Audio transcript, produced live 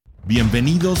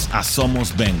Bienvenidos a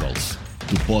Somos Bengals,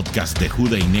 tu podcast de Who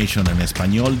Dey Nation en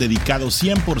español dedicado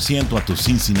 100% a tus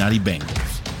Cincinnati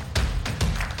Bengals.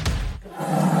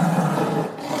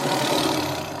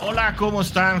 Hola, ¿cómo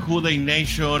están Who Dey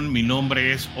Nation? Mi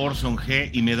nombre es Orson G.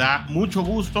 y me da mucho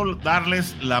gusto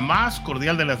darles la más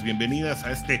cordial de las bienvenidas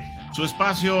a su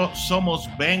espacio Somos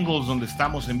Bengals, donde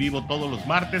estamos en vivo todos los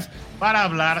martes para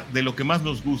hablar de lo que más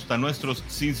nos gusta, nuestros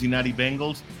Cincinnati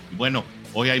Bengals. Y bueno,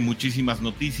 hoy hay muchísimas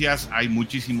noticias, hay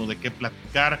muchísimo de qué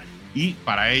platicar y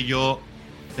para ello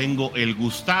tengo el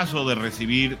gustazo de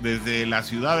recibir desde la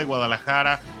ciudad de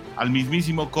Guadalajara al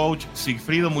mismísimo coach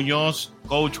Sigfrido Muñoz.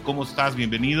 Coach, ¿cómo estás?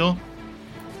 Bienvenido.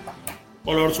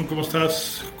 Hola Orson, ¿cómo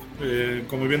estás?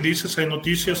 Como bien dices, hay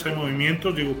noticias, hay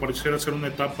movimientos. Pareciera ser una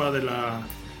etapa del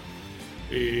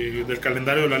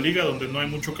calendario de la liga donde no hay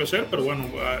mucho que hacer, pero bueno,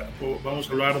 vamos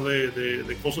a hablar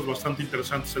de cosas bastante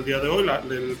interesantes el día de hoy.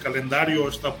 El calendario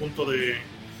está a punto de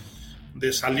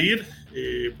salir,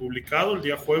 publicado el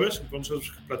día jueves, entonces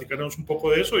platicaremos un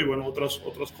poco de eso y bueno, otras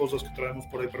cosas que traemos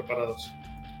por ahí preparadas.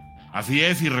 Así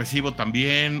es, y recibo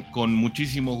también con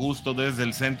muchísimo gusto desde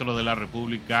el centro de la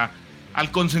República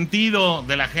al consentido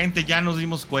de la gente. Ya nos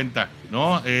dimos cuenta,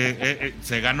 ¿no?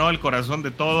 Se ganó el corazón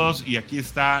de todos y aquí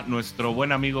está nuestro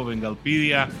buen amigo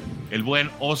Bengalpedia, el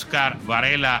buen Oscar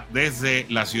Varela desde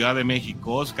la Ciudad de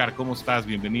México. Oscar, ¿cómo estás?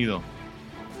 Bienvenido.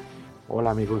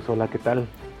 Hola amigos, hola, ¿qué tal?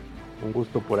 Un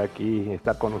gusto por aquí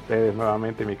estar con ustedes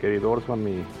nuevamente, mi querido Orson,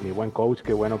 mi buen coach.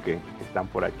 Qué bueno que están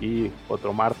por aquí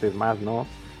otro martes más, ¿no?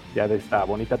 Ya de esta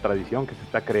bonita tradición que se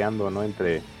está creando, ¿no?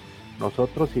 Entre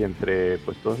nosotros y entre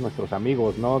pues todos nuestros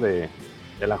amigos, ¿no? De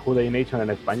la Who Dey Nation en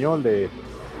español, de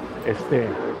este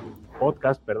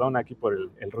podcast, perdón aquí por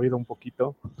el ruido un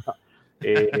poquito,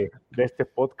 de este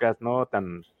podcast, ¿no?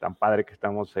 Tan padre que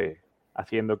estamos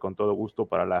haciendo con todo gusto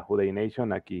para la Who Dey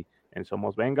Nation aquí en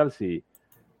Somos Bengals. Y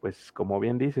pues como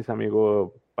bien dices,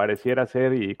 amigo, pareciera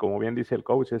ser, y como bien dice el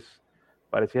coach,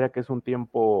 pareciera que es un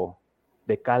tiempo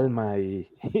de calma y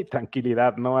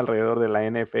tranquilidad, ¿no? Alrededor de la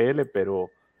NFL, pero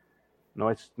no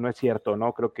es cierto,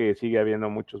 ¿no? Creo que sigue habiendo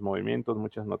muchos movimientos,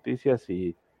 muchas noticias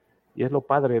y es lo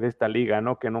padre de esta liga,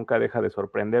 ¿no? Que nunca deja de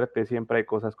sorprenderte, siempre hay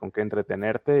cosas con que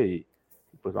entretenerte y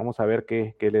pues vamos a ver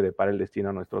qué le depara el destino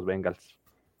a nuestros Bengals.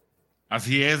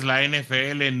 Así es, la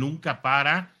NFL nunca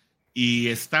para y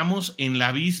estamos en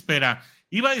la víspera.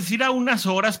 Iba a decir a unas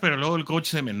horas, pero luego el coach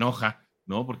se me enoja,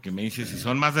 ¿no? Porque me dice, si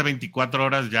son más de 24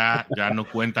 horas ya no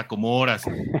cuenta como horas,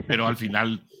 pero al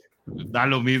final da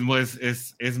lo mismo,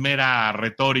 es mera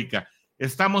retórica.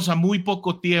 Estamos a muy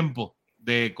poco tiempo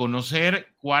de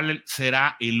conocer cuál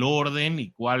será el orden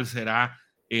y cuál será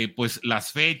pues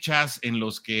las fechas en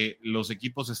los que los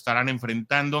equipos estarán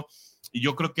enfrentando. Y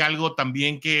yo creo que algo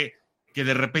también que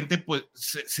de repente pues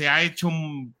se ha hecho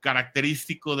un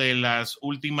característico de las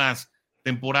últimas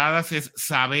temporadas es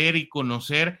saber y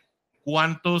conocer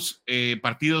cuántos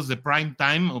partidos de prime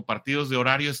time o partidos de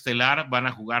horario estelar van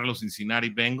a jugar los Cincinnati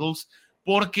Bengals,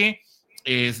 porque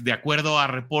de acuerdo a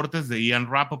reportes de Ian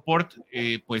Rappaport,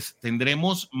 pues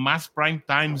tendremos más prime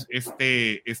times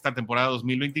esta temporada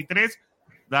 2023,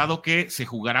 dado que se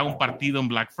jugará un partido en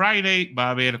Black Friday, va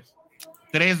a haber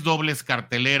 3 dobles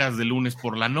carteleras de lunes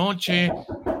por la noche,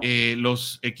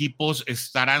 los equipos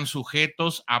estarán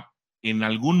sujetos a, en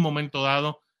algún momento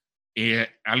dado,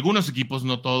 algunos equipos,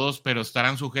 no todos, pero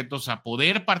estarán sujetos a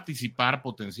poder participar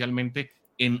potencialmente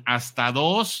en hasta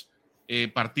 2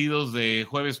 partidos de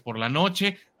jueves por la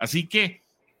noche. Así que,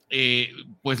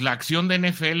 pues la acción de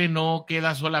NFL no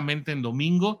queda solamente en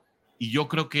domingo y yo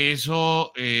creo que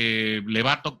eso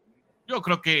yo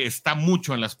creo que está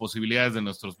mucho en las posibilidades de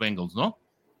nuestros Bengals, ¿no?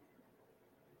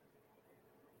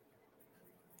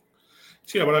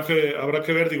 Sí, habrá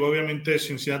que ver. Obviamente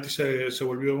Cincinnati se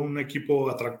volvió un equipo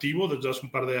atractivo desde hace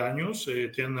un par de años.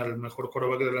 Tienen al mejor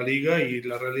quarterback de la liga y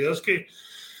la realidad es que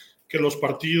los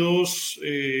partidos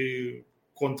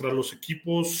contra los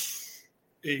equipos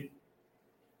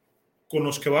con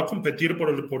los que va a competir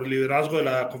por el liderazgo de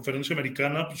la conferencia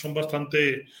americana pues son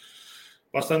bastante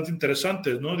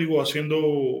interesantes, ¿no? Haciendo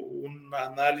un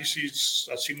análisis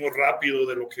así muy rápido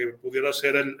de lo que pudiera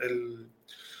ser el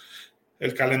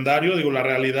calendario, la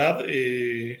realidad,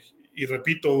 y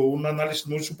repito, un análisis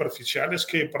muy superficial es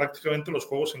que prácticamente los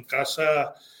juegos en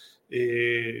casa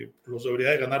los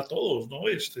debería de ganar todos, ¿no?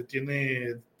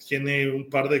 Tiene un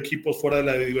par de equipos fuera de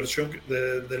la división,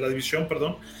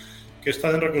 que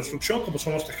están en reconstrucción, como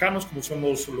son los Tejanos, como son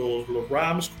los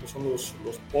Rams, como son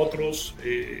los Potros,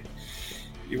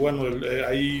 y bueno,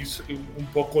 ahí un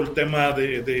poco el tema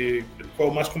de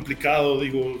juego más complicado,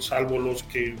 salvo los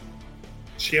que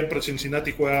siempre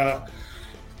Cincinnati juega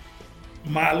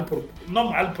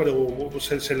no mal, pero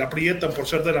se le aprietan por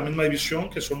ser de la misma división,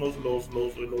 que son los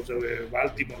de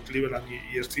Baltimore, Cleveland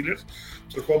y Steelers.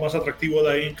 Pues el juego más atractivo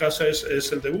de ahí en casa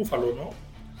es el de Buffalo, ¿no?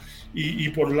 Y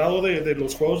por el lado de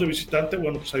los juegos de visitante,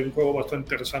 bueno, pues hay un juego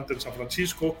bastante interesante en San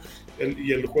Francisco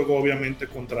y el juego obviamente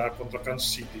contra Kansas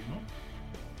City, ¿no?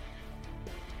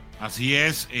 Así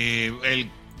es,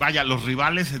 los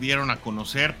rivales se dieron a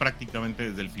conocer prácticamente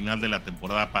desde el final de la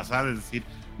temporada pasada, es decir,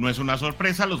 no es una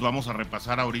sorpresa, los vamos a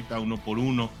repasar ahorita uno por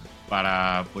uno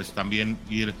para pues también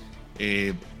ir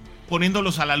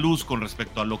poniéndolos a la luz con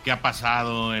respecto a lo que ha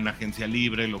pasado en agencia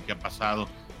libre, lo que ha pasado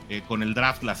con el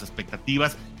draft, las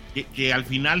expectativas, que al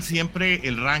final siempre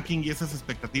el ranking y esas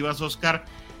expectativas, Oscar,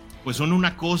 pues son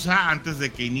una cosa antes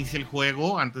de que inicie el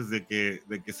juego, antes de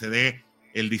que se dé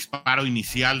el disparo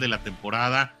inicial de la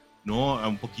temporada, ¿no?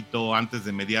 Un poquito antes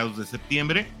de mediados de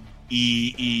septiembre,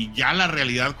 y ya la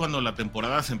realidad cuando la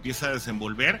temporada se empieza a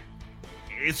desenvolver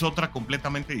es otra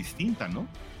completamente distinta, ¿no?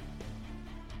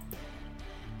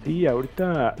 Sí,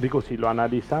 ahorita, digo, si lo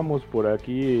analizamos por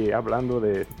aquí, hablando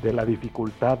de la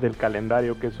dificultad del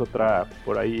calendario, que es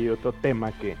por ahí otro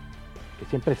tema que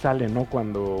siempre sale, ¿no?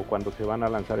 Cuando se van a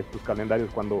lanzar estos calendarios,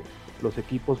 cuando los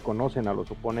equipos conocen a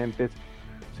los oponentes,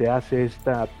 se hace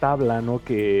esta tabla, ¿no?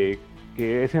 Que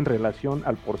es en relación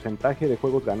al porcentaje de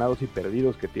juegos ganados y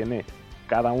perdidos que tiene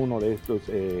cada uno de estos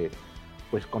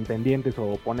pues contendientes o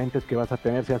oponentes que vas a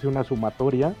tener. Se hace una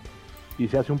sumatoria y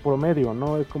se hace un promedio,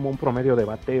 ¿no? Es como un promedio de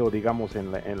bateo, digamos,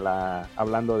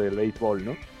 hablando del béisbol,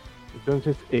 ¿no?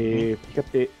 Entonces,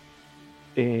 fíjate,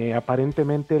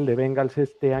 aparentemente el de Bengals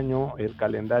este año, el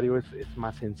calendario es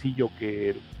más sencillo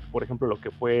que, por ejemplo, lo que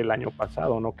fue el año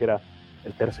pasado, ¿no? Que era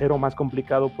el tercero más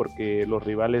complicado porque los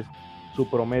rivales, su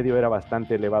promedio era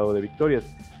bastante elevado de victorias.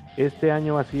 Este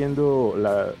año, haciendo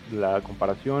la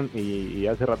comparación, y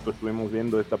hace rato estuvimos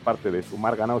viendo esta parte de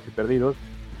sumar ganados y perdidos,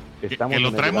 estamos que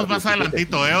lo traemos más 17.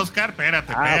 Adelantito, Oscar,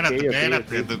 espérate.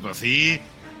 Okay. Pues sí.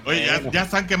 Oye, ya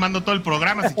están quemando todo el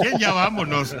programa, si quieren ya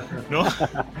vámonos, ¿no?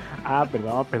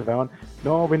 Perdón.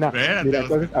 No, mira,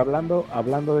 entonces,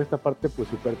 hablando de esta parte, pues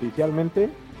superficialmente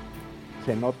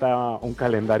se nota un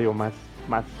calendario más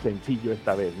sencillo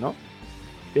esta vez, ¿no?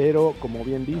 Pero como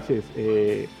bien dices,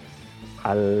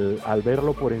 al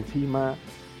verlo por encima,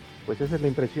 pues esa es la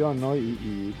impresión, ¿no?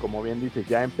 Y como bien dices,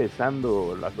 ya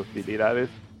empezando las hostilidades,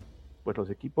 pues los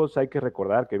equipos hay que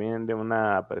recordar que vienen de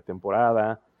una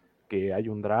pretemporada, que hay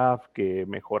un draft, que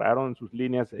mejoraron sus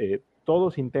líneas,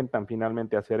 todos intentan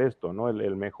finalmente hacer esto, ¿no?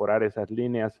 El mejorar esas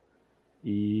líneas,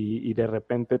 y de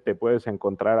repente te puedes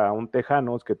encontrar a un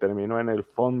Tejanos que terminó en el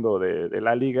fondo de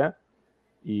la liga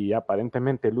y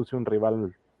aparentemente luce un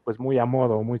rival pues muy a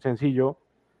modo, muy sencillo,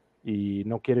 y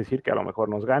no quiere decir que a lo mejor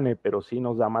nos gane, pero sí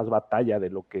nos da más batalla de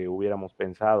lo que hubiéramos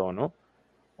pensado, ¿no?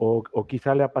 O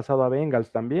quizá le ha pasado a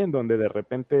Bengals también, donde de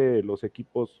repente los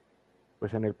equipos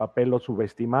pues en el papel lo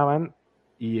subestimaban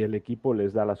y el equipo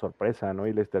les da la sorpresa, ¿no?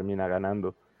 Y les termina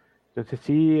ganando. Entonces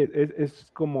sí, es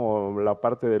como la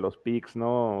parte de los picks,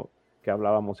 ¿no? Que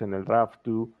hablábamos en el draft.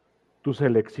 Tú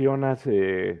seleccionas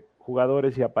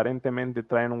jugadores y aparentemente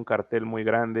traen un cartel muy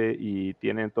grande y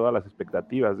tienen todas las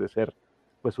expectativas de ser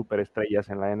pues superestrellas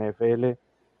en la NFL,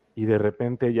 y de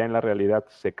repente ya en la realidad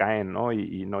se caen, ¿no?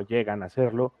 Y no llegan a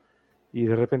hacerlo. Y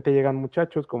de repente llegan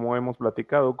muchachos, como hemos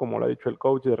platicado, como lo ha dicho el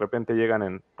coach, de repente llegan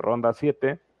en ronda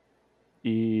 7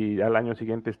 y al año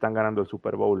siguiente están ganando el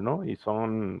Super Bowl, ¿no? Y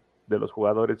son de los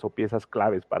jugadores o piezas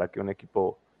claves para que un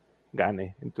equipo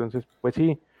gane. Entonces, pues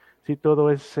sí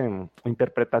todo es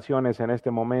interpretaciones en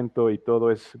este momento y todo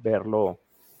es verlo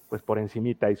pues por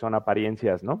encimita y son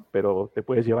apariencias, ¿no? Pero te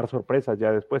puedes llevar sorpresas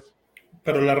ya después.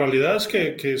 Pero la realidad es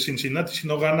que Cincinnati, si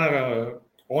no gana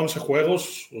 11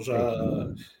 juegos, o sea,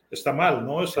 está mal,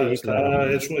 ¿no? Es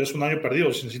un año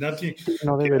perdido. Cincinnati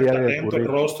no tiene debería el talento, el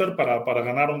roster para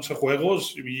ganar 11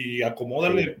 juegos y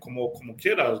acomódale como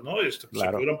quieras, ¿no? Se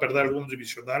pudieron perder algunos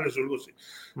divisionales o algo así.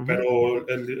 Pero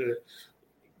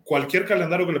cualquier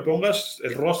calendario que le pongas,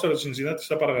 el roster de Cincinnati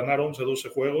está para ganar 11, 12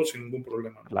 juegos sin ningún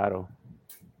problema, ¿no? Claro.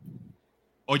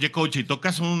 Oye, coach, y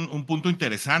tocas un punto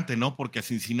interesante, ¿no? Porque a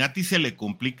Cincinnati se le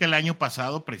complica el año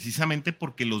pasado precisamente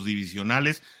porque los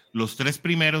divisionales, los 3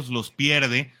 primeros los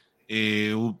pierde,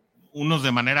 unos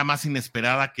de manera más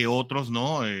inesperada que otros,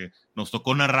 ¿no? Nos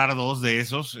tocó narrar 2 de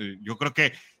esos. Yo creo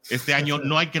que este año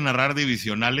no hay que narrar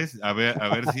divisionales, a ver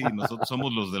si nosotros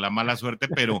somos los de la mala suerte,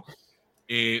 pero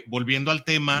volviendo al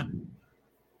tema,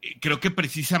 creo que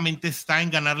precisamente está en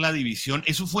ganar la división.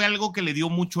 Eso fue algo que le dio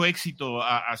mucho éxito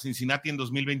a Cincinnati en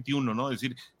 2021, ¿no? Es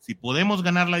decir, si podemos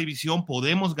ganar la división,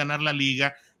 podemos ganar la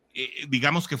liga.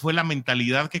 Digamos que fue la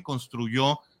mentalidad que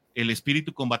construyó el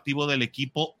espíritu combativo del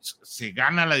equipo, se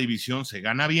gana la división, se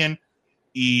gana bien,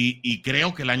 y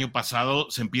creo que el año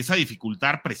pasado se empieza a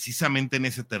dificultar precisamente en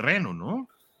ese terreno, ¿no?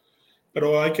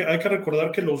 Pero hay que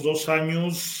recordar que los 2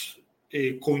 años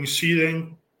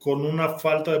coinciden con una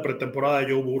falta de pretemporada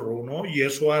de Joe Burrow, ¿no? Y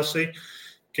eso hace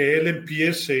que él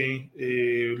empiece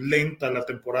lenta la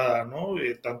temporada, ¿no?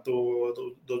 Tanto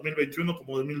 2021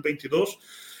 como 2022,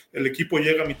 el equipo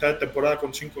llega a mitad de temporada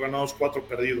con 5 ganados, 4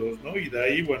 perdidos, ¿no? Y de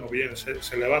ahí, bueno, bien,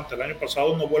 se levanta. El año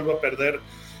pasado no vuelve a perder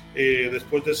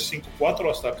después de ese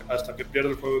 5-4 hasta que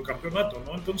pierde el juego de campeonato,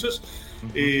 ¿no? Entonces,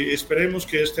 esperemos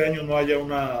que este año no haya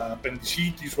una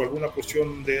apendicitis o alguna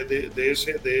cuestión de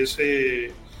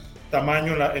ese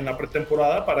tamaño en la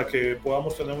pretemporada, para que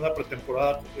podamos tener una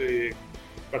pretemporada,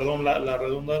 perdón la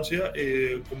redundancia,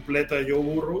 completa de Joe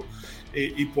Burrow,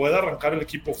 y pueda arrancar el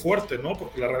equipo fuerte, ¿no?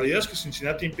 Porque la realidad es que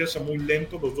Cincinnati empieza muy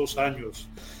lento los 2 años,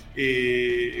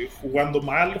 jugando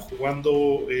mal,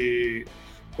 jugando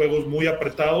juegos muy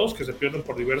apretados que se pierden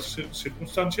por diversas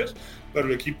circunstancias, pero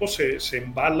el equipo se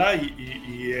embala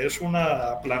y es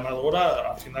una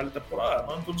aplanadora a final de temporada,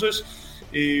 ¿no? Entonces,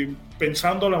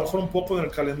 pensando a lo mejor un poco en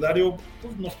el calendario,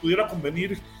 pues nos pudiera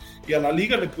convenir, y a la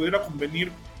liga le pudiera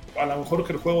convenir a lo mejor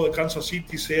que el juego de Kansas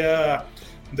City sea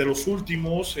de los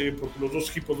últimos, porque los dos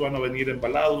equipos van a venir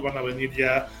embalados, van a venir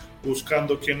ya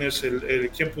buscando quién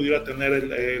pudiera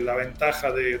tener la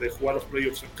ventaja de jugar los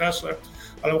playoffs en casa.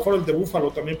 A lo mejor el de Buffalo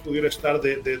también pudiera estar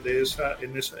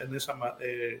en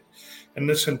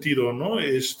ese sentido, ¿no?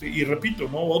 Y repito,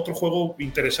 ¿no? Otro juego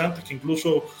interesante que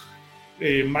incluso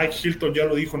Mike Hilton ya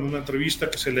lo dijo en una entrevista,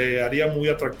 que se le haría muy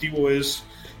atractivo es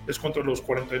contra los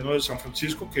 49 de San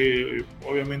Francisco, que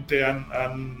obviamente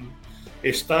han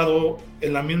estado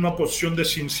en la misma posición de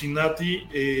Cincinnati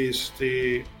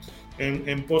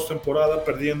en postemporada,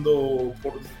 perdiendo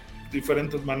por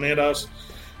diferentes maneras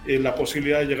la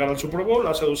posibilidad de llegar al Super Bowl.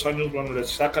 Hace 2 años, bueno,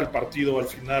 les saca el partido al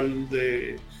final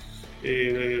de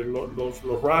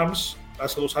los Rams,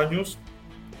 hace 2 años,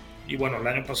 y bueno, el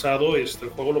año pasado el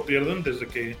juego lo pierden desde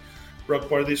que Brock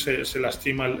Purdy se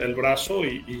lastima el brazo,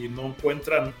 y no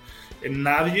encuentran en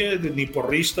nadie, ni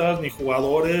porristas, ni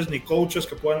jugadores, ni coaches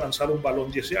que puedan lanzar un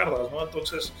balón 10 yardas, ¿no?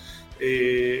 Entonces,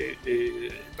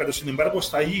 pero sin embargo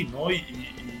está ahí, ¿no? Y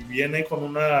viene con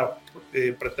una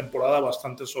pretemporada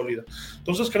bastante sólida.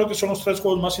 Entonces creo que son los 3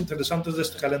 juegos más interesantes de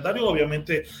este calendario.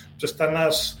 Obviamente pues, están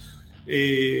las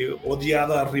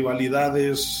odiadas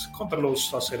rivalidades contra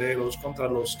los acereros, contra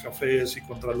los cafés y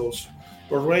contra los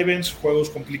Ravens, juegos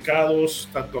complicados,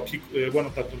 tanto aquí,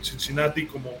 tanto en Cincinnati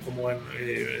como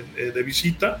de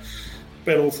visita,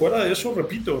 pero fuera de eso,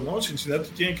 repito, ¿no? Cincinnati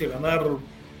tiene que ganar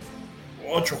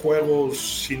 8 juegos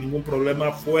sin ningún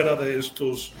problema fuera de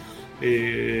estos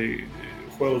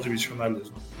juegos divisionales,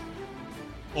 ¿no?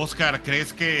 Oscar,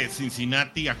 ¿crees que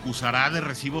Cincinnati acusará de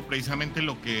recibo precisamente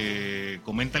lo que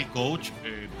comenta el coach,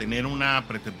 tener una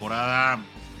pretemporada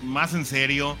más en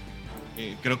serio?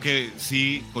 Creo que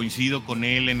sí, coincido con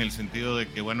él en el sentido de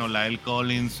que, bueno, Lael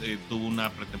Collins tuvo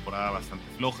una pretemporada bastante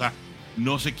floja,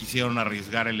 no se quisieron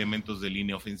arriesgar elementos de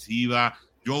línea ofensiva,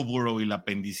 Joe Burrow y la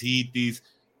apendicitis,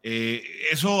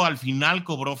 eso al final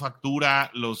cobró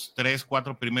factura los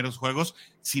 3-4 primeros juegos.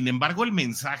 Sin embargo, el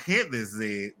mensaje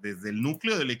desde el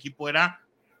núcleo del equipo era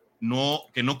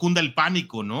que no cunda el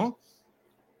pánico, ¿no?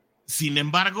 Sin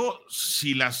embargo,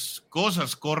 si las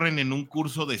cosas corren en un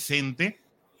curso decente,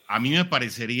 a mí me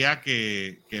parecería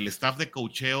que el staff de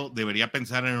coacheo debería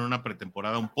pensar en una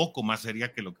pretemporada un poco más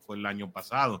seria que lo que fue el año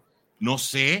pasado. No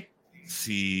sé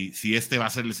si este va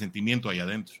a ser el sentimiento allá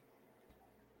adentro.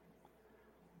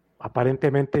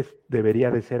 Aparentemente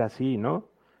debería de ser así, ¿no?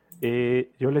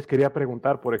 Yo les quería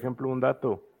preguntar, por ejemplo, un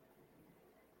dato.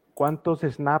 ¿Cuántos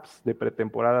snaps de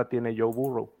pretemporada tiene Joe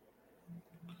Burrow?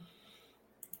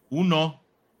 Uno,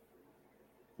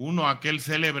 aquel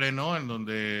célebre, ¿no? En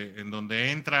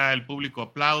donde entra, el público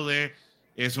aplaude,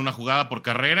 es una jugada por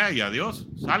carrera y adiós,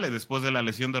 sale después de la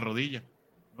lesión de rodilla,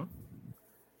 ¿no?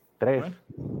 3. Bueno.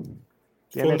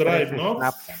 Fue un drive, ¿no?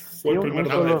 Fue el primer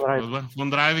drive. Pues bueno, fue un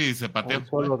drive y se pateó. Un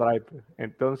solo drive.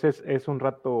 Entonces es un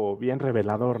rato bien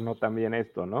revelador, ¿no? También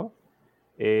esto, ¿no?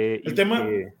 El tema...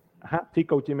 sí,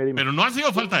 coach, me dime. Pero no ha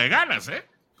sido falta de ganas, ¿eh?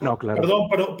 No, claro.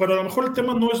 Perdón, pero a lo mejor el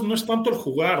tema no es tanto el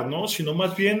jugar, ¿no? Sino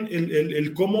más bien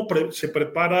el cómo se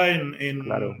prepara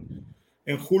claro,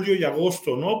 en julio y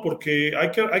agosto, ¿no? Porque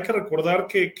hay que recordar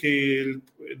que el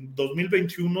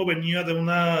 2021 venía de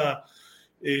una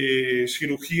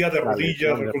cirugía de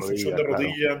rodilla, reconstrucción de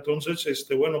rodilla. Claro. Entonces,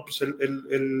 bueno, pues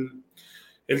el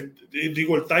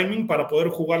timing para poder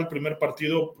jugar el primer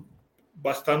partido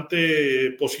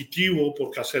bastante positivo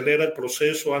porque acelera el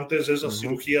proceso. Antes esas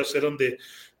cirugías eran de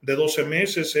 12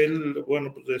 meses. Él,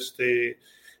 bueno, pues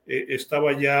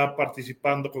estaba ya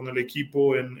participando con el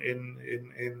equipo en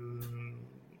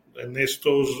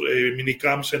estos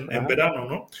minicamps en verano,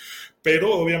 ¿no?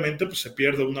 Pero obviamente pues, se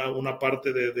pierde una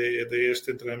parte de este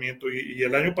entrenamiento. Y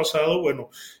el año pasado, bueno,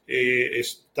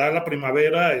 está la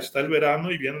primavera, está el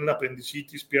verano y viene la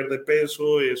apendicitis, pierde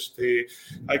peso,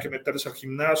 hay que meterse al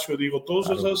gimnasio, digo, todas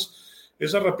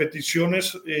esas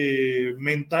repeticiones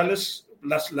mentales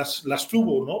las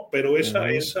tuvo, ¿no? Pero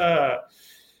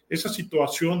esa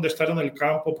situación de estar en el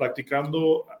campo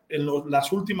practicando en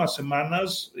las últimas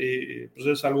semanas, pues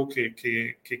es algo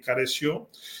que careció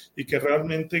y que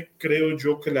realmente creo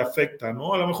yo que le afecta,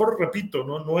 ¿no? A lo mejor, repito,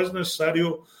 no es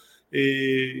necesario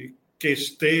que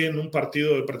esté en un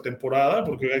partido de pretemporada,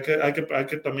 porque hay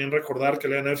que también recordar que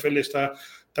la NFL está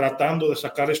tratando de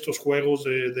sacar estos juegos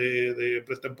de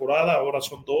pretemporada, ahora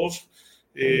son 2.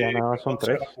 Ya nada, son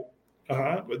 3.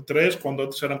 Ajá, 3, cuando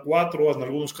antes eran 4, en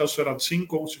algunos casos eran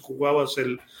 5, si jugabas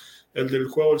el del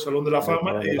juego del Salón de la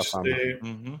Fama.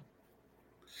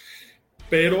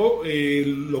 Pero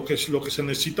lo que se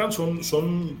necesitan son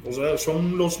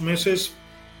los meses,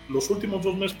 los últimos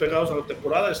 2 meses pegados a la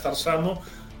temporada, estar sano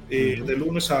de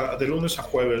lunes a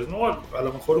jueves, ¿no? A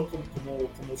lo mejor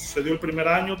como sucedió el primer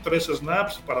año, 3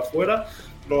 snaps para afuera,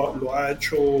 lo ha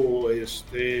hecho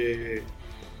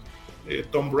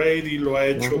Tom Brady, lo ha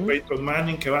hecho Peyton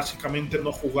Manning, que básicamente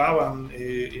no jugaban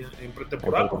en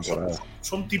pretemporada.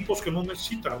 Son tipos que no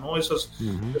necesitan, ¿no? Esas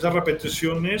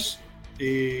repeticiones,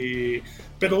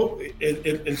 pero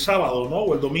el sábado, ¿no?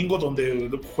 O el domingo, donde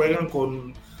juegan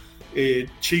con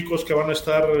chicos que van a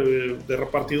estar de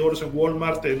repartidores en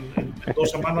Walmart en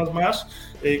 2 semanas más,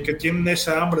 que tienen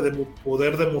esa hambre de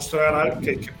poder demostrar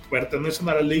que pertenecen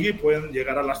a la liga y pueden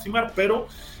llegar a lastimar, pero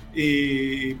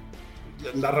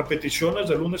las repeticiones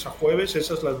de lunes a jueves,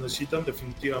 esas las necesitan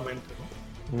definitivamente,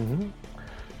 ¿no?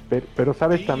 Pero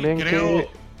sabes también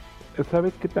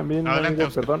sabes que también, amigo,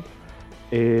 perdón,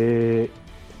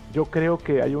 yo creo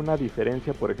que hay una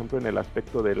diferencia, por ejemplo, en el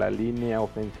aspecto de la línea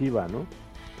ofensiva, ¿no?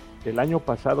 El año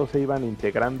pasado se iban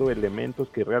integrando elementos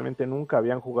que realmente nunca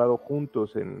habían jugado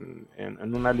juntos en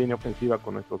una línea ofensiva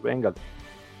con nuestros Bengals.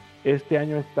 Este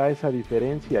año está esa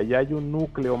diferencia, ya hay un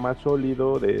núcleo más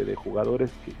sólido de jugadores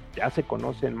que ya se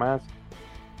conocen más,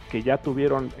 que ya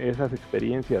tuvieron esas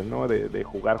experiencias, ¿no? de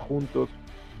jugar juntos.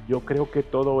 Yo creo que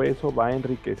todo eso va a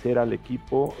enriquecer al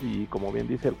equipo y, como bien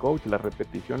dice el coach, las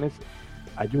repeticiones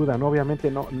ayudan.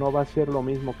 Obviamente no va a ser lo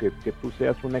mismo que tú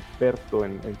seas un experto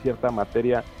en cierta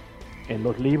materia en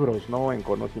los libros, ¿no? En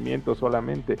conocimiento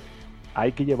solamente.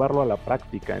 Hay que llevarlo a la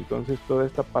práctica. Entonces toda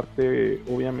esta parte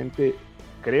obviamente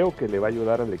creo que le va a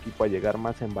ayudar al equipo a llegar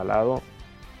más embalado,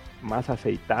 más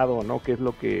aceitado, ¿no? Que es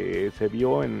lo que se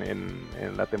vio en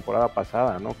la temporada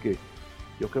pasada, ¿no? Que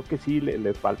yo creo que sí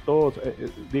les faltó,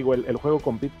 el juego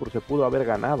con Pittsburgh se pudo haber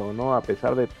ganado, ¿no? A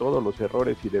pesar de todos los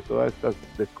errores y de todas estas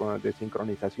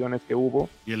desincronizaciones que hubo.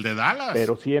 Y el de Dallas.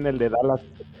 Pero sí en el de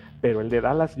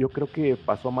Dallas yo creo que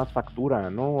pasó más factura,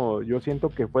 ¿no? Yo siento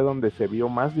que fue donde se vio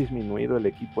más disminuido el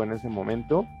equipo en ese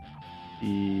momento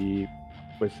y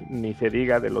pues ni se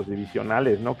diga de los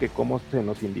divisionales, ¿no? Que cómo se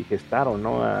nos indigestaron,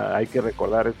 ¿no? Hay que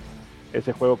recordar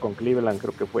ese juego con Cleveland,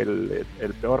 creo que fue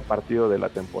el peor partido de la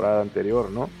temporada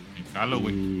anterior, ¿no? En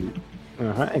Halloween.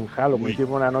 En Halloween, sí,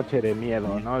 fue una noche de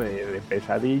miedo, ¿no? De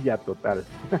pesadilla total.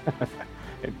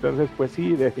 Entonces, pues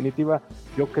sí, definitiva,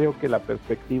 yo creo que la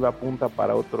perspectiva apunta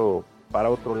para otro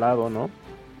lado, ¿no?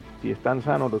 Si están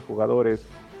sanos los jugadores,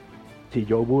 si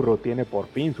Joe Burrow tiene por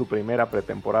fin su primera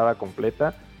pretemporada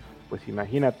completa, pues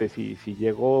imagínate si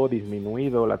llegó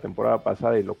disminuido la temporada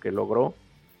pasada y lo que logró,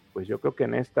 pues yo creo que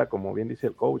en esta, como bien dice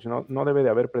el coach, no debe de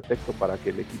haber pretexto para que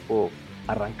el equipo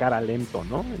arrancara lento,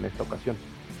 ¿no? En esta ocasión.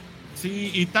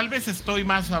 Sí, y tal vez estoy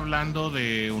más hablando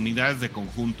de unidades de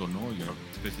conjunto, ¿no? Yo,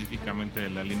 específicamente de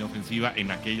la línea ofensiva.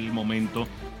 En aquel momento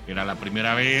era la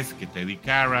primera vez que Teddy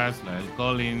Karras, La'el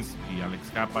Collins y Alex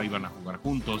Capa iban a jugar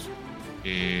juntos.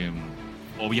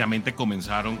 Obviamente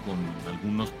comenzaron con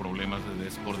algunos problemas de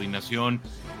descoordinación.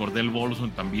 Cordell Volson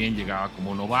también llegaba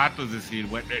como novato, es decir,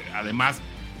 bueno, además,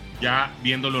 ya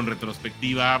viéndolo en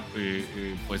retrospectiva,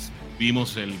 pues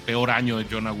vimos el peor año de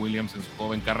Jonah Williams en su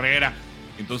joven carrera.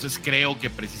 Entonces creo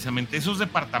que precisamente esos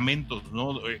departamentos,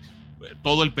 ¿no?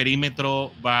 Todo el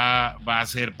perímetro va a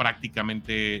ser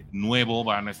prácticamente nuevo,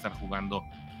 van a estar jugando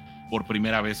por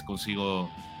primera vez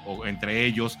consigo o entre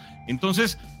ellos.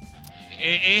 Entonces,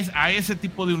 a ese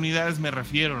tipo de unidades me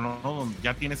refiero, ¿no? Donde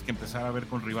ya tienes que empezar a ver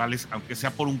con rivales, aunque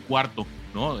sea por un cuarto,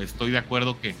 ¿no? Estoy de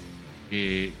acuerdo que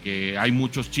que hay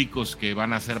muchos chicos que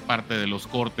van a ser parte de los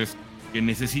cortes, que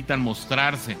necesitan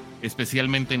mostrarse,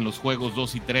 especialmente en los juegos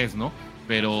 2 y 3, ¿no?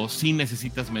 Pero sí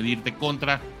necesitas medirte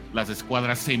contra las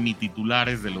escuadras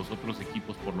semititulares de los otros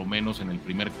equipos, por lo menos en el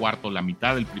primer cuarto, la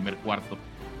mitad del primer cuarto,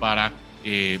 para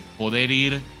poder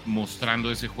ir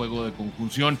mostrando ese juego de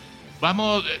conjunción.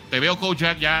 Vamos, te veo, coach,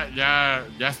 ya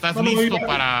estás listo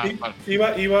para...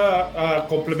 Iba a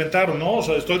complementar, ¿no? O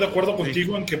sea, estoy de acuerdo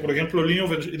contigo en que, por ejemplo,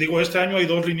 este año hay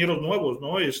 2 linieros nuevos,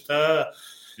 ¿no? Está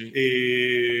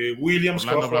Williams, Orlando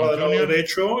que va a jugar Brown del lado Jr.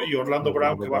 derecho, y Orlando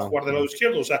Brown, que va a jugar del lado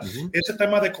izquierdo. O sea, ese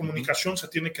tema de comunicación se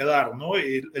tiene que dar, ¿no?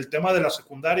 El tema de la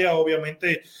secundaria,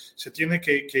 obviamente, se tiene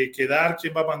que dar,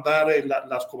 quién va a mandar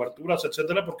las coberturas,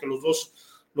 etcétera, porque los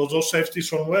dos safeties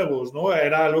son nuevos, ¿no?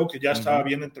 Era algo que ya estaba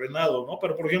bien entrenado, ¿no?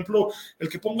 Pero, por ejemplo, el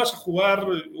que pongas a jugar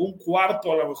un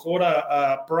cuarto, a lo mejor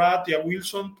a Pratt y a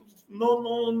Wilson,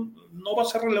 no va a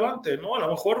ser relevante, ¿no? A lo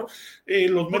mejor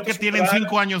los metas... Porque tienen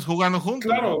 5 años jugando juntos.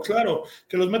 Claro,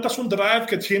 que los metas un drive,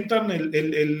 que sientan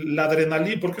la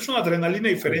adrenalina, porque es una adrenalina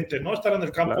diferente, ¿no? Estar en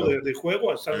el campo de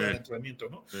juego a estar en el entrenamiento,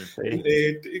 ¿no?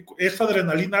 Esta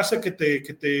adrenalina hace que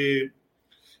te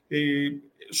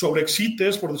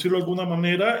sobreexcites, por decirlo de alguna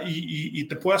manera, y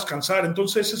te puedas cansar.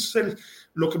 Entonces, ese es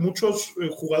lo que muchos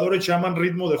jugadores llaman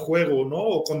ritmo de juego, ¿no?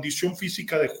 O condición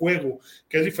física de juego,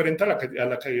 que es diferente a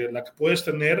la que puedes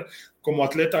tener como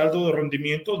atleta alto de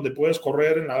rendimiento, donde puedes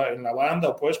correr en la banda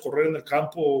o puedes correr en el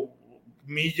campo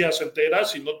millas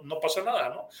enteras y no pasa nada,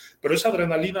 ¿no? Pero esa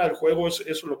adrenalina del juego es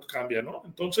eso lo que cambia, ¿no?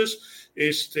 Entonces,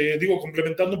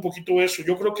 complementando un poquito eso,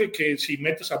 yo creo que si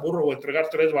metes a Burrow o a entregar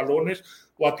 3 balones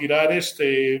o a tirar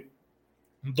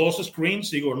 2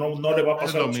 screens, no le va a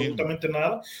pasar absolutamente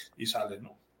nada y sale,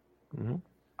 ¿no?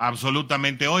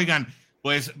 Absolutamente. Oigan,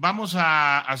 pues vamos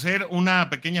a hacer una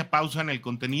pequeña pausa en el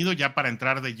contenido ya para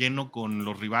entrar de lleno con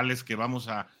los rivales que vamos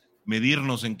a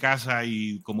medirnos en casa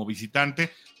y como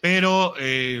visitante, pero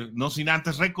no sin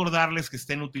antes recordarles que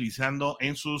estén utilizando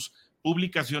en sus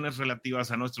publicaciones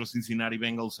relativas a nuestros Cincinnati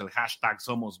Bengals el hashtag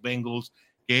Somos Bengals,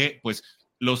 que pues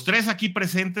los 3 aquí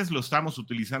presentes lo estamos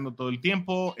utilizando todo el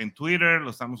tiempo en Twitter, lo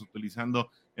estamos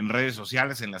utilizando en redes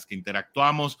sociales en las que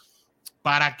interactuamos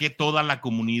para que toda la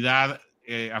comunidad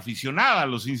aficionada a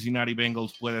los Cincinnati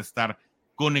Bengals pueda estar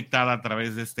conectada a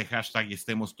través de este hashtag y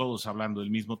estemos todos hablando del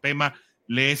mismo tema.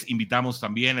 Les invitamos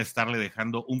también a estarle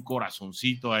dejando un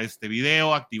corazoncito a este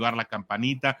video, activar la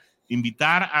campanita,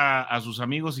 invitar a sus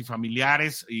amigos y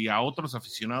familiares y a otros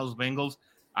aficionados Bengals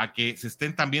a que se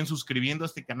estén también suscribiendo a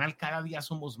este canal. Cada día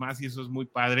somos más y eso es muy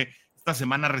padre. Esta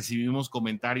semana recibimos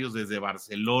comentarios desde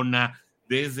Barcelona,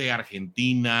 desde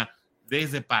Argentina,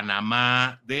 desde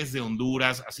Panamá, desde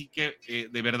Honduras, así que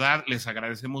de verdad les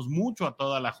agradecemos mucho a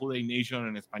toda la Juday Nation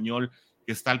en español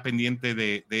que está al pendiente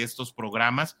de estos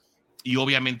programas y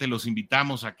obviamente los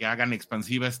invitamos a que hagan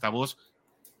expansiva esta voz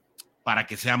para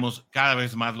que seamos cada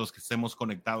vez más los que estemos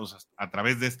conectados a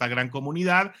través de esta gran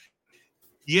comunidad.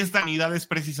 Y esta unidad es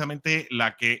precisamente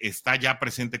la que está ya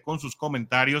presente con sus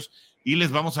comentarios y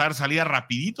les vamos a dar salida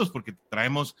rapiditos porque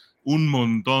traemos un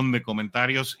montón de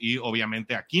comentarios y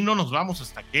obviamente aquí no nos vamos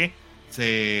hasta que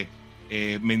se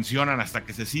mencionan, hasta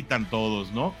que se citan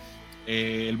todos, ¿no?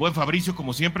 El buen Fabricio,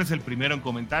 como siempre, es el primero en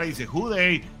comentar y dice: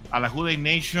 Juday, a la Juday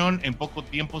Nation, en poco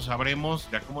tiempo sabremos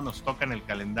ya cómo nos toca en el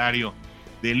calendario.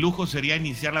 De lujo sería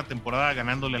iniciar la temporada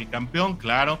ganándole al campeón,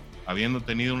 claro, habiendo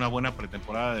tenido una buena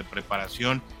pretemporada de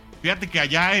preparación. Fíjate que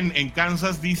allá en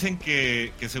Kansas dicen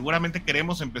que seguramente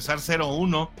queremos empezar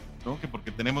 0-1, ¿no? Que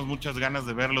porque tenemos muchas ganas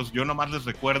de verlos. Yo nomás les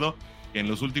recuerdo que en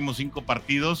los últimos 5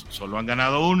 partidos solo han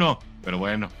ganado 1, pero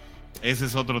bueno, ese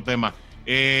es otro tema.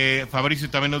 Fabricio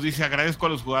también nos dice: agradezco a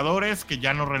los jugadores que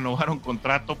ya no renovaron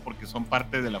contrato porque son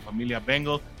parte de la familia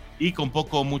Bengal y con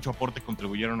poco o mucho aporte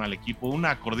contribuyeron al equipo.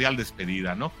 Una cordial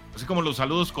despedida, ¿no? Así como los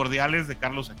saludos cordiales de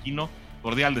Carlos Aquino,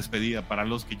 cordial despedida para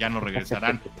los que ya no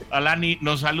regresarán. Alani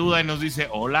nos saluda y nos dice: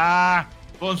 hola,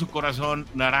 con su corazón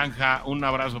naranja, un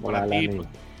abrazo para ti.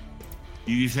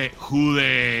 Y dice: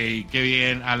 Juday, qué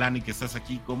bien, Alani, que estás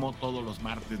aquí como todos los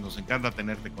martes, nos encanta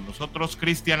tenerte con nosotros.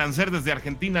 Cristian Anser desde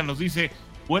Argentina nos dice: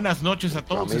 buenas noches a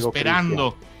todos,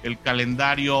 esperando el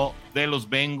calendario de los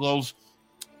Bengals.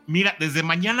 Mira, desde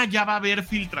mañana ya va a haber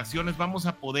filtraciones, vamos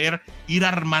a poder ir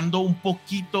armando un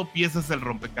poquito piezas del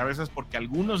rompecabezas porque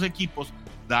algunos equipos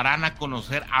darán a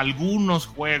conocer algunos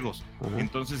juegos.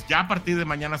 Entonces ya a partir de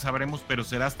mañana sabremos, pero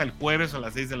será hasta el jueves a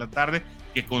las 6 de la tarde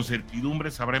que con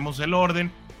certidumbre sabremos el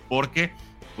orden, porque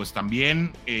pues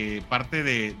también parte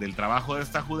del trabajo de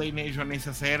esta Juday Nation es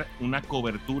hacer una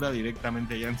cobertura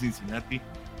directamente allá en Cincinnati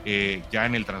ya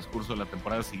en el transcurso de la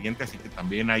temporada siguiente, así que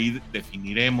también ahí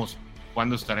definiremos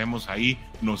cuándo estaremos ahí.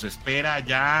 Nos espera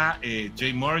ya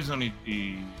Jay Morrison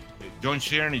y John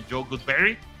Sheeran y Joe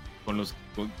Goodberry, con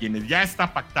quienes ya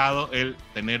está pactado el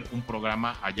tener un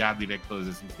programa allá directo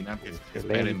desde Cincinnati.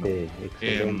 Excelente.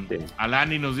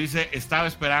 Alani nos dice, estaba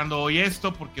esperando hoy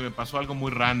esto porque me pasó algo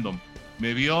muy random.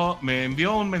 Me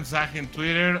envió un mensaje en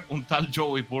Twitter un tal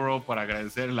Joey Burrow para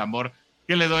agradecer el amor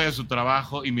que le doy a su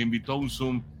trabajo y me invitó a un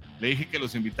Zoom. Le dije que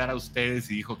los invitara a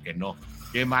ustedes y dijo que no.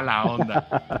 Qué mala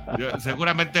onda.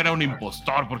 Seguramente era un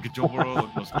impostor porque Joe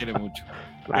Burrow nos quiere mucho.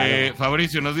 Claro.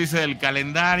 Fabricio nos dice el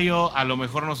calendario, a lo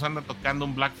mejor nos anda tocando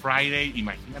un Black Friday.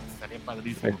 Imagínate, estaría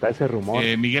padrísimo. Está ese rumor.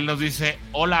 Miguel nos dice,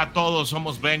 hola a todos,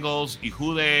 somos Bengals y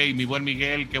Jude y mi buen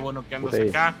Miguel, qué bueno que andas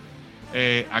acá.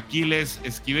 Aquiles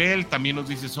Esquivel también nos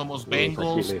dice somos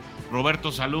Bengals. Aquiles.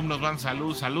 Roberto Salum nos van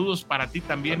saludos para ti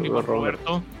también. Saludos, mi buen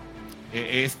Roberto.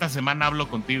 Esta semana hablo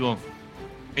contigo.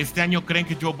 ¿Este año creen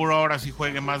que Joe Burrow ahora sí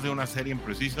juegue más de una serie en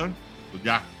Precision? Pues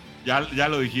ya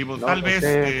lo dijimos. No, tal vez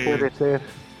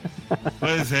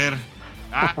puede ser.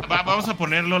 Vamos a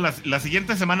ponerlo. La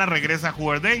siguiente semana regresa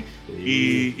Hoover Day,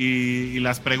 sí. y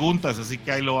las preguntas, así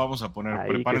que ahí lo vamos a poner.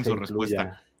 Ahí preparen su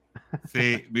respuesta.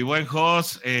 Sí, mi buen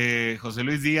José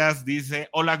Luis Díaz dice,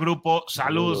 hola grupo,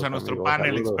 saludos a nuestro amigo,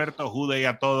 panel, saludos. Experto Jude y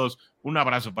a todos, un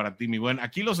abrazo para ti, mi buen.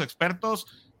 Aquí los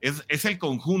expertos es el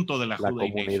conjunto de la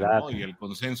Jude Nation, ¿no? Y el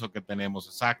consenso que tenemos,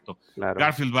 exacto. Claro.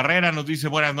 Garfield Barrera nos dice,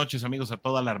 buenas noches amigos a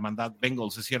toda la hermandad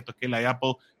Bengals. Es cierto que la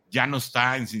Apple ya no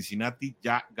está en Cincinnati,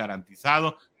 ya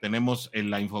garantizado. Tenemos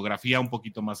la infografía un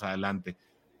poquito más adelante.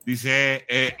 Dice,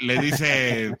 le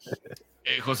dice...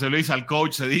 José Luis al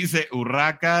coach se dice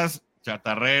urracas,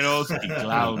 chatarreros y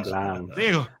clowns.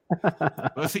 Digo,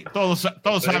 pues sí, todos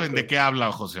saben de qué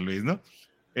habla José Luis, ¿no?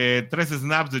 3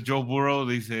 snaps de Joe Burrow,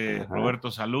 dice Roberto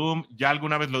Salum. Ya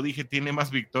alguna vez lo dije, tiene más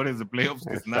victorias de playoffs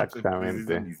que snaps.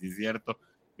 Exactamente. Y sí, es cierto,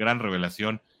 gran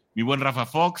revelación. Mi buen Rafa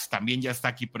Fox también ya está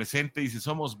aquí presente. Dice,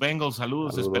 somos Bengals,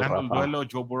 saludos esperando Rafa. El duelo.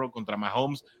 Joe Burrow contra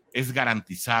Mahomes es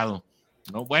garantizado.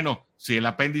 ¿No? Bueno, si el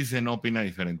apéndice no opina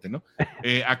diferente, ¿no?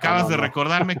 Acabas de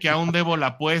recordarme que aún debo la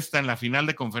apuesta en la final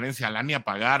de conferencia. Alani a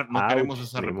pagar, no queremos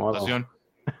esa reputación.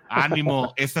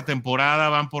 Ánimo, esta temporada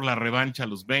van por la revancha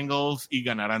los Bengals y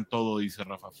ganarán todo, dice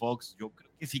Rafa Fox. Yo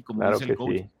creo que sí, como dice el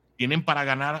coach, tienen para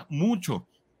ganar mucho.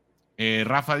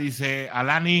 Rafa dice,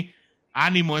 Alani,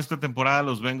 ánimo, esta temporada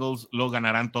los Bengals lo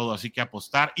ganarán todo, así que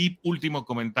apostar. Y último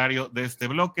comentario de este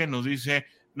bloque, nos dice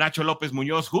Nacho López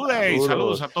Muñoz, Jude,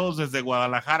 saludos a todos desde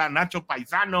Guadalajara. Nacho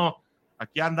Paisano,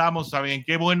 aquí andamos, ¿saben?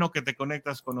 Qué bueno que te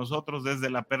conectas con nosotros desde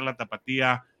la Perla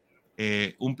Tapatía.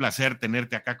 Un placer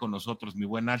tenerte acá con nosotros, mi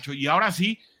buen Nacho. Y ahora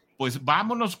sí, pues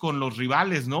vámonos con los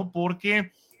rivales, ¿no?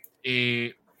 Porque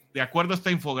de acuerdo a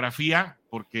esta infografía,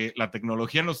 porque la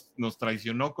tecnología nos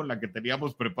traicionó con la que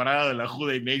teníamos preparada de la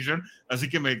Jude Nation, así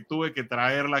que me tuve que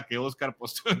traer la que Oscar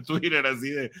posteó en Twitter así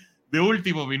de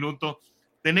último minuto.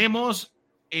 Tenemos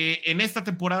en esta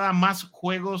temporada más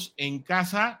juegos en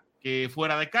casa que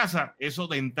fuera de casa. Eso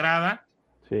de entrada,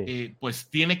 pues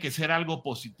tiene que ser algo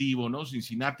positivo, ¿no?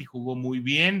 Cincinnati jugó muy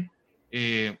bien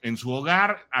en su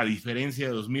hogar, a diferencia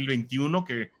de 2021,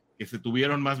 que se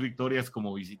tuvieron más victorias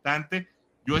como visitante.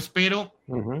 Yo espero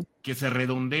que se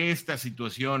redondee esta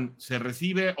situación. Se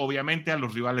recibe, obviamente, a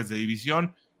los rivales de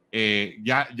división.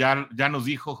 Ya nos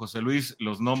dijo José Luis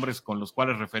los nombres con los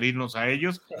cuales referirnos a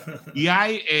ellos. Y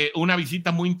hay una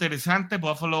visita muy interesante.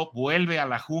 Buffalo vuelve a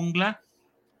la jungla.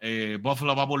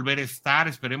 Buffalo va a volver a estar.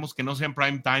 Esperemos que no sea en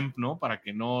prime time, ¿no? Para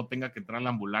que no tenga que entrar la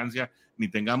ambulancia ni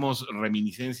tengamos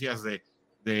reminiscencias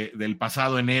del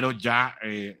pasado enero ya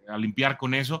a limpiar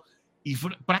con eso. Y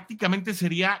prácticamente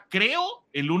sería, creo,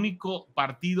 el único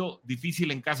partido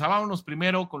difícil en casa. Vámonos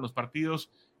primero con los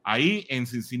partidos ahí en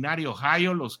Cincinnati,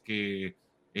 Ohio, los que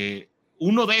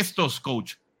uno de estos,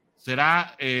 coach,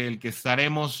 será el que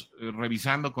estaremos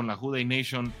revisando con la Jude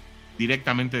Nation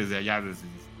directamente desde allá,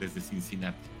 desde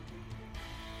Cincinnati.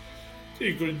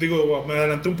 Sí, digo, me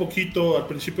adelanté un poquito al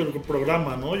principio del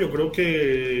programa, ¿no? Yo creo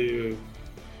que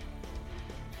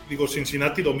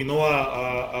Cincinnati dominó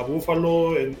a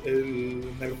Buffalo en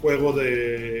el juego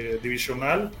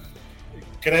divisional.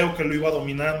 Creo que lo iba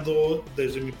dominando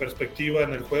desde mi perspectiva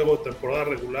en el juego de temporada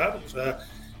regular. O sea,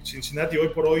 Cincinnati hoy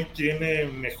por hoy tiene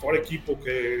mejor equipo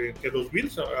que los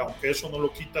Bills, aunque eso no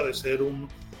lo quita de ser un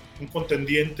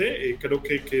contendiente. Creo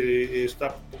que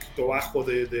está un poquito bajo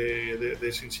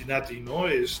de Cincinnati, ¿no? O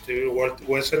es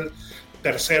el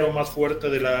tercero más fuerte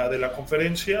de la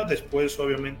conferencia. Después,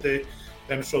 obviamente,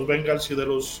 de nuestros Bengals y de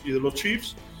los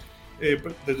Chiefs.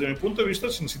 desde mi punto de vista,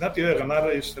 Cincinnati debe ganar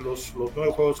los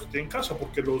 9 juegos que tiene en casa,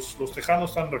 porque los Tejanos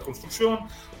están en reconstrucción,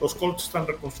 los Colts están en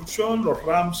reconstrucción, los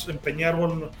Rams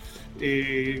empeñaron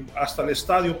hasta el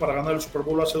estadio para ganar el Super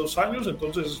Bowl hace 2 años,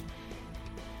 entonces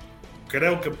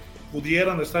creo que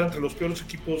pudieran estar entre los peores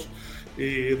equipos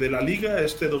de la liga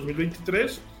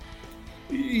 2023.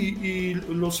 Y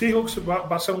los Seahawks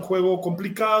va a ser un juego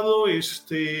complicado,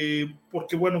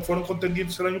 porque bueno, fueron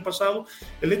contendientes el año pasado.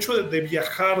 El hecho de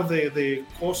viajar de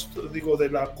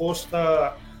la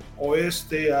costa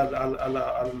oeste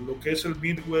a lo que es el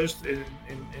Midwest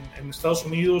en Estados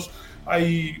Unidos,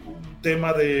 hay un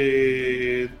tema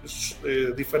de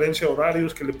diferencia de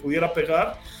horarios que le pudiera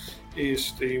pegar.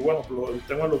 Bueno, el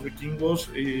tema de los vikingos,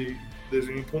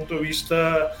 desde mi punto de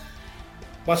vista,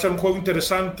 va a ser un juego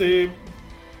interesante.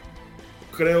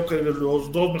 Creo que los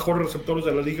 2 mejores receptores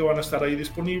de la liga van a estar ahí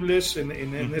disponibles en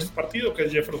este partido, que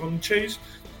es Jefferson y Chase.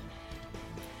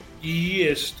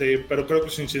 Pero creo que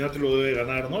Cincinnati lo debe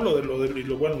ganar, ¿no? Lo de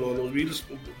los Bills,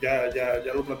 ya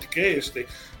lo platiqué.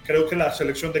 Creo que la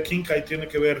selección de Kincaid tiene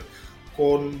que ver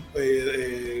con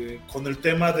el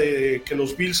tema de que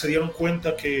los Bills se dieron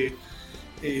cuenta que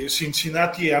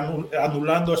Cincinnati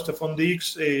anulando a Stephon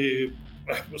Diggs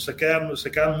se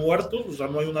quedan muertos, o sea,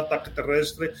 no hay un ataque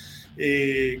terrestre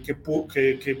que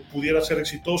pudiera ser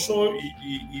exitoso,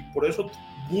 y por eso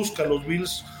busca los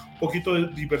Bills un poquito de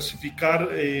diversificar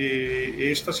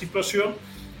esta situación,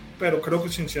 pero creo que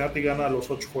Cincinnati gana los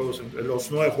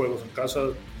 9 juegos en casa,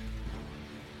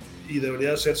 y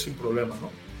debería ser sin problema, ¿no?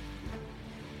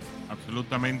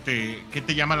 Absolutamente. ¿Qué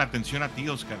te llama la atención a ti,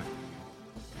 Oscar?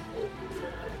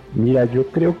 Mira, yo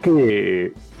creo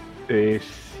que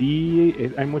sí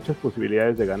hay muchas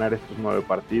posibilidades de ganar estos 9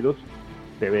 partidos.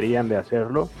 Deberían de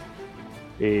hacerlo.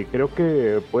 Creo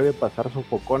que puede pasar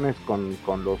sofocones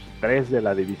con los 3 de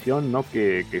la división, ¿no?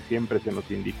 Que siempre se nos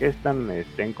indigestan,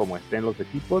 estén como estén los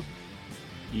equipos.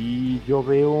 Y yo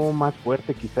veo más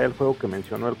fuerte quizá el juego que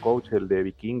mencionó el coach, el de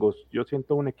Vikingos. Yo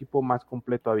siento un equipo más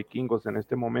completo a Vikingos en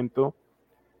este momento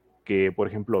que, por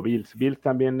ejemplo, Bills. Bills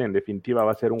también, en definitiva,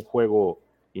 va a ser un juego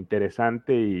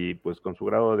interesante y pues con su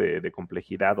grado de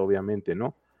complejidad, obviamente,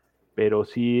 ¿no? Pero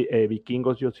sí,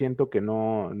 Vikingos yo siento que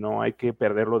no hay que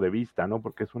perderlo de vista, ¿no?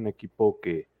 Porque es un equipo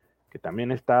que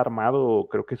también está armado,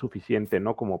 creo que es suficiente,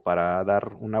 ¿no? Como para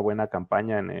dar una buena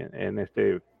campaña en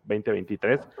este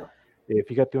 2023.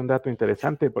 Fíjate un dato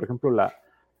interesante, por ejemplo,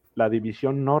 la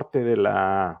división norte de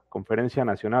la Conferencia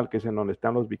Nacional, que es en donde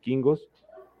están los Vikingos,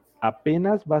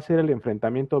 apenas va a ser el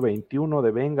enfrentamiento 21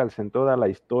 de Bengals en toda la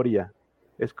historia.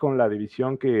 Es con la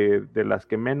división de las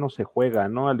que menos se juega,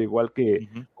 ¿no? Al igual que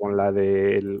con la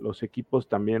de los equipos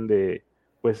también del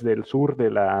sur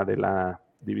de la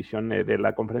división de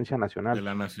la Conferencia Nacional. De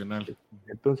la Nacional.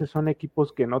 Entonces son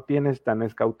equipos que no tienes tan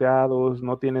escauteados,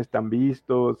 no tienes tan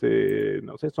vistos,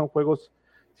 no sé, son juegos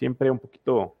siempre un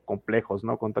poquito complejos,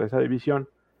 ¿no? Contra esa división,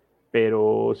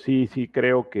 pero sí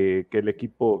creo que el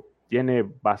equipo tiene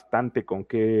bastante con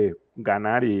qué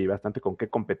ganar y bastante con qué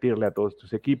competirle a todos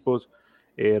estos equipos.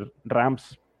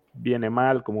 Rams viene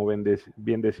mal, como bien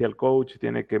decía el coach,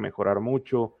 tiene que mejorar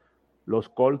mucho. Los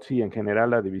Colts y en general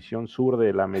la división sur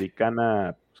de la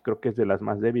americana, pues creo que es de las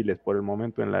más débiles por el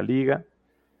momento en la liga.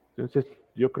 Entonces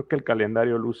yo creo que el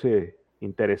calendario luce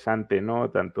interesante,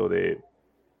 ¿no? Tanto de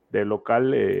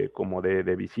local como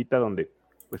de visita, donde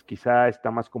pues quizá está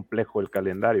más complejo el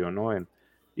calendario, ¿no? En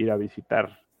ir a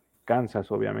visitar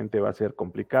Kansas obviamente va a ser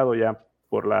complicado ya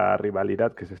por la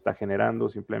rivalidad que se está generando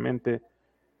simplemente.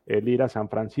 El ir a San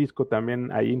Francisco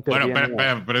también, ahí interviene. Bueno,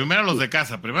 espera, primero los de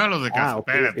casa,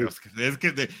 Okay, espérate, Oscar. Es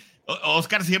que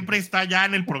Oscar siempre está ya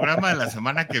en el programa de la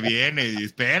semana que viene. Y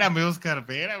espérame, Oscar,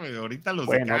 espérame, ahorita los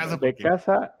de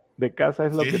casa. De casa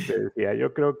es lo que te decía.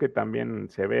 Yo creo que también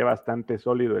se ve bastante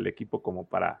sólido el equipo como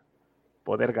para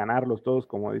poder ganarlos todos,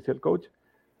 como dice el coach.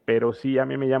 Pero sí, a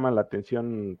mí me llama la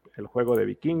atención el juego de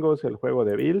Vikingos, el juego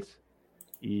de Bills.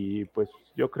 Y pues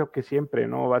yo creo que siempre,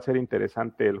 ¿no? Va a ser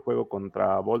interesante el juego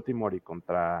contra Baltimore y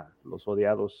contra los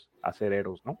odiados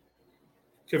acereros, ¿no?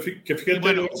 Que fíjate,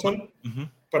 bueno,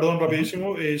 perdón,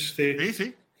 rapidísimo.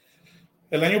 Sí.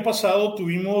 El año pasado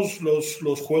tuvimos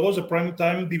los juegos de prime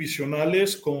time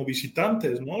divisionales como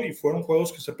visitantes, ¿no? Y fueron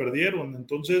juegos que se perdieron.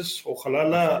 Entonces, ojalá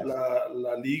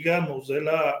la liga nos dé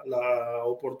la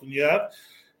oportunidad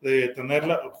de tener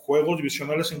juegos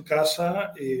divisionales en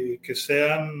casa que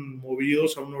sean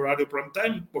movidos a un horario prime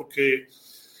time, porque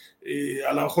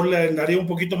a lo mejor le daría un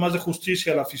poquito más de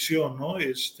justicia a la afición, ¿no?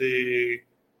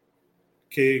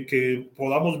 Que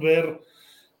podamos ver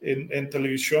en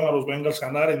televisión a los Bengals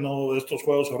ganar y no estos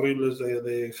juegos horribles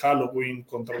de Halloween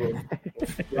contra los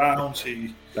Browns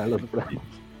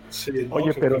Sí, ¿no?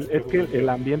 Oye, pero es que el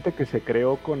ambiente que se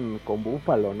creó con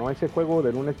Buffalo, ¿no? Ese juego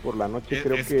de lunes por la noche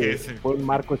creo que fue un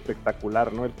marco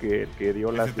espectacular, ¿no? El que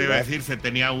dio la ciudad. Te iba a decir, se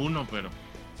tenía uno, pero...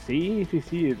 Sí,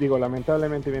 digo,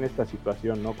 lamentablemente viene esta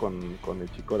situación, ¿no? Con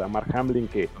el chico Damar Hamlin,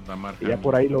 que ya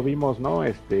por ahí lo vimos, ¿no?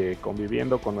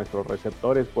 Conviviendo con nuestros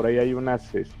receptores, por ahí hay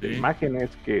unas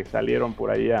imágenes que salieron por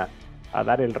ahí a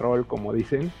dar el rol, como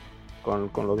dicen, con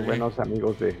los buenos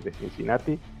amigos de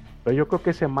Cincinnati. Pero yo creo que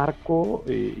ese marco,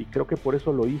 y creo que por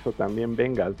eso lo hizo también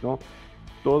Bengals, ¿no?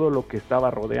 Todo lo que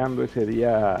estaba rodeando ese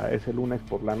día, ese lunes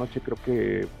por la noche, creo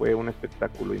que fue un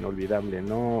espectáculo inolvidable,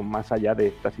 ¿no? Más allá de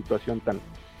esta situación tan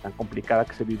complicada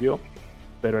que se vivió,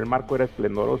 pero el marco era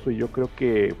esplendoroso y yo creo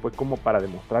que fue como para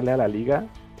demostrarle a la liga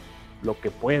lo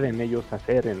que pueden ellos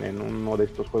hacer en uno de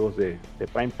estos juegos de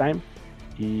prime time.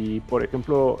 Y por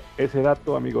ejemplo, ese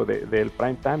dato, amigo, del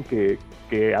prime time,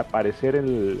 que aparecer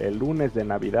el lunes de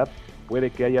Navidad, puede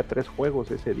que haya 3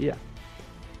 juegos ese día.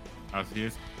 Así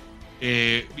es.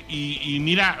 Y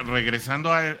mira,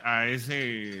 regresando a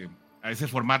ese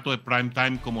formato de prime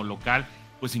time como local,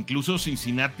 pues incluso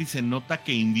Cincinnati se nota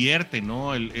que invierte,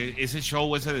 ¿no? Ese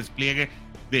show, ese despliegue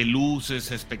de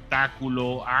luces,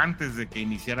 espectáculo, antes de que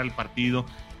iniciara el partido,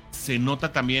 se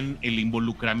nota también el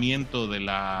involucramiento de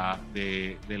la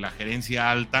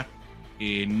gerencia alta,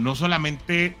 no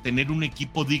solamente tener un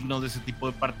equipo digno de ese tipo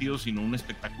de partidos, sino un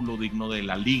espectáculo digno de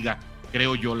la liga,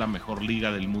 creo yo la mejor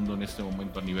liga del mundo en este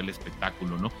momento a nivel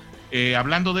espectáculo, ¿no?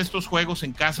 Hablando de estos juegos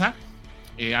en casa,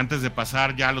 antes de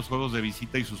pasar ya a los juegos de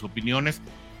visita y sus opiniones,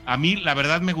 a mí la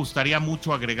verdad me gustaría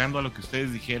mucho, agregando a lo que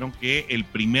ustedes dijeron, que el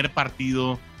primer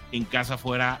partido en casa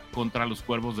fuera contra los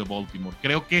Cuervos de Baltimore.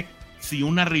 Creo que si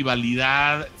una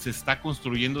rivalidad se está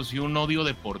construyendo, si un odio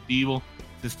deportivo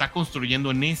se está construyendo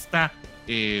en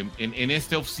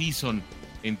este off-season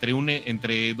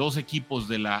entre dos equipos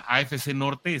de la AFC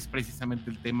Norte, es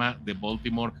precisamente el tema de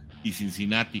Baltimore y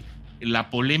Cincinnati. La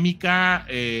polémica,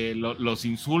 los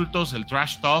insultos, el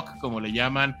trash talk, como le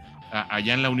llaman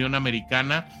allá en la Unión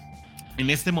Americana, en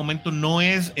este momento no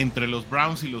es entre los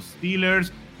Browns y los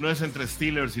Steelers, no es entre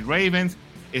Steelers y Ravens,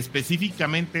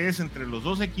 específicamente es entre los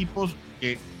dos equipos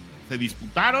que se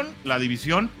disputaron la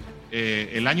división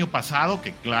el año pasado,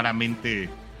 que claramente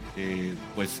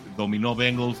pues dominó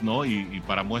Bengals, ¿no? Y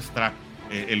para muestra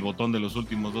el botón de los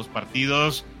últimos 2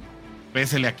 partidos,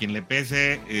 pésele a quien le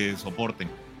pese, soporten.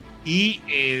 Y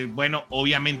bueno,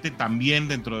 obviamente también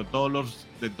dentro de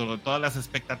todas las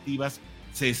expectativas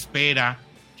se espera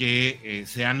que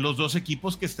sean los dos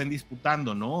equipos que estén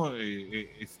disputando, ¿no?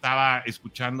 Estaba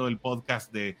escuchando el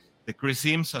podcast de Chris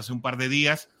Sims hace un par de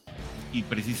días y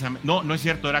precisamente, no es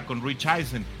cierto, era con Rich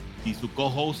Eisen y su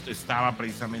co-host estaba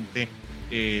precisamente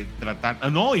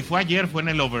tratando, y fue ayer, fue en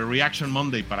el Overreaction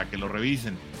Monday para que lo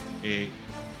revisen.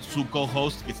 Su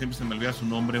co-host, que siempre se me olvida su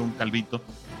nombre, un calvito,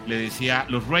 le decía,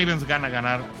 los Ravens van a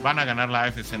ganar la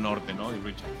AFC Norte, ¿no? Y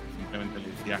Richard simplemente le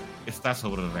decía, está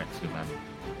sobre reaccionando.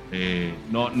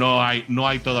 No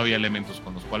hay todavía elementos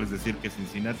con los cuales decir que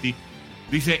Cincinnati.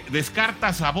 Dice,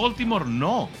 ¿descartas a Baltimore?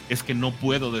 No, es que no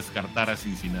puedo descartar a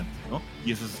Cincinnati, ¿no?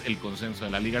 Y ese es el consenso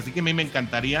de la liga. Así que a mí me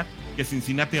encantaría que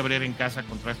Cincinnati abriera en casa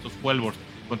contra estos Cuervos.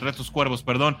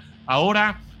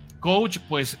 Ahora, coach,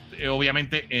 pues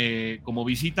obviamente como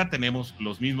visita tenemos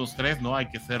los mismos 3, ¿no? Hay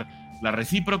que hacer la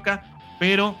recíproca,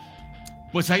 pero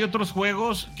pues hay otros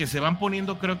juegos que se van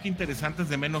poniendo, creo que interesantes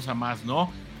de menos a más,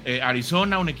 ¿no?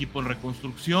 Arizona, un equipo en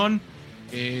reconstrucción,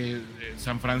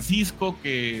 San Francisco,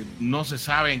 que no se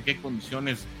sabe en qué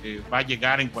condiciones va a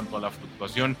llegar en cuanto a la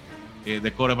fluctuación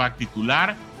de quarterback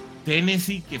titular,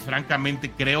 Tennessee, que francamente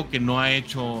creo que no ha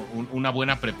hecho una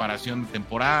buena preparación de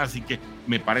temporada, así que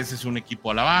me parece es un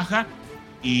equipo a la baja,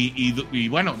 y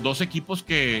bueno, 2 equipos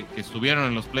que estuvieron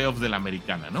en los playoffs de la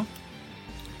Americana, ¿no?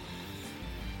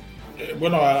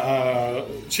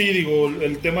 Sí, digo,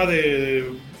 el tema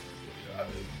de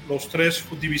los 3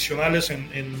 divisionales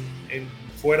en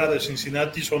fuera de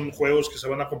Cincinnati son juegos que se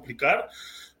van a complicar.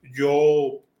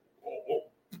 Yo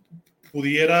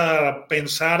pudiera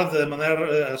pensar de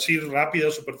manera así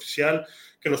rápida, superficial,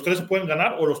 que los 3 se pueden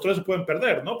ganar o los 3 se pueden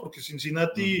perder, ¿no? Porque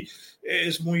Cincinnati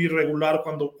es muy irregular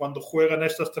cuando juegan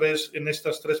en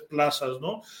estas tres plazas,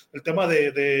 ¿no? El tema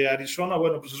de Arizona,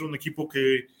 bueno, pues es un equipo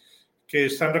que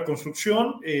está en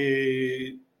reconstrucción.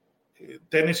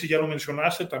 Tennessee ya lo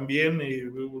mencionaste también,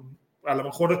 a lo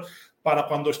mejor para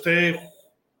cuando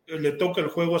le toque el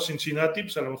juego a Cincinnati,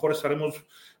 pues a lo mejor estaremos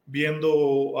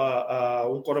viendo a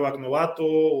un quarterback novato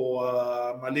o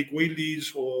a Malik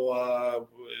Willis o a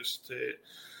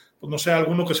pues no sé,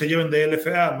 alguno que se lleven de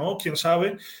LFA, ¿no? Quién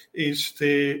sabe.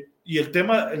 Y el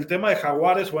tema de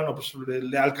Jaguares, bueno, pues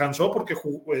le alcanzó porque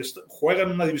juega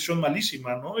en una división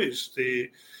malísima, ¿no?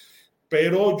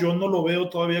 Pero yo no lo veo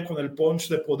todavía con el punch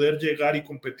de poder llegar y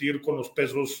competir con los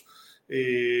pesos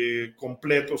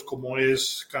completos como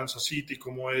es Kansas City,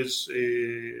 como es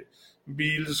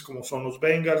Bills, como son los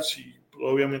Bengals y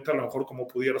obviamente a lo mejor como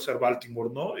pudiera ser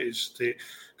Baltimore, ¿no?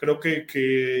 Creo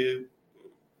que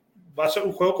va a ser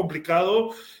un juego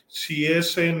complicado si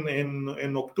es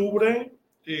en octubre,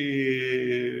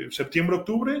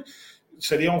 septiembre-octubre.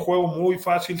 Sería un juego muy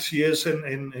fácil si es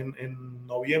en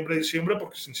noviembre, diciembre,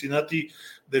 porque Cincinnati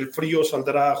del frío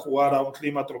saldrá a jugar a un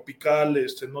clima tropical,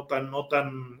 no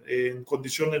tan en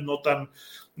condiciones no tan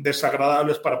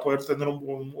desagradables para poder tener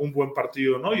un buen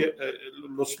partido, ¿no? Y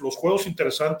los juegos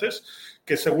interesantes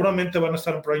que seguramente van a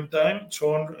estar en prime time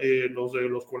son los de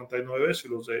los 49 y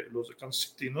los de Kansas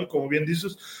City, ¿no? Y como bien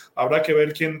dices, habrá que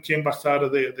ver quién va a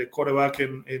estar de quarterback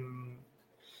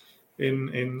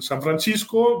en San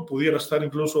Francisco. Pudiera estar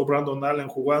incluso Brandon Allen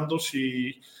jugando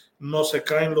si no se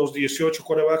caen los 18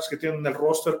 quarterbacks que tienen el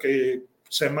roster que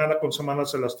semana con semana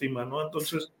se lastiman, ¿no?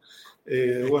 Entonces,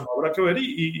 bueno, habrá que ver.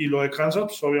 Y lo de Kansas,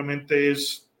 pues obviamente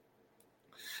es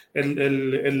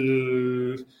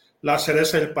la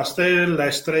cereza del pastel, la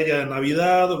estrella de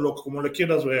Navidad, como le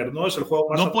quieras ver, ¿no? Es el juego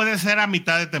más... No puede ser a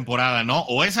mitad de temporada, ¿no?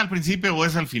 O es al principio o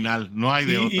es al final, no hay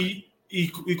de otra.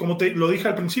 Y como te lo dije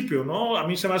al principio, ¿no? A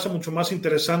mí se me hace mucho más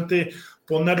interesante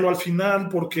ponerlo al final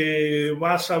porque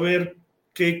vas a ver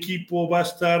qué equipo va a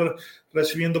estar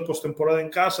recibiendo postemporada en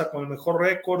casa con el mejor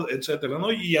récord, etcétera,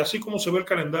 ¿no? Y así como se ve el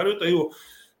calendario, te digo,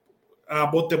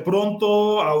 a bote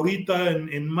pronto, ahorita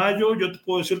en mayo, yo te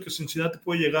puedo decir que Cincinnati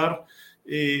puede llegar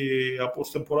a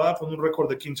postemporada con un récord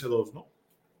de 15-2, ¿no?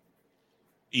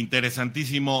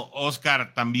 Interesantísimo,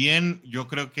 Oscar. También yo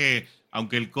creo que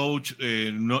aunque el coach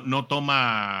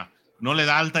no le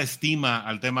da alta estima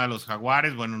al tema de los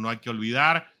Jaguares, bueno, no hay que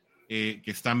olvidar que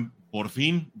están por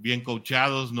fin bien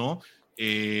coachados, ¿no?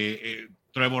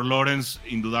 Trevor Lawrence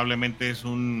indudablemente es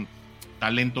un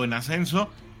talento en ascenso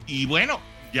y bueno,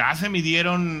 ya se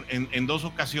midieron en 2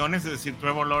 ocasiones, es decir,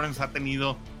 Trevor Lawrence ha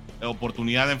tenido la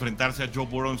oportunidad de enfrentarse a Joe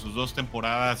Burrow en sus 2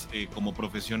 temporadas como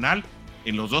profesional.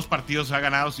 En los 2 partidos ha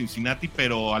ganado Cincinnati,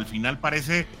 pero al final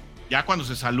parece, ya cuando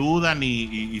se saludan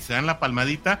y se dan la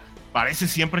palmadita, parece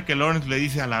siempre que Lawrence le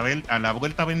dice a la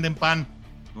vuelta venden pan,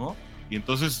 ¿no? Y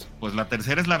entonces, pues la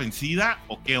tercera es la vencida,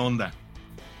 ¿o qué onda?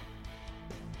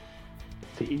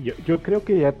 Sí, yo creo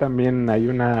que ya también hay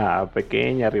una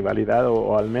pequeña rivalidad,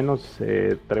 o al menos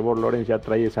Trevor Lawrence ya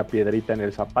trae esa piedrita en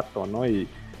el zapato, ¿no? Y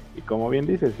como bien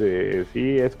dices,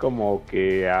 sí, es como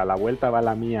que a la vuelta va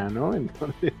la mía, ¿no?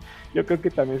 Entonces, yo creo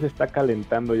que también se está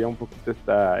calentando ya un poquito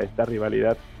esta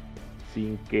rivalidad,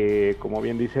 sin que, como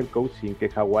bien dice el coach, sin que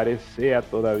Jaguares sea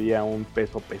todavía un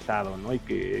peso pesado, ¿no? Y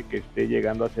que esté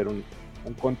llegando a ser un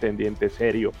contendiente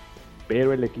serio.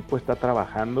 Pero el equipo está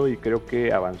trabajando y creo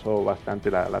que avanzó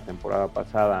bastante la temporada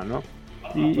pasada, ¿no?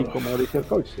 Y como dice el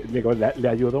coach, digo, le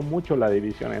ayudó mucho la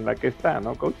división en la que está,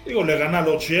 ¿no, coach? Digo, le gana a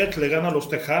los Jets, le gana a los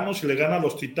Tejanos y le gana a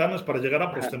los Titanes para llegar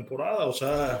a postemporada, o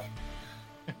sea,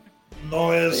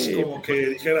 no es como que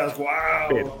dijeras, wow,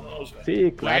 pero, ¿no? O sea,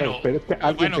 sí, claro, pero es que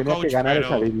alguien tenía que ganar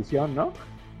esa división, ¿no?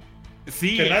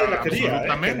 Sí, que nadie la quería,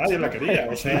 que nadie la quería,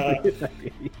 o sea,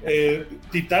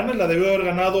 Titanes la debió haber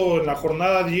ganado en la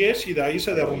jornada 10 y de ahí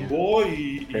se derrumbó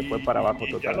y se fue para abajo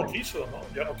y totalmente. ya no quiso, ¿no?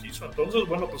 Ya no quiso, entonces,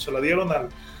 bueno, pues se la dieron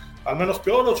al menos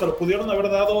peor, o se lo pudieron haber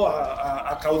dado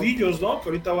a Caudillos, ¿no? Que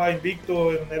ahorita va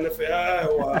invicto en LFA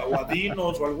o a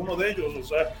Dinos o alguno de ellos, o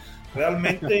sea,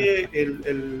 realmente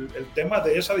el tema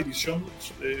de esa división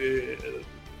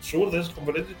sur, de esa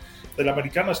conferencia de la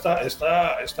americana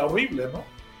está horrible,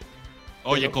 ¿no?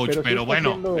 Oye, coach, pero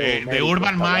bueno, de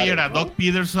Urban Meyer a Doug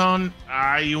Peterson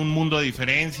hay un mundo de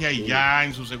diferencia y ya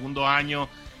en su segundo año,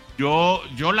 yo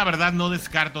la verdad no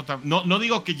descarto, no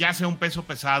digo que ya sea un peso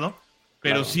pesado,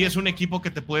 pero sí es un equipo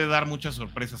que te puede dar muchas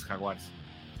sorpresas, Jaguares.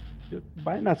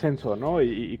 Va en ascenso, ¿no?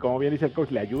 Y como bien dice el coach,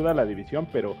 le ayuda a la división,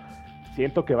 pero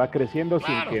siento que va creciendo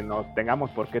sin que nos tengamos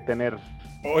por qué tener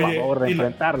favor de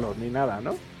enfrentarlos ni nada,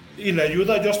 ¿no? Y le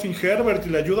ayuda a Justin Herbert y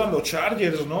le ayudan los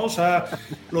Chargers, ¿no? O sea,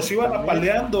 los iban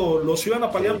apaleando. Sí,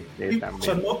 o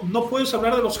sea, no puedes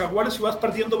hablar de los Jaguares si vas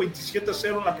perdiendo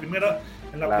 27-0 en la primera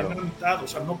mitad. O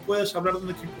sea, no puedes hablar de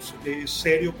un equipo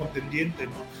serio, contendiente,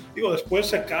 ¿no? Digo, después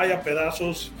se cae a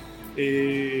pedazos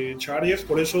Chargers,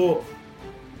 por eso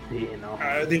sí, no.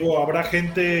 Digo, habrá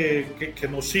gente que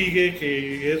nos sigue,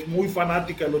 que es muy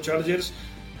fanática de los Chargers.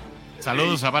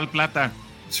 Saludos a Val Plata.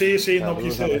 Sí, no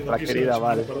quise querida decirlo,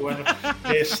 Vale. pero bueno,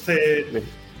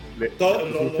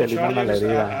 Los Chargers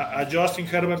a Justin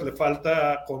Herbert le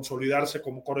falta consolidarse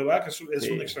como quarterback, es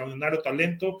un extraordinario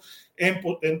talento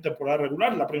en temporada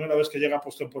regular, la primera vez que llega a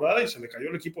postemporada y se le cayó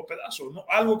el equipo a pedazos, ¿no?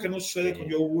 Algo que no sucede con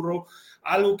Joe Burrow,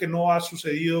 algo que no ha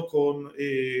sucedido con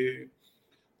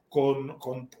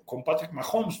Patrick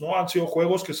Mahomes, ¿no? Han sido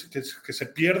juegos que se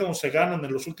pierden o se ganan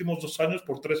en los últimos 2 años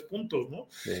por 3 puntos, ¿no?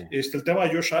 Sí. El tema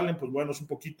de Josh Allen, pues bueno, es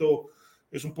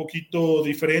un poquito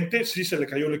diferente. Sí, se le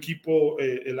cayó el equipo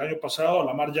el año pasado, a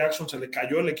Lamar Jackson se le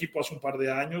cayó el equipo hace un par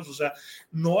de años, o sea,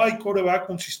 no hay quarterback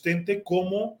consistente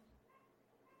como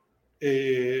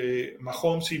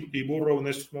Mahomes y Burrow en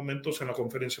estos momentos en la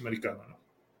conferencia americana, ¿no?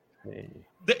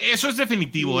 Eso es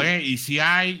definitivo, y si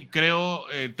hay, creo,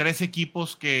 3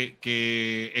 equipos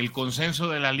que el consenso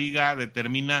de la liga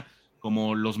determina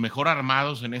como los mejor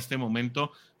armados en este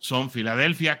momento, son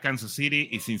Filadelfia, Kansas City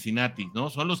y Cincinnati,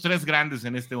 ¿no? Son los 3 grandes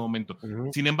en este momento.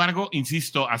 Sin embargo,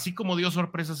 insisto, así como dio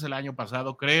sorpresas el año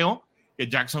pasado, creo que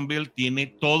Jacksonville tiene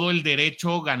todo el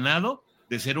derecho ganado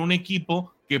de ser un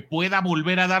equipo que pueda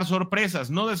volver a dar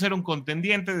sorpresas, no de ser un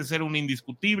contendiente, de ser un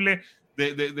indiscutible,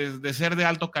 de ser de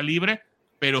alto calibre,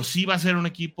 pero sí va a ser un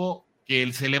equipo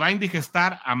que se le va a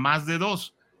indigestar a más de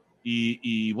 2.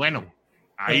 Y bueno,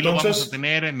 ahí entonces, lo vamos a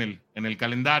tener en el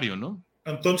calendario, ¿no?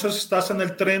 Entonces estás en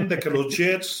el tren de que los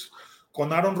Jets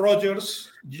con Aaron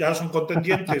Rodgers ya son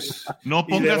contendientes. No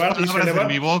pongas palabras en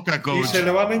mi boca, coach. Y se le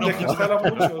van a indigestar a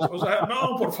muchos. O sea,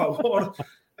 no, por favor.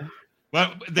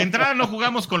 Bueno, de entrada no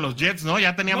jugamos con los Jets, ¿no?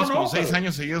 Ya teníamos como 6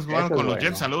 años seguidos jugando con los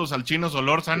Jets. Saludos al Chino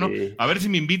Solórzano. Sí. A ver si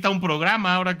me invita a un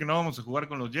programa ahora que no vamos a jugar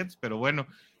con los Jets, pero bueno.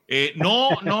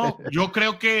 No, yo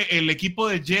creo que el equipo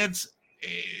de Jets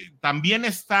también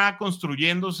está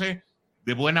construyéndose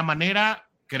de buena manera.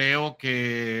 Creo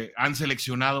que han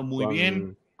seleccionado muy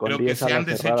bien. Creo que se han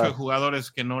deshecho de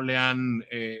jugadores que no le han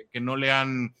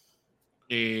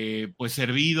pues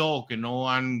servido o que no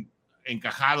han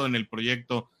encajado en el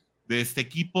proyecto de este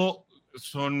equipo.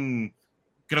 Son,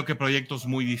 creo que proyectos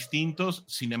muy distintos.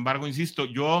 Sin embargo, insisto,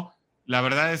 yo la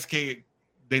verdad es que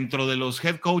dentro de los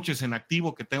head coaches en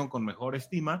activo que tengo con mejor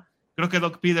estima, creo que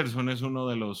Doug Peterson es uno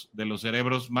de los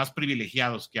cerebros más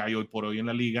privilegiados que hay hoy por hoy en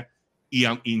la liga. Y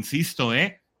insisto,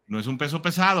 no es un peso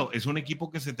pesado, es un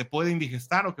equipo que se te puede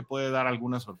indigestar o que puede dar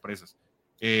algunas sorpresas.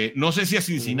 No sé si a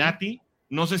Cincinnati,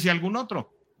 no sé si a algún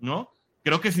otro, ¿no?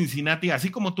 Creo que Cincinnati,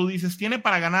 así como tú dices, tiene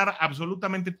para ganar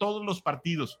absolutamente todos los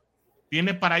partidos.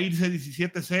 Tiene para irse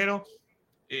 17-0,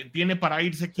 tiene para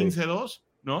irse 15-2,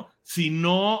 ¿no? Si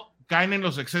no caen en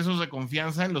los excesos de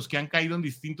confianza en los que han caído en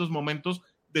distintos momentos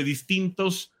de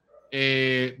distintas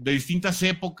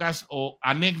épocas o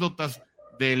anécdotas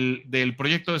del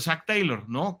proyecto de Zach Taylor,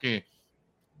 ¿no? Que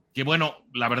bueno,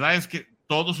 la verdad es que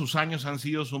todos sus años han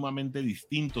sido sumamente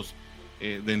distintos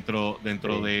dentro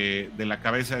de la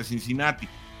cabeza de Cincinnati,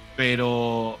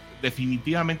 pero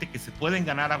definitivamente que se pueden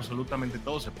ganar absolutamente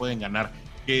todos, se pueden ganar.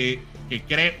 Que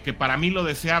para mí lo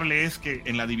deseable es que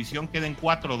en la división queden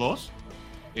 4-2,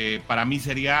 para mí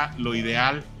sería lo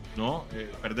ideal, ¿no?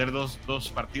 Perder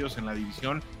dos partidos en la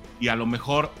división y a lo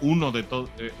mejor uno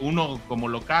como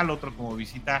local, otro como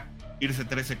visita, irse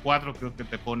 13-4, creo que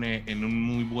te pone en un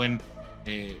muy buen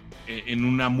en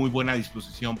una muy buena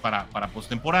disposición para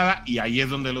postemporada, y ahí es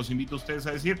donde los invito a ustedes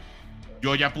a decir,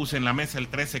 yo ya puse en la mesa el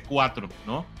 13-4,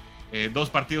 ¿no? 2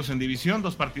 partidos en división,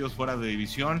 2 partidos fuera de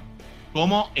división.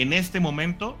 ¿Cómo en este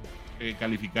momento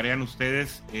calificarían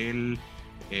ustedes el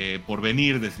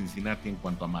porvenir de Cincinnati en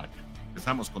cuanto a marca?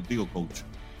 Empezamos contigo, coach.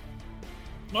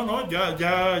 No,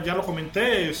 ya lo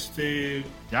comenté.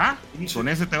 ¿Ya? 15, ¿con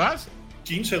ese te vas?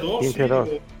 15-2.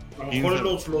 15-2. A lo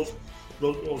mejor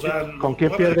o sea, ¿con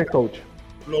quién pierde, coach?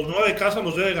 Los 9 de casa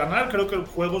los debe ganar. Creo que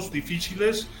juegos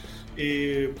difíciles,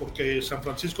 porque San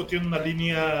Francisco tiene una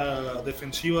línea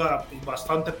defensiva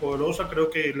bastante poderosa. Creo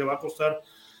que le va a costar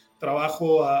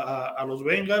trabajo a los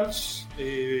Bengals.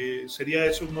 Sería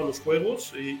ese uno de los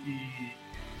juegos.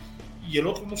 Y el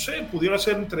otro, no sé, pudiera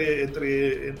ser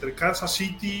entre Kansas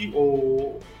City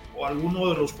o alguno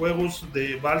de los juegos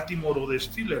de Baltimore o de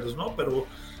Steelers, ¿no? Pero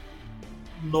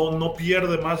no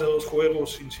pierde más de 2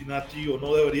 juegos Cincinnati, o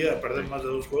no debería perder más de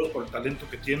 2 juegos por el talento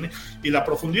que tiene y la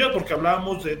profundidad, porque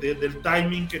hablábamos del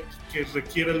timing que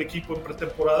requiere el equipo en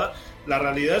pretemporada. La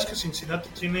realidad es que Cincinnati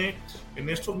tiene en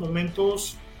estos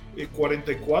momentos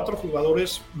 44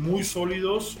 jugadores muy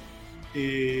sólidos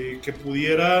que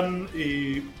pudieran...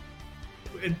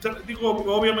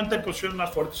 obviamente hay posiciones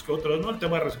más fuertes que otras, ¿no? El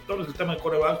tema de receptores, el tema de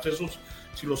quarterbacks, esos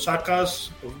si los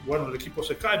sacas, pues bueno, el equipo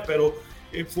se cae, pero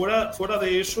fuera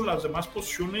de eso, las demás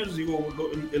posiciones,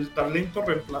 el talento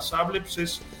reemplazable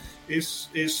pues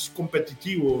es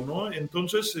competitivo, ¿no?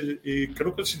 Entonces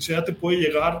creo que Cincinnati puede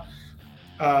llegar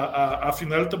a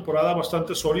final de temporada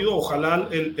bastante sólido. Ojalá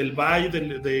el bye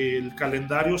del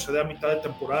calendario se dé a mitad de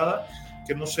temporada,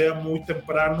 que no sea muy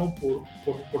temprano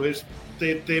por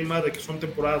este tema de que son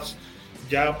temporadas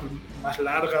ya más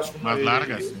largas. Más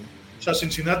largas, sí. O sea,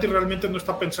 Cincinnati realmente no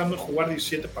está pensando en jugar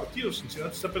 17 partidos.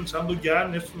 Cincinnati está pensando ya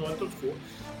en estos momentos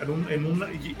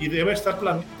y debe estar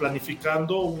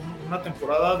planificando una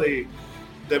temporada de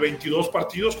 22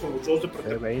 partidos con los 2 de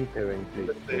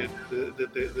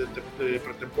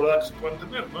pretemporada que se puedan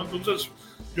tener, ¿no? Entonces,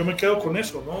 yo me quedo con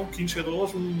eso, ¿no? Un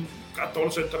 15-2, un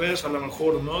 14-3 a lo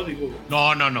mejor, ¿no?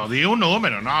 No, di un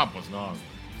número, no, pues no.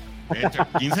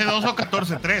 15-2 o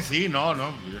 14-3, sí, no.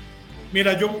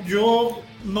 Mira, yo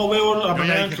no veo la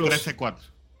manera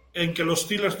en que los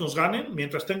Steelers nos ganen.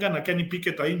 Mientras tengan a Kenny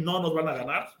Pickett ahí, no nos van a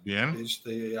ganar. Bien.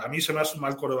 A mí se me hace un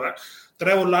mal quarterback.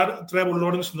 Trevor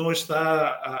Lawrence no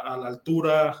está a la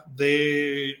altura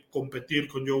de competir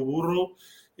con Joe Burrow.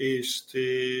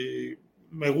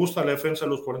 Me gusta la defensa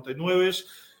de los 49.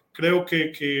 Creo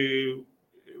que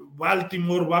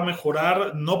Baltimore va a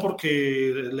mejorar, no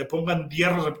porque le pongan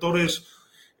 10 receptores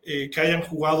que hayan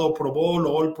jugado Pro Bowl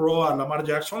o All Pro a Lamar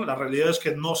Jackson. La realidad es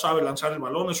que no sabe lanzar el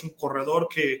balón, es un corredor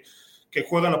que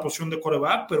juega la posición de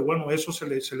quarterback, pero bueno, eso se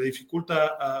le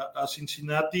dificulta a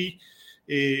Cincinnati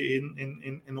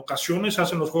en ocasiones.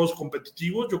 Hacen los juegos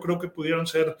competitivos. Yo creo que pudieran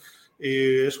ser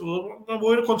eso.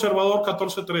 Voy a ir conservador,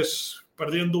 14-3,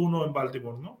 perdiendo 1 en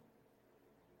Baltimore, ¿no?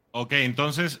 Ok,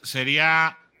 entonces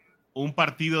sería un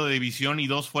partido de división y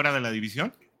 2 fuera de la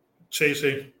división. Sí.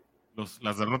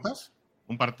 ¿Las derrotas?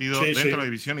 Un partido dentro de la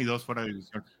división y 2 fuera de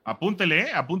división.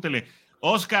 Apúntele.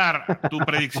 Oscar, tu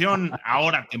predicción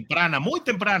ahora, temprana, muy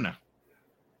temprana.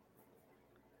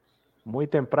 Muy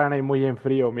temprana y muy en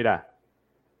frío, mira.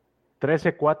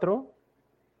 13-4.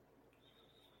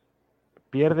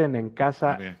 Pierden en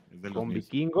casa con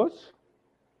Vikingos.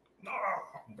 No,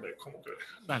 hombre, ¿cómo que?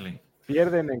 Dale.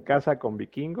 Pierden en casa con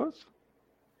Vikingos.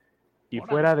 Y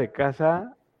fuera de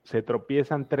casa se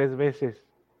tropiezan 3 veces.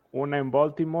 Una en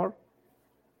Baltimore,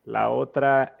 la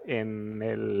otra en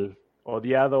el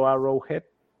odiado Arrowhead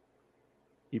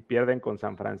y pierden con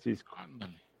San Francisco.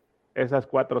 Ándale. Esas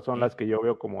 4 son las que yo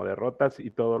veo como derrotas y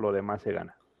todo lo demás se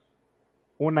gana.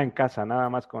 Una en casa, nada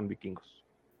más con Vikingos.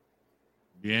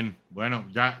 Bien, bueno,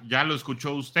 ya lo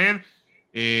escuchó usted.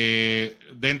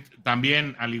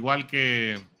 También, al igual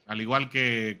que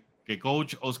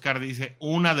Coach, Oscar dice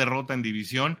una derrota en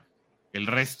división. El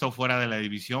resto fuera de la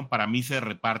división, para mí se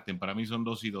reparten, para mí son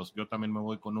 2-2. Yo también me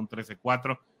voy con un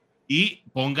 13-4. Y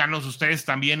pónganos ustedes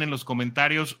también en los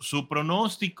comentarios su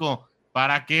pronóstico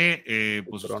para que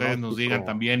pues ustedes nos digan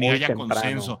también y haya temprano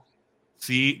consenso.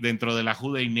 Sí, dentro de la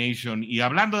Juday Nation. Y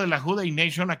hablando de la Juday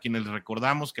Nation, a quienes les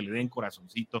recordamos que le den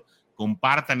corazoncito,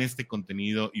 compartan este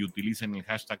contenido y utilicen el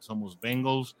hashtag Somos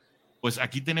Bengals. Pues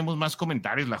aquí tenemos más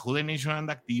comentarios. La Juday Nation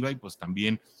anda activa y pues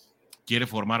también quiere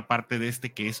formar parte de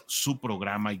este que es su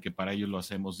programa y que para ellos lo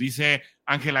hacemos. Dice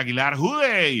Ángel Aguilar,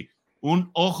 Juday, un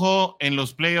ojo en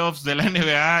los playoffs de la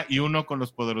NBA y uno con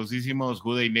los poderosísimos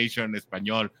Juday Nation en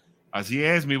español. Así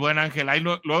es, mi buen Ángel. Ahí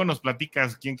luego nos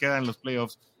platicas quién queda en los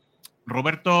playoffs.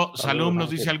 Roberto Salum nos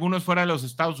dice, algunos fuera de los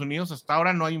Estados Unidos. Hasta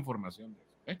ahora no hay información.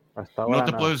 Hasta ahora no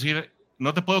te puedo decir,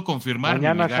 no te puedo confirmar.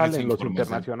 Mañana salen los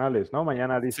internacionales, ¿no?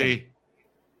 Mañana dicen.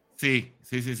 Sí.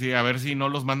 A ver si no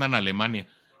los mandan a Alemania.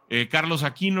 Carlos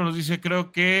Aquino nos dice,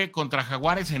 creo que contra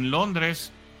Jaguares en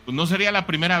Londres, pues no sería la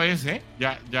primera vez, ¿eh?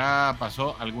 Ya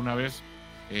pasó alguna vez,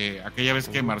 aquella vez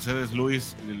que Mercedes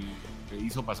Lewis le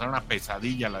hizo pasar una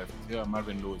pesadilla a la defensiva de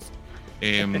Marvin Lewis.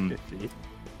 Sí.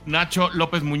 Nacho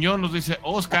López Muñoz nos dice,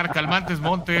 Oscar Calmantes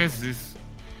Montes,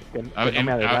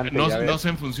 no sé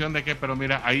en función de qué, pero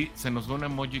mira, ahí se nos da un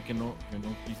emoji que no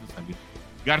quiso salir.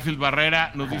 Garfield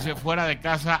Barrera nos dice, fuera de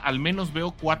casa, al menos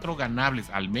veo 4 ganables.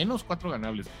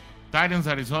 Titans,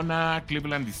 Arizona,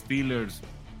 Cleveland y Steelers.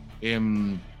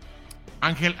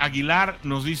 Ángel Aguilar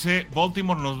nos dice,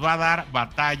 Baltimore nos va a dar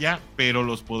batalla, pero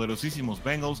los poderosísimos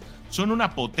Bengals son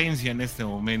una potencia en este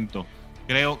momento.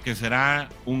 Creo que serán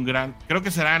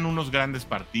unos grandes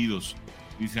partidos,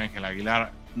 dice Ángel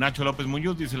Aguilar. Nacho López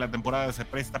Muñoz dice, la temporada se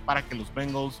presta para que los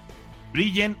Bengals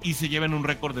brillen y se lleven un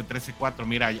récord de 13-4.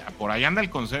 Mira, por ahí anda el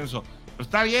consenso. Pero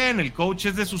está bien, el coach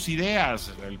es de sus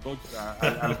ideas. Al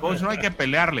coach no hay que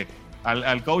pelearle.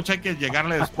 Al coach hay que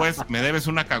llegarle después. Me debes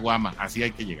una caguama. Así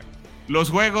hay que llegar. Los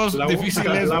juegos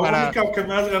difíciles la única que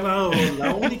me has ganado.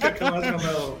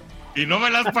 Y no me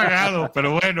la has pagado,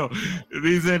 pero bueno,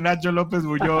 dice Nacho López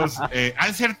Muñoz. Ha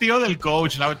de ser tío del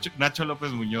coach, Nacho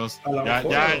López Muñoz.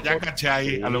 Ya caché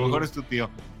ahí. A lo mejor es tu tío.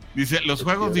 Dice, los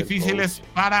juegos difíciles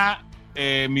para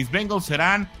mis Bengals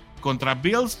serán contra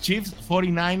Bills, Chiefs,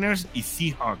 49ers y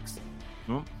Seahawks.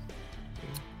 ¿no?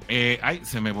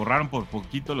 Se me borraron por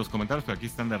poquito los comentarios, pero aquí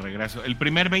están de regreso. El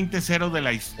primer 20-0 de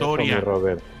la historia. Eso, mi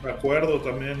Robert. De acuerdo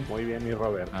también. Muy bien, mi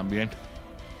Robert. También.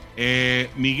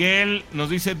 Miguel nos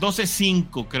dice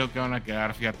 12-5, creo que van a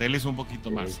quedar, fíjate, él es un poquito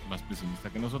más pesimista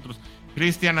que nosotros.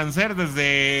 Cristian Anser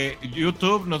desde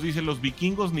YouTube nos dice: los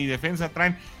vikingos ni defensa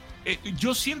traen.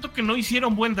 Yo siento que no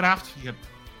hicieron buen draft, fíjate.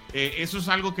 Eso es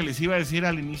algo que les iba a decir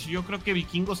al inicio. Yo creo que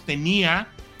Vikingos tenía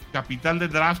capital de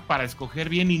draft para escoger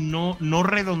bien y no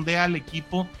redondea al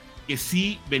equipo, que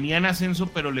sí venía en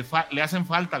ascenso, pero le hacen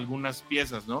falta algunas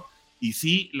piezas, ¿no? Y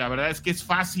sí, la verdad es que es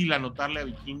fácil anotarle a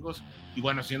Vikingos, y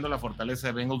bueno, siendo la fortaleza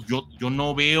de Bengals, yo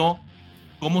no veo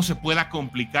cómo se pueda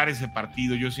complicar ese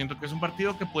partido. Yo siento que es un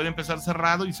partido que puede empezar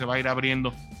cerrado y se va a ir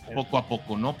abriendo poco a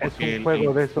poco, ¿no? Porque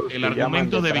el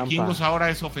argumento de Vikingos ahora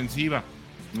es ofensiva,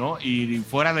 ¿no? Y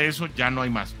fuera de eso ya no hay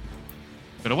más.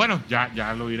 Pero bueno,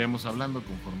 ya lo iremos hablando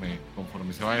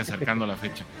conforme se vaya acercando la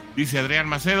fecha. Dice Adrián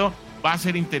Macedo: va a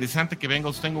ser interesante que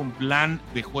Bengals tenga un plan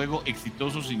de juego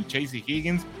exitoso sin Chase y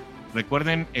Higgins.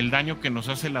 Recuerden el daño que nos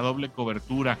hace la doble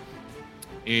cobertura.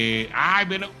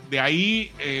 Bueno, de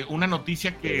ahí una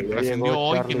noticia que trascendió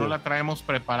hoy, Charlie, que no la traemos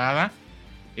preparada,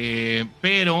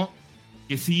 pero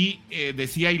que sí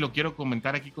decía, y lo quiero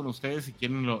comentar aquí con ustedes, si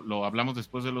quieren lo hablamos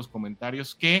después de los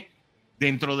comentarios, que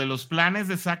dentro de los planes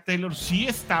de Zac Taylor sí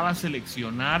estaba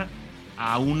seleccionar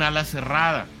a un ala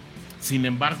cerrada. Sin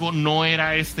embargo, no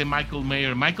era Michael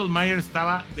Mayer. Michael Mayer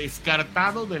estaba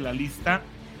descartado de la lista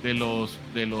de los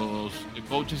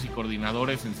coaches y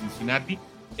coordinadores en Cincinnati.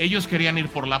 Ellos querían ir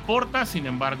por Laporta, sin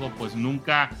embargo, pues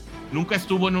nunca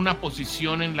estuvo en una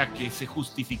posición en la que se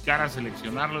justificara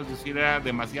seleccionarlo, es decir, era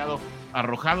demasiado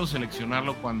arrojado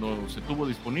seleccionarlo cuando se tuvo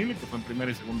disponible, que fue en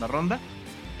primera y segunda ronda.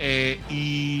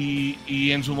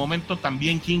 Y en su momento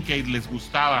también Kincaid les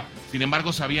gustaba, sin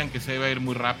embargo sabían que se iba a ir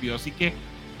muy rápido, así que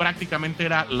prácticamente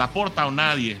era Laporta o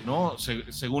nadie, ¿no?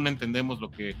 Según entendemos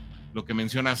lo que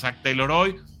menciona Zac Taylor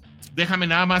hoy. Déjame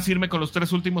nada más irme con los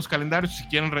 3 últimos calendarios, si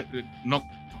quieren,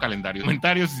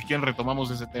 comentarios, si quieren retomamos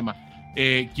ese tema.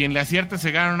 Quien le acierte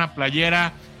se gana una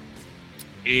playera,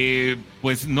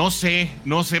 pues no sé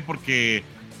porque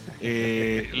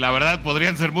la verdad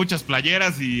podrían ser muchas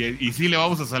playeras y sí le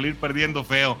vamos a salir perdiendo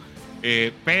feo,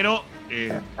 pero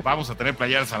vamos a tener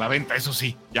playeras a la venta, eso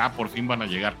sí, ya por fin van a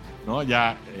llegar, ¿no?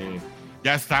 Ya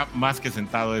está más que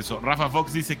sentado eso. Rafa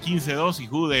Fox dice 15-2 y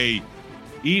Juday.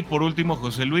 Y por último,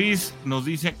 José Luis nos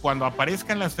dice: cuando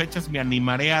aparezcan las fechas me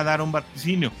animaré a dar un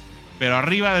vaticinio, pero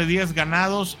arriba de 10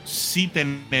 ganados sí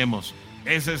tenemos.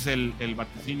 Ese es el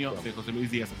vaticinio de José Luis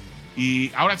Díaz.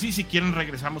 Y ahora sí, si quieren,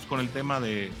 regresamos con el tema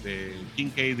de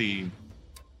Kincaid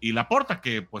y Laporta,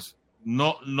 que pues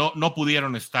no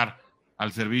pudieron estar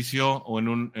al servicio o en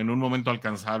un momento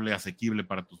alcanzable, asequible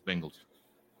para tus Bengals.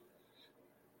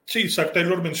 Sí, Zac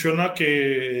Taylor menciona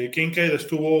que Kincaid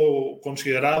estuvo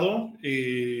considerado,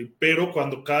 pero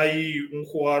cuando cae un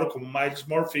jugador como Myles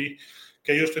Murphy,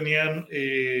 que ellos tenían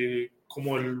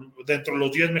como dentro de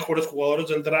los 10 mejores jugadores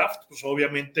del draft, pues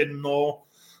obviamente no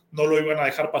lo iban a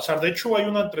dejar pasar. De hecho, hay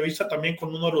una entrevista también con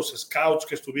uno de los scouts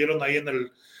que estuvieron ahí en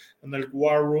el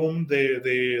War Room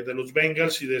de los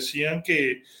Bengals, y decían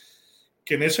que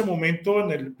en ese momento,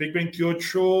 en el Pick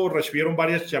 28, recibieron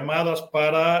varias llamadas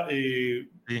para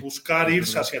buscar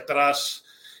irse hacia atrás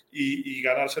y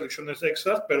ganar selecciones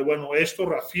extras, pero bueno, esto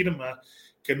reafirma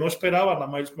que no esperaban a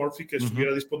Myles Murphy que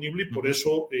estuviera disponible, y por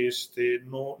eso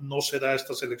no se da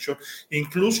esta selección.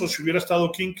 Incluso si hubiera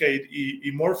estado Kincaid y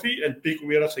Murphy, el pick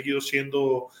hubiera seguido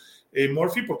siendo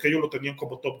Murphy, porque ellos lo tenían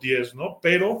como top 10, ¿no?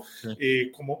 Pero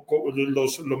como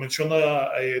lo menciona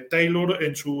Taylor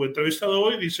en su entrevista de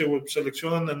hoy, dice,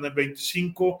 seleccionan en el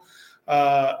 25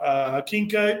 a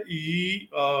Kincaid y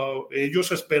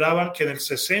ellos esperaban que en el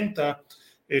 60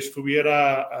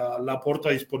 estuviera Laporta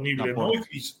disponible, ¿no?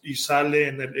 Y sale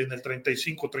en el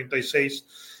 35,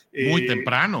 36. Muy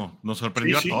temprano, nos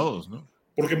sorprendió a todos, ¿no?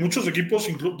 Porque muchos equipos,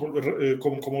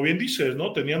 como bien dices,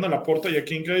 ¿no? Tenían a Laporta y a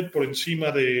Kincaid por encima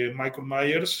de Michael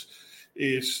Myers,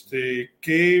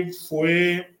 que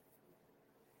fue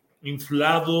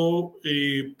inflado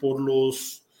por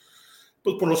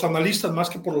los analistas más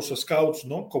que por los scouts,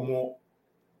 ¿no? Como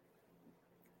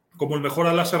el mejor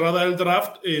ala cerrada del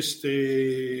draft,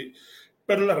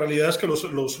 pero la realidad es que los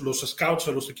scouts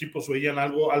de los equipos veían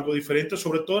algo diferente,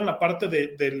 sobre todo en la parte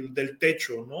del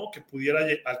techo, ¿no? Que pudiera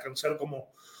alcanzar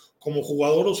como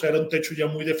jugador, o sea, era un techo ya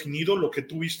muy definido. Lo que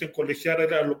tú viste en colegial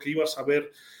era lo que ibas a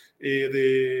ver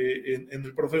en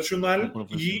el profesional.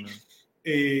 Y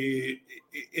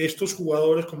estos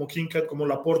jugadores como Kincaid, como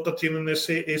Laporta, tienen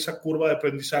esa curva de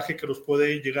aprendizaje que los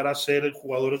puede llegar a ser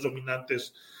jugadores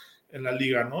dominantes en la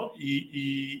liga, ¿no?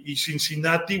 Y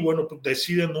Cincinnati, bueno, pues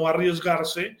decide no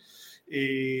arriesgarse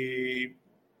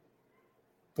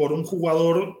por un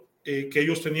jugador que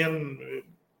ellos tenían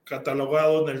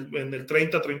catalogado en el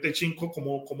 30-35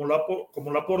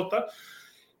 como la porta,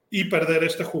 y perder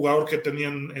este jugador que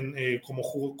tenían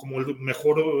como el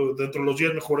mejor, dentro de los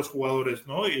 10 mejores jugadores,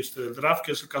 ¿no? Y del draft,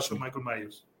 que es el caso de Michael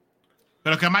Myers.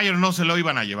 Pero que a Myers no se lo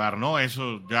iban a llevar, ¿no?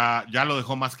 Eso ya lo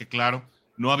dejó más que claro.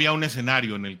 No había un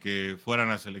escenario en el que fueran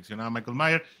a seleccionar a Michael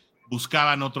Myers.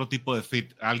 Buscaban otro tipo de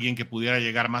fit, alguien que pudiera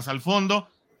llegar más al fondo.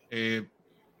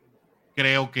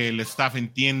 Creo que el staff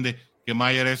entiende que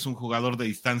Myers es un jugador de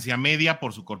distancia media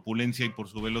por su corpulencia y por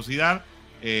su velocidad.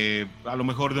 A lo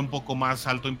mejor de un poco más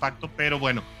alto impacto, pero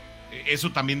bueno,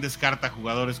 eso también descarta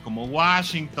jugadores como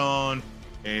Washington,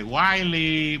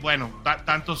 Wiley, bueno,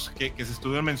 tantos que se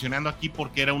estuvieron mencionando aquí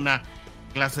porque era una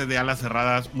clase de alas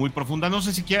cerradas muy profunda. No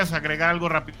sé si quieres agregar algo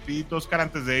rapidito, Oscar,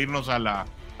 antes de irnos al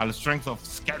strength of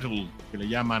schedule, que le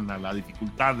llaman a la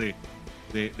dificultad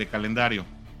de calendario.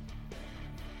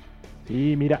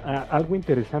 Sí, mira, algo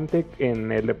interesante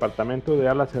en el departamento de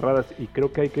alas cerradas, y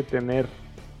creo que hay que tener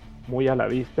muy a la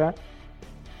vista,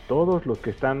 todos los que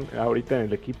están ahorita en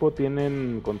el equipo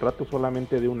tienen contratos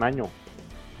solamente de un año.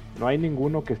 No hay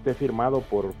ninguno que esté firmado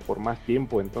por más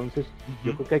tiempo. Entonces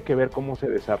yo creo que hay que ver cómo se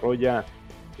desarrolla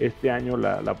este año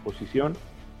la posición,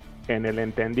 en el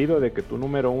entendido de que tu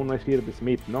número uno es Irv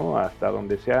Smith, ¿no? Hasta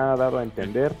donde se ha dado a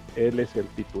entender, él es el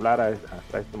titular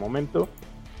hasta este momento.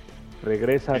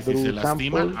 Regresa si Drew se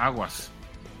lastima, Sample. aguas.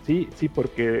 Sí,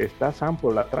 porque está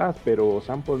Sample atrás, pero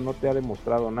Sample no te ha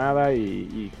demostrado nada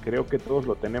y creo que todos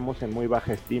lo tenemos en muy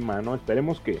baja estima, ¿no?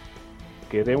 Esperemos que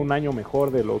dé un año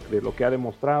mejor de lo que ha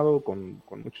demostrado, con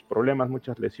muchos problemas,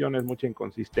 muchas lesiones, mucha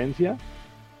inconsistencia,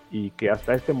 y que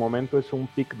hasta este momento es un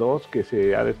pick 2 que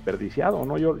se ha desperdiciado,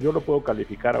 ¿no? Yo lo puedo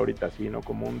calificar ahorita así, ¿no?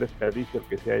 Como un desperdicio el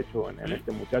que se ha hecho en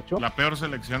este muchacho. La peor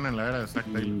selección en la era de Zach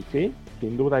Taylor. Sí,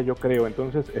 sin duda yo creo.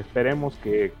 Entonces esperemos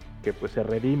que pues se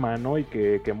redima, ¿no? Y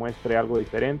que muestre algo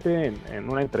diferente. En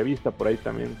una entrevista por ahí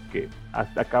también, que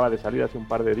hasta acaba de salir hace un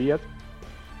par de días,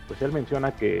 pues él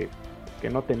menciona que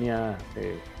no tenía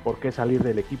por qué salir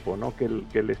del equipo, ¿no? Que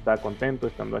él está contento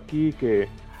estando aquí, que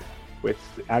pues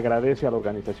agradece a la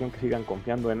organización que sigan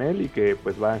confiando en él y que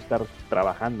pues va a estar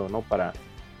trabajando, ¿no? Para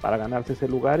ganarse ese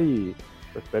lugar, y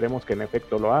pues esperemos que en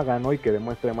efecto lo haga, ¿no? Y que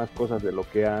demuestre más cosas de lo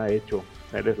que ha hecho.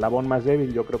 El eslabón más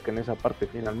débil, yo creo que en esa parte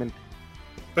finalmente.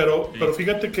 Pero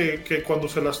fíjate que cuando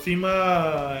se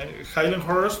lastima Highland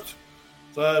Hurst,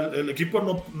 o sea, el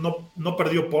equipo no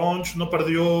perdió punch, no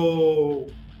perdió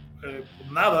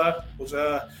nada. O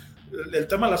sea, el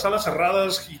tema de las alas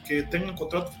cerradas y que tengan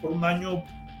contratos por un año,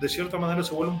 de cierta manera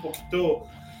se vuelve un poquito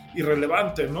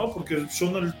irrelevante, ¿no? Porque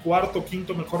son el cuarto,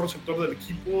 quinto mejor receptor del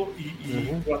equipo y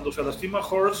cuando se lastima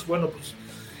Hurst, bueno, pues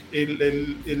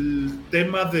el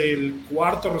tema del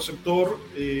cuarto receptor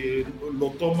lo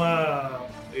toma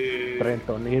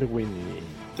Trenton Irwin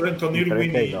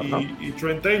y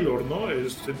Trent Taylor, ¿no?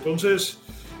 Entonces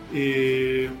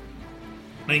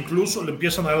incluso le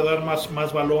empiezan a dar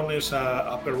más balones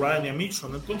a Perrine y a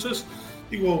Mixon. Entonces,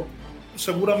 digo,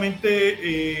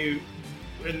 seguramente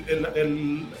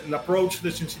el approach de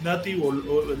Cincinnati o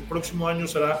el próximo año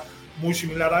será muy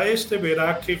similar a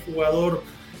verá qué jugador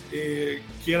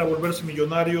quiera volverse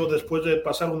millonario después de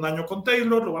pasar un año con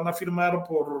Taylor. Lo van a firmar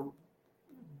por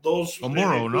con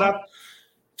Burrow, ¿no?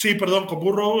 Sí, perdón, con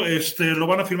Burrow. Lo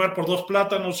van a firmar por 2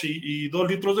 plátanos y 2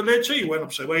 litros de leche, y bueno,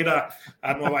 pues se va a ir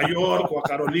a Nueva York o a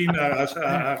Carolina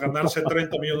a ganarse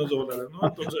 $30 millones, ¿no?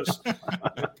 Entonces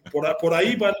por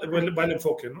ahí va el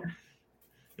enfoque, ¿no?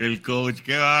 El coach,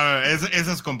 qué va.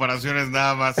 Esas comparaciones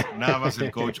nada más el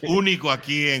coach. Único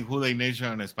aquí en Juday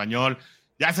Nation en español.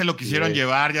 Ya se lo quisieron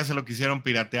llevar, ya se lo quisieron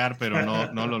piratear, pero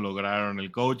no lo lograron.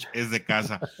 El coach es de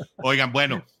casa. Oigan,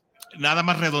 bueno, nada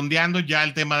más redondeando ya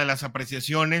el tema de las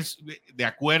apreciaciones, de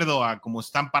acuerdo a cómo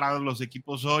están parados los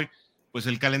equipos hoy, pues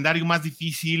el calendario más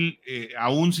difícil,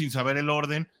 aún sin saber el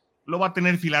orden, lo va a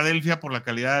tener Filadelfia por la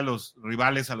calidad de los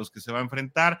rivales a los que se va a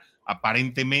enfrentar.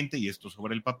 Aparentemente, y esto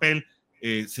sobre el papel,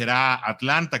 será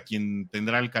Atlanta quien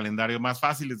tendrá el calendario más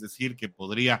fácil, es decir, que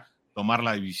podría tomar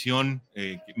la división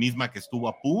misma que estuvo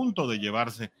a punto de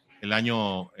llevarse el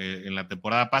año en la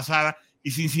temporada pasada,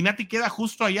 y Cincinnati queda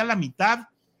justo ahí a la mitad,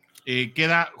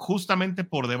 queda justamente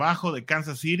por debajo de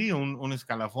Kansas City, un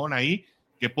escalafón ahí,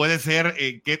 que puede ser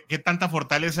qué tanta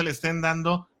fortaleza le estén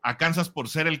dando a Kansas por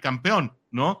ser el campeón,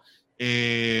 ¿no?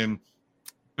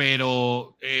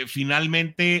 Pero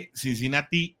finalmente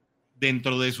Cincinnati,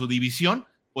 dentro de su división,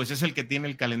 pues es el que tiene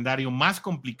el calendario más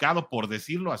complicado, por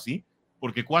decirlo así,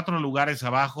 porque 4 lugares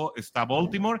abajo está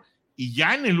Baltimore y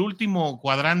ya en el último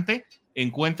cuadrante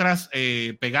encuentras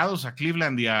pegados a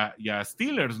Cleveland y a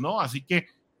Steelers, ¿no? Así que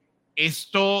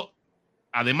esto,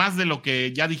 además de lo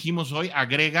que ya dijimos hoy,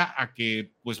 agrega a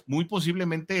que pues muy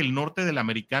posiblemente el norte de la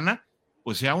americana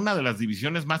pues sea una de las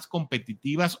divisiones más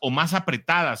competitivas o más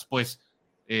apretadas pues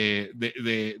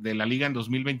de la liga en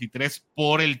 2023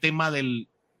 por el tema de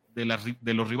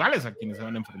los rivales a quienes se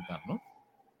van a enfrentar, ¿no?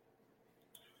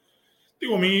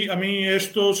 Digo, a mí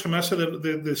esto se me hace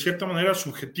de cierta manera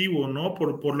subjetivo, ¿no?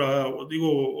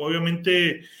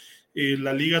 Obviamente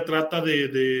la liga trata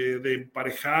de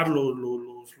emparejar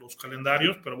los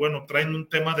calendarios, pero bueno, traen un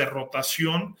tema de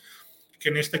rotación que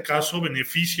en este caso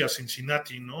beneficia a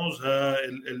Cincinnati, ¿no? O sea,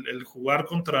 el jugar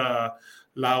contra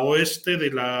la oeste de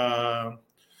la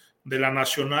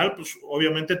Nacional, pues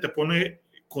obviamente te pone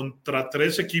contra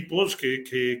 3 equipos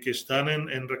que están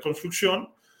en reconstrucción,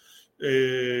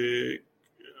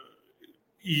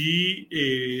 y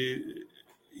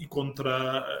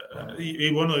contra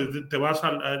bueno, te vas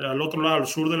al otro lado, al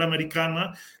sur de la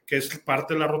americana, que es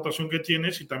parte de la rotación que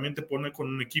tienes, y también te pone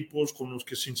con equipos con los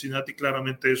que Cincinnati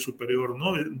claramente es superior,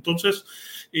 ¿no? Entonces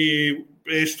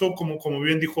esto, como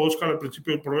bien dijo Oscar al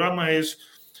principio del programa, es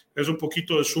un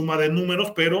poquito de suma de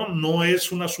números, pero no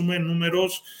es una suma de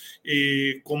números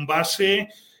con base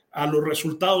a los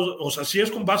resultados, o sea, sí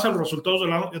es con base a los resultados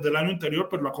del año anterior,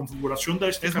 pero la configuración de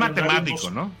este es matemático,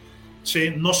 ¿no?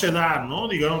 No se da, ¿no?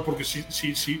 Digamos, porque si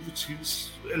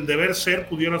el deber ser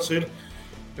pudiera ser,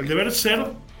 el deber ser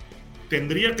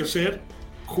tendría que ser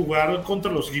jugar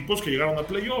contra los equipos que llegaron a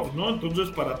playoff, ¿no? Entonces,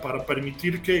 para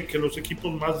permitir que los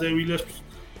equipos más débiles pues,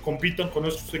 compitan con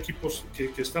estos equipos que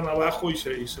están abajo y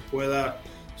se pueda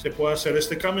hacer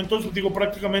este cambio. Entonces, digo,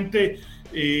 prácticamente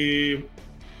 10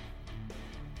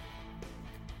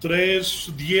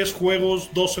 juegos,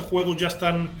 12 juegos ya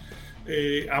están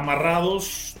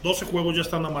amarrados, 12 juegos ya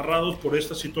están amarrados por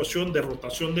esta situación de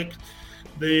rotación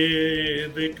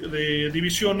de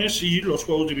divisiones y los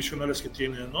juegos divisionales que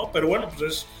tienen, ¿no? Pero bueno,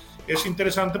 pues es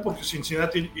interesante porque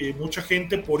Cincinnati, mucha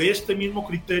gente por este mismo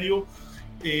criterio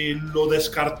lo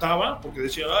descartaba, porque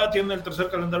decía, tienen el tercer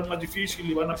calendario más difícil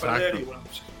y van a perder, y bueno,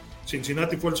 pues,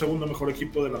 Cincinnati fue el segundo mejor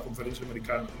equipo de la conferencia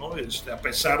americana, ¿no? A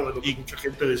pesar de lo que mucha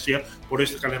gente decía por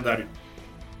este calendario.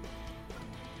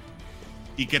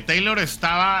 Y que Taylor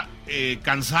estaba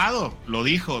cansado, lo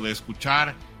dijo, de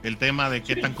escuchar el tema de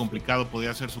qué tan complicado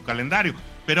podía ser su calendario.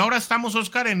 Pero ahora estamos,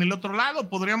 Oscar, en el otro lado.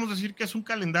 ¿Podríamos decir que es un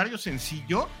calendario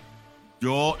sencillo?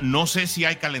 Yo no sé si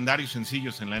hay calendarios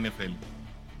sencillos en la NFL.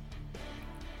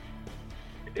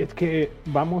 Es que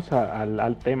vamos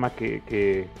al tema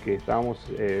que estábamos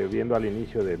viendo al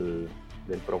inicio del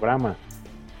programa.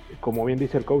 Como bien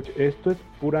dice el coach, esto es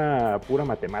pura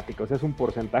matemática, o sea, es un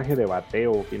porcentaje de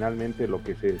bateo, finalmente lo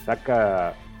que se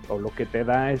saca o lo que te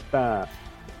da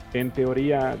en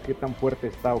teoría, qué tan fuerte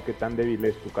está o qué tan débil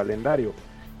es tu calendario.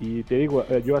 Y te digo,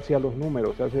 yo hacía los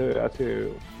números hace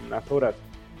unas horas.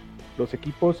 Los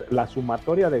equipos, la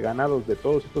sumatoria de ganados de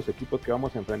todos estos equipos que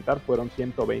vamos a enfrentar fueron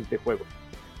 120 juegos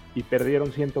y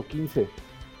perdieron 115.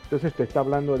 Entonces te está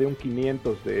hablando de un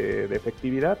 500 de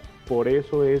efectividad. Por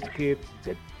eso es que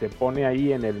se pone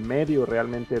ahí en el medio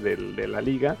realmente de la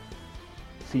liga,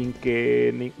 sin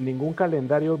que ningún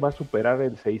calendario va a superar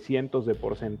el 600 de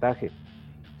porcentaje.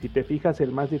 Si te fijas,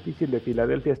 el más difícil de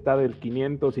Filadelfia está del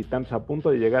 500 y tantos, a punto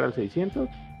de llegar al 600,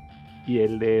 y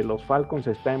el de los Falcons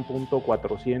está en punto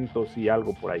 400 y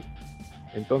algo por ahí.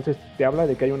 Entonces te habla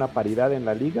de que hay una paridad en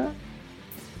la liga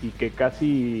y que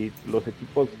casi los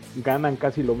equipos ganan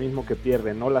casi lo mismo que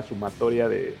pierden, ¿no? La sumatoria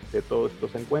de todos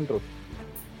estos encuentros.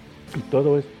 Y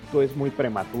todo esto es muy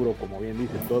prematuro, como bien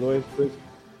dices, todo esto es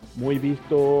muy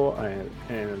visto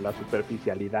en la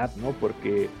superficialidad, ¿no?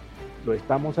 Porque lo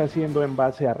estamos haciendo en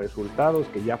base a resultados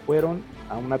que ya fueron,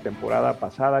 a una temporada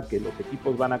pasada, que los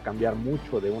equipos van a cambiar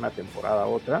mucho de una temporada a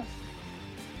otra.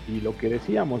 Y lo que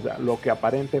decíamos, lo que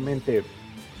aparentemente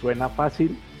suena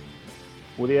fácil,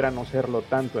 pudiera no serlo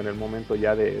tanto en el momento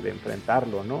ya de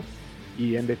enfrentarlo, ¿no?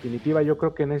 Y en definitiva yo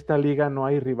creo que en esta liga no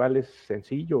hay rivales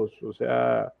sencillos, o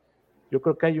sea, yo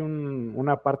creo que hay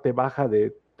una parte baja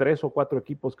de 3 o 4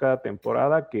 equipos cada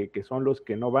temporada que son los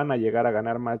que no van a llegar a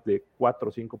ganar más de 4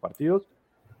 o 5 partidos,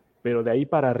 pero de ahí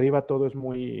para arriba todo es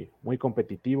muy, muy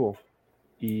competitivo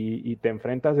y te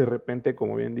enfrentas de repente,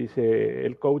 como bien dice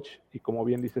el coach y como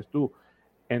bien dices tú,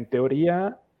 en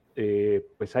teoría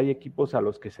pues hay equipos a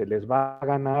los que se les va a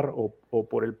ganar o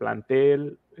por el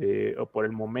plantel o por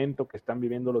el momento que están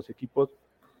viviendo los equipos,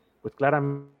 pues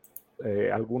claramente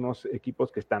algunos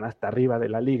equipos que están hasta arriba de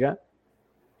la liga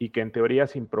y que en teoría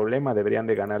sin problema deberían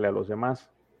de ganarle a los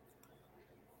demás.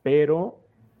 Pero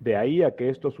de ahí a que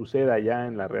esto suceda ya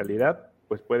en la realidad,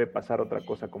 pues puede pasar otra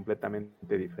cosa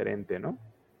completamente diferente, ¿no?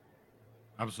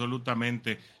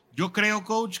 Absolutamente. Yo creo,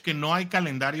 coach, que no hay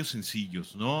calendarios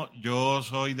sencillos, ¿no? Yo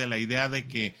soy de la idea de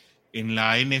que en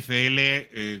la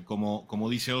NFL, como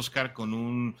dice Oscar, con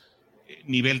un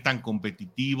nivel tan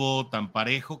competitivo, tan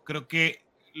parejo, creo que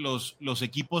los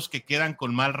equipos que quedan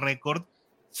con mal récord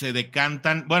se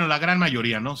decantan, bueno, la gran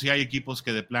mayoría, ¿no? Sí hay equipos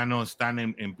que de plano están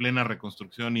en plena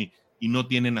reconstrucción y no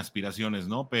tienen aspiraciones,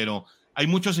 ¿no? Pero hay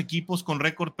muchos equipos con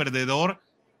récord perdedor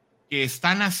que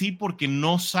están así porque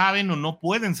no saben o no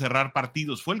pueden cerrar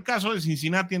partidos. Fue el caso de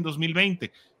Cincinnati en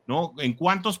 2020, ¿no? ¿En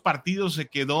cuántos partidos se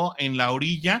quedó en la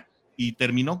orilla y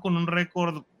terminó con un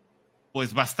récord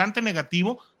pues bastante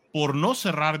negativo por no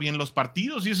cerrar bien los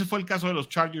partidos? Y ese fue el caso de los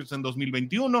Chargers en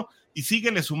 2021 y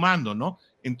síguele sumando, ¿no?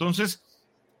 Entonces,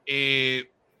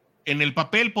 en el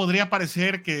papel podría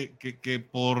parecer que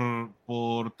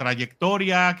por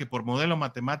trayectoria, que por modelo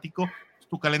matemático,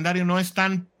 tu calendario no es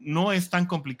tan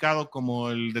complicado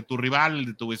como el de tu rival, el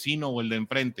de tu vecino o el de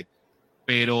enfrente.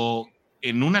 Pero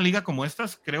en una liga como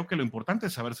estas, creo que lo importante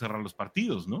es saber cerrar los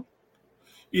partidos, ¿no?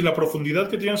 Y la profundidad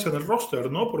que tienes en el roster,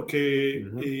 ¿no?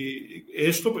 Porque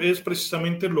esto es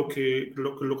precisamente lo que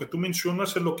tú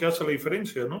mencionas, es lo que hace la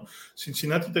diferencia, ¿no?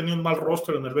 Cincinnati tenía un mal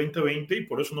roster en el 2020 y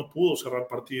por eso no pudo cerrar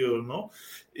partidos, ¿no?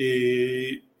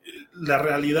 La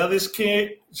realidad es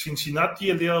que Cincinnati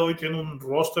el día de hoy tiene un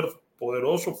roster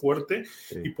poderoso, fuerte,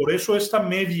 y por eso esta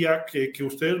media que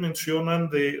ustedes mencionan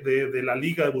de la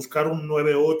liga, de buscar un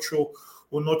 9-8,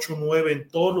 un 8-9 en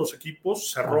todos los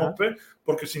equipos, se rompe,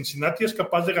 porque Cincinnati es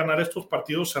capaz de ganar estos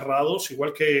partidos cerrados,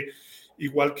 igual que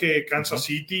Kansas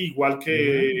City, igual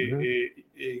que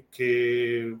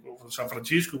San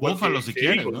Francisco, igual Búfalo, que si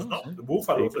quieres, Eagles, ¿no? Sí.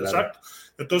 Búfalo, Sí, claro. Exacto.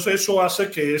 Entonces eso hace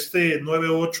que este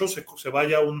 9-8 se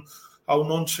vaya a un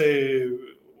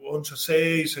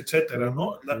 11-6, etcétera,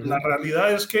 ¿no? La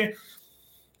realidad es que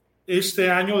este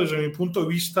año, desde mi punto de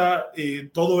vista,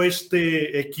 todo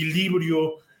este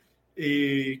equilibrio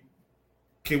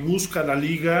que busca la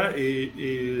liga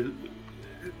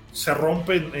se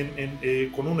rompe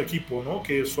con un equipo, ¿no?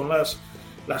 Que son las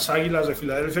Águilas de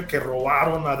Filadelfia, que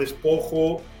robaron a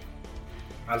despojo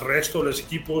al resto de los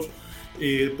equipos,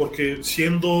 porque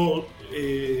siendo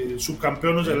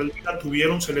subcampeones de la liga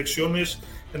tuvieron selecciones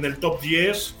en el top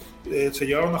 10, se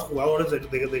llevaron a jugadores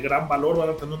de gran valor, van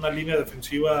a tener una línea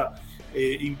defensiva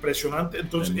impresionante.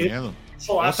 Entonces,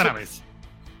 eso hace, otra vez.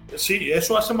 Sí,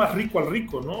 eso hace más rico al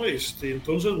rico, ¿no?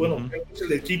 Entonces, bueno, es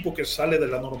el equipo que sale de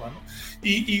la norma, ¿no?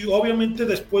 Y obviamente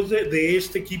después de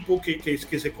este equipo que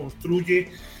se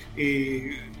construye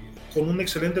con un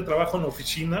excelente trabajo en la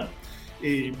oficina,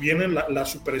 vienen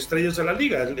las superestrellas de la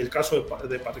liga, el caso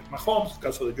de Patrick Mahomes, el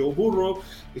caso de Joe Burrow,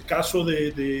 el caso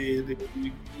de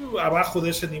abajo de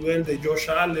ese nivel de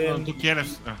Josh Allen. No, tú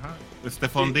quieres,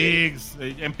 Stephon Diggs,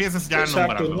 empiezas ya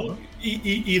exacto, a nombrarlo, ¿no?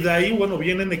 Y de ahí, bueno,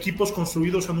 vienen equipos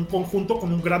construidos en un conjunto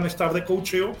con un gran staff de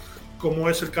coacheo, como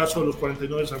es el caso de los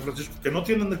 49 de San Francisco, que no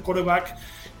tienen el quarterback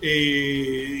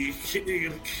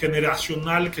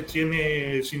generacional que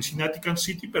tiene Cincinnati, Kansas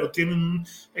City, pero tienen un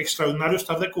extraordinario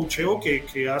staff de coacheo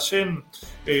que hacen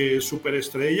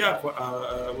superestrella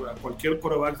a cualquier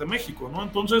quarterback de México, ¿no?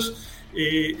 Entonces,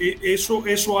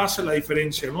 eso hace la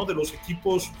diferencia, ¿no? De los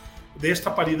equipos de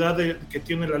esta paridad que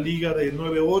tiene la liga de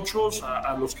 9-8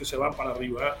 a los que se van para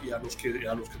arriba y a los que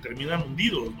terminan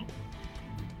hundidos, ¿no?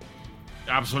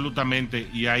 Absolutamente,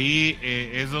 y ahí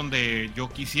es donde yo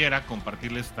quisiera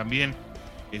compartirles también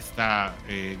esta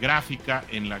gráfica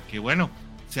en la que, bueno,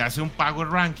 se hace un power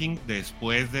ranking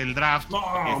después del draft,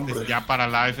 es ya para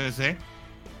la AFC,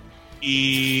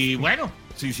 y bueno,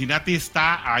 Cincinnati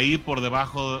está ahí por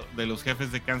debajo de los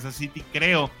Jefes de Kansas City.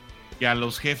 Creo que a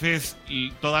los Jefes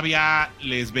todavía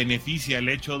les beneficia el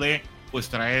hecho de pues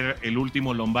traer el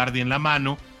último Lombardi en la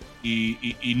mano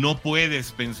y no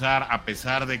puedes pensar, a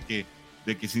pesar de que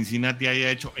Cincinnati haya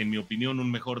hecho, en mi opinión,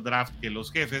 un mejor draft que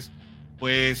los Jefes,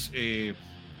 pues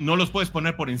no los puedes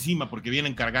poner por encima porque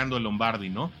vienen cargando el Lombardi,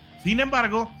 ¿no? Sin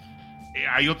embargo,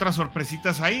 hay otras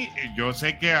sorpresitas ahí. Yo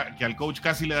sé que al coach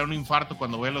casi le da un infarto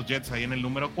cuando ve a los Jets ahí en el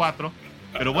número 4,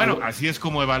 pero bueno, así es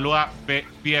como evalúa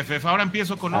PFF. Ahora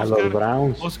empiezo con Oscar. A los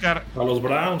Browns. Oscar, a los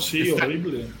Browns, sí,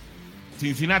 horrible.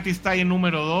 Cincinnati está ahí en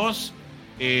número 2.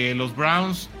 Los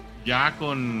Browns ya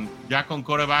con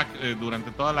quarterback durante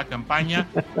toda la campaña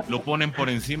lo ponen por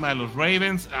encima de los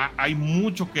Ravens. Hay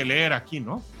mucho que leer aquí,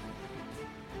 ¿no?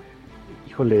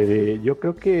 Híjole, yo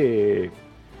creo que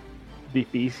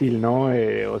difícil, ¿no?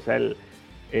 O sea,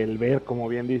 el ver, como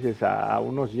bien dices, a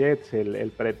unos Jets,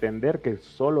 el pretender que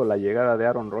solo la llegada de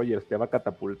Aaron Rodgers te va a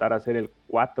catapultar a ser el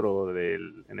 4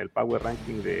 en el Power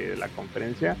Ranking de la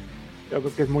conferencia, yo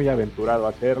creo que es muy aventurado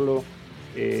hacerlo.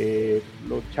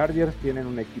 Los Chargers tienen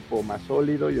un equipo más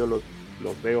sólido, yo los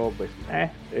veo, pues,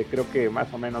 creo que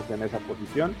más o menos en esa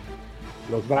posición.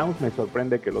 Los Browns me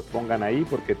sorprende que los pongan ahí,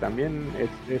 porque también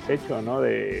es hecho, ¿no?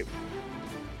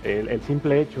 El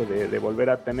simple hecho de volver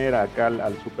a tener acá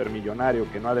al supermillonario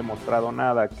que no ha demostrado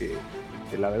nada, que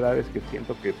la verdad es que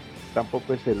siento que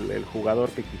tampoco es el jugador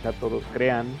que quizá todos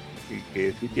crean, y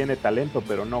que sí tiene talento,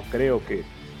 pero no creo que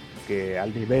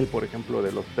al nivel, por ejemplo,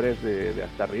 de los tres de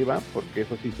hasta arriba, porque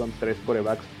esos sí son tres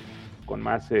quarterbacks con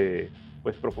más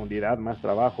pues profundidad, más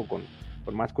trabajo,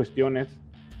 con más cuestiones.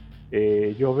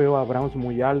 Yo veo a Browns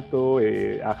muy alto,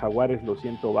 a Jaguares lo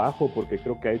siento bajo, porque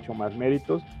creo que ha hecho más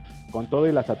méritos, con todo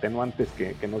y las atenuantes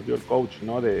que nos dio el coach,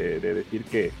 ¿no? De decir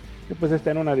que pues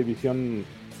está en una división,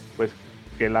 pues,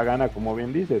 que la gana, como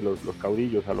bien dices, los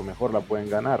caudillos a lo mejor la pueden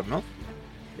ganar, ¿no?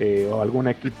 O algún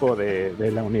equipo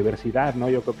de la universidad, ¿no?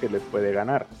 Yo creo que les puede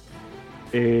ganar.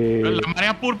 La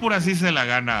marea púrpura sí se la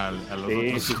gana a los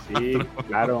otros. Sí,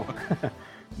 claro.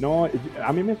 No,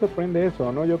 a mí me sorprende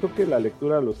eso, ¿no? Yo creo que la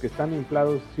lectura, los que están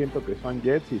inflados, siento que son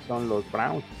Jets y son los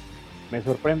Browns. Me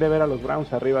sorprende ver a los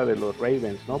Browns arriba de los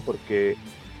Ravens, ¿no? Porque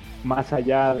más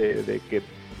allá de que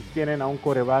tienen a un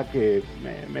quarterback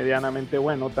medianamente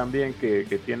bueno también,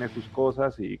 que tiene sus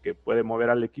cosas y que puede mover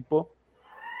al equipo,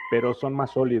 pero son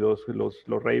más sólidos.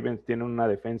 Los Ravens tienen una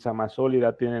defensa más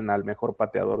sólida, tienen al mejor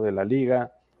pateador de la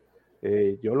liga.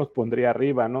 Yo los pondría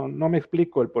arriba, ¿no? No me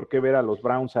explico el por qué ver a los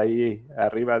Browns ahí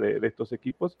arriba de estos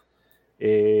equipos.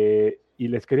 Y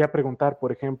les quería preguntar,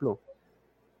 por ejemplo,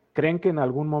 ¿creen que en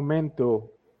algún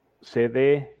momento se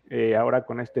dé, ahora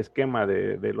con este esquema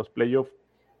de los playoffs,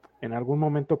 en algún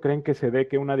momento creen que se dé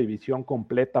que una división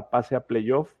completa pase a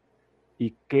playoff?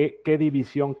 ¿Y qué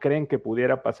división creen que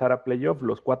pudiera pasar a playoff?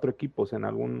 Los 4 equipos en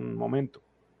algún momento.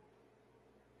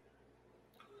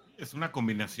 Es una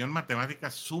combinación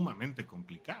matemática sumamente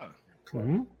complicada.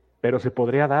 Pero se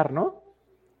podría dar, ¿no?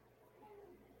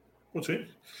 Pues sí.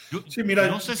 Sí, mira,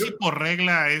 no sé si por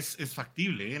regla es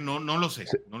factible, ¿eh? No lo sé.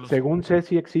 Según sé,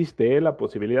 sí existe la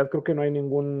posibilidad. Creo que no hay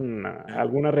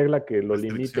alguna regla que lo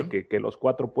limite, que los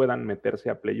 4 puedan meterse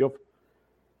a playoff.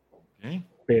 Okay.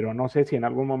 Pero no sé si en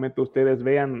algún momento ustedes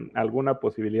vean alguna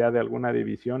posibilidad de alguna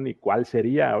división y cuál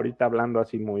sería, ahorita hablando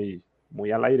así muy,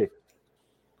 muy al aire.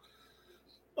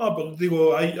 Pues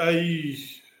digo,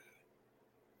 hay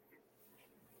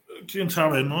quién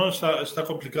sabe, ¿no? Está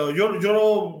complicado.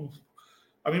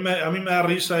 A mí me da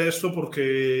risa esto,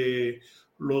 porque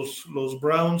los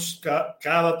Browns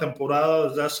cada temporada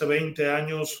desde hace 20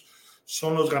 años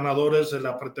son los ganadores de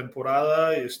la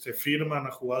pretemporada, firman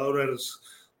a jugadores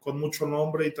con mucho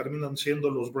nombre y terminan siendo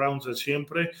los Browns de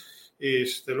siempre.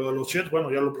 Lo de los Jets,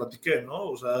 bueno, ya lo platiqué, ¿no?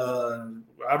 O sea,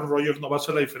 Aaron Rodgers no va a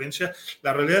hacer la diferencia.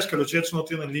 La realidad es que los Jets no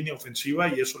tienen línea ofensiva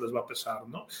y eso les va a pesar,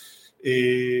 ¿no?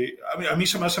 A mí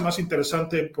se me hace más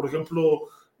interesante, por ejemplo,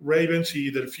 Ravens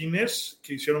y Delfines,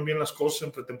 que hicieron bien las cosas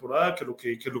en pretemporada, que lo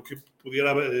que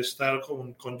pudiera estar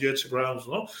con Jets y Browns,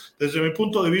 ¿no? Desde mi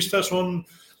punto de vista son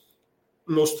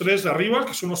los 3 de arriba,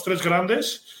 que son los 3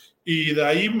 grandes, y de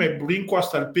ahí me brinco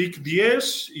hasta el pick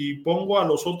 10 y pongo a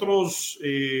los otros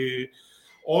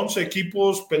 11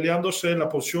 equipos peleándose en la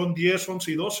posición 10,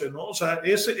 11 y 12, ¿no? O sea,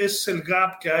 ese es el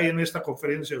gap que hay en esta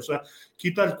conferencia. O sea,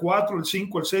 quita el 4, el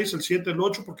 5, el 6, el 7, el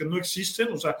 8, porque no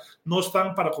existen, o sea, no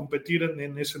están para competir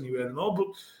en ese nivel, ¿no?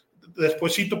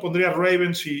 Despuésito pondría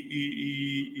Ravens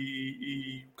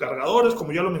y Cargadores,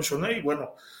 como ya lo mencioné, y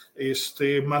bueno,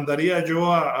 mandaría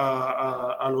yo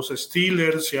a los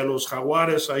Steelers y a los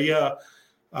Jaguares ahí a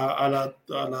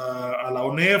la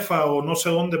ONEFA o no sé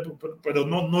dónde, pero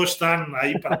no están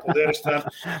ahí para poder estar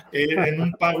en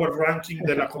un power ranking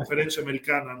de la conferencia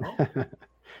americana, ¿no?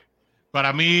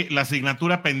 Para mí, la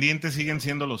asignatura pendiente siguen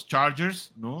siendo los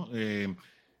Chargers, ¿no?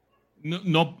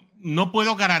 No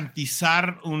puedo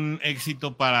garantizar un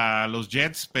éxito para los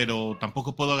Jets, pero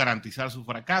tampoco puedo garantizar su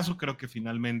fracaso. Creo que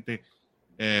finalmente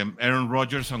Aaron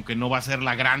Rodgers, aunque no va a ser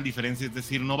la gran diferencia, es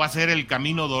decir, no va a ser el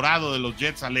camino dorado de los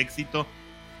Jets al éxito,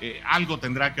 algo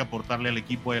tendrá que aportarle al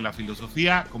equipo de la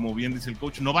filosofía. Como bien dice el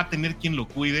coach, no va a tener quien lo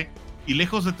cuide, y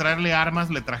lejos de traerle armas,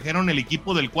 le trajeron el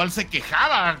equipo del cual se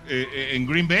quejaba en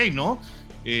Green Bay, ¿no?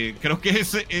 Creo que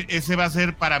ese va a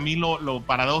ser para mí lo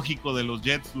paradójico de los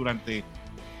Jets durante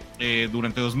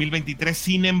 2023.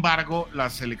 Sin embargo,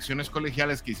 las selecciones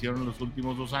colegiales que hicieron en los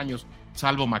últimos 2 años,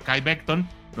 salvo Mekhi Becton,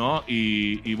 ¿no?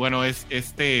 Y bueno, es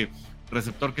este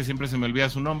receptor que siempre se me olvida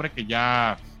su nombre, que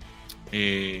ya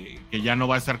no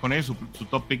va a estar con él, su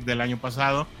top pick del año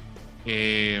pasado,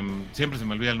 siempre se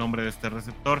me olvida el nombre de este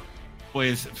receptor.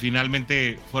 Pues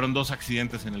finalmente fueron 2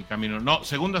 accidentes en el camino. No,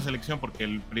 segunda selección,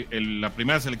 porque la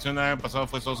primera selección del año pasado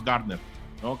fue Sauce Gardner,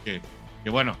 ¿no? Que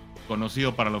bueno,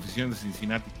 conocido para la oficina de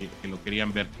Cincinnati que lo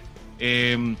querían ver.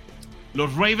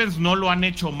 Los Ravens no lo han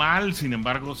hecho mal, sin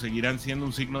embargo seguirán siendo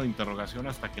un signo de interrogación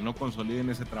hasta que no consoliden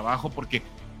ese trabajo, porque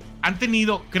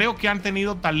creo que han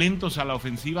tenido talentos a la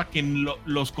ofensiva que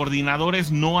los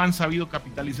coordinadores no han sabido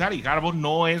capitalizar, y Harbaugh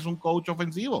no es un coach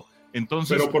ofensivo.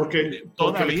 Entonces, pero porque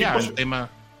todavía el tema...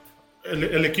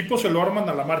 El equipo se lo arman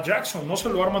a Lamar Jackson, no se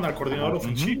lo arman al coordinador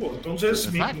ofensivo.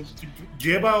 Entonces,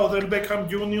 lleva a Odell Beckham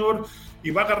Jr. y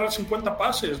va a agarrar 50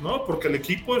 pases, ¿no? Porque el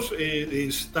equipo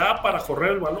está para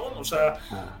correr el balón. O sea,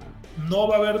 no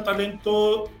va a haber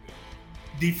talento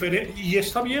diferente. Y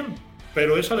está bien,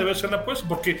 pero esa debe ser la apuesta.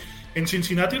 Porque en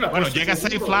Cincinnati la apuesta... Bueno, llega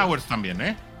Zay Flowers también,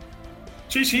 ¿eh?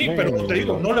 Sí, pero te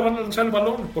digo, no le van a lanzar el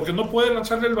balón, porque no puede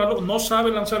lanzarle el balón, no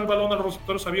sabe lanzar el balón a los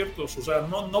receptores abiertos, o sea,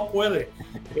 no puede.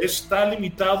 Está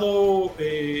limitado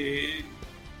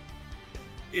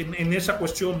en esa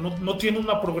cuestión, no tiene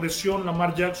una progresión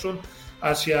Lamar Jackson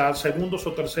hacia segundos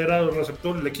o tercera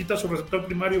receptor, le quita su receptor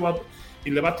primario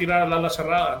y le va a tirar al ala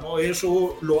cerrada, ¿no?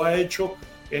 Eso lo ha hecho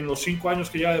en los 5 años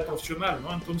que lleva de profesional,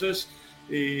 ¿no? Entonces,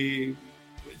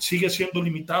 sigue siendo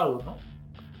limitado, ¿no?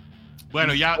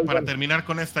 Bueno, ya para terminar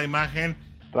con esta imagen,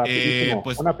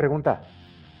 pues una pregunta.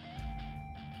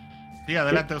 Sí,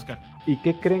 adelante, Oscar. ¿Y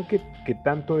qué creen que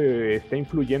tanto está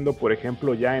influyendo, por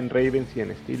ejemplo, ya en Ravens y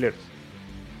en Steelers?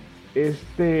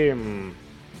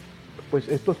 Pues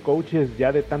estos coaches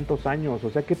ya de tantos años, o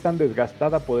sea, ¿qué tan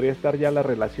desgastada podría estar ya la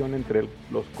relación entre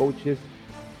los coaches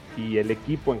y el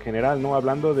equipo en general, ¿no?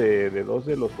 Hablando de dos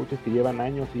de los coaches que llevan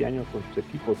años y años con sus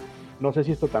equipos. No sé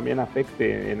si esto también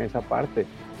afecte en esa parte.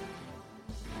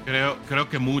 Creo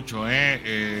que mucho,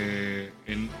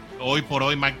 hoy por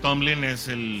hoy Mike Tomlin es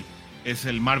el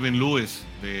Marvin Lewis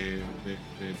de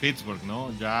Pittsburgh,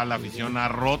 ¿no? Ya la afición ha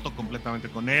roto completamente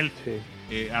con él. Sí.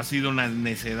 Ha sido una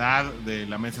necedad de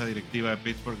la mesa directiva de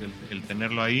Pittsburgh el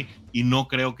tenerlo ahí, y no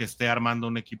creo que esté armando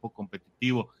un equipo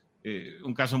competitivo.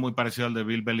 Un caso muy parecido al de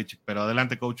Bill Belichick, pero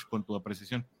adelante, coach, con tu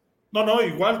apreciación. No,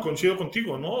 igual, coincido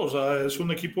contigo, ¿no? O sea, es un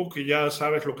equipo que ya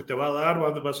sabes lo que te va a dar,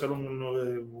 va a ser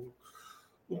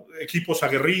equipos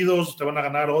aguerridos, te van a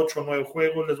ganar 8 o 9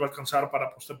 juegos, les va a alcanzar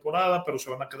para postemporada, pero se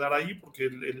van a quedar ahí porque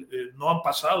no han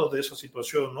pasado de esa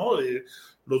situación, ¿no?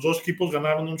 Los dos equipos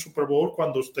ganaron un Super Bowl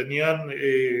cuando tenían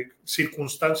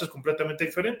circunstancias completamente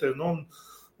diferentes, ¿no?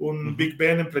 Un Big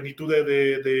Ben en plenitud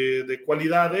de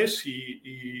cualidades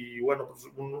y bueno, pues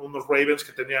unos Ravens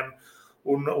que tenían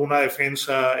una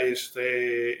defensa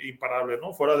imparable,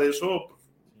 ¿no? Fuera de eso,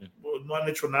 no han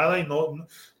hecho nada y no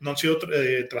han sido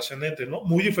trascendentes, ¿no?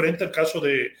 Muy diferente al caso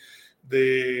de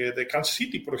Kansas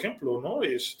City, por ejemplo, ¿no?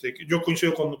 Yo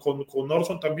coincido con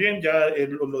Orson también, ya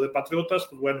lo de Patriotas,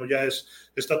 pues bueno, ya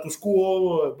es status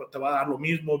quo, te va a dar lo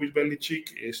mismo Bill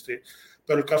Belichick,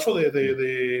 pero el caso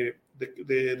de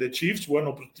Chiefs,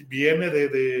 bueno, pues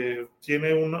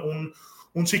tiene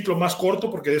un ciclo más corto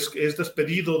porque es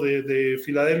despedido de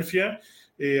Filadelfia,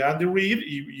 Andy Reid,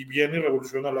 y viene y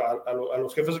revoluciona a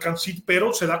los jefes de Kansas City,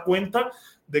 pero se da cuenta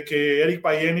de que Eric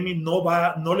Bieniemy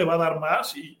no le va a dar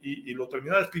más y lo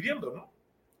termina despidiendo, ¿no?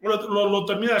 Lo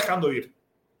termina dejando ir.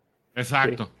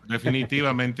 Exacto, sí.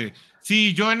 Definitivamente.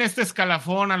 Sí, yo en este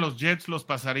escalafón a los Jets los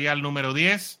pasaría al número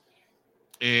 10,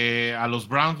 a los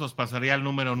Browns los pasaría al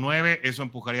número 9, eso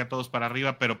empujaría a todos para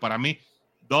arriba, pero para mí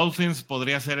Dolphins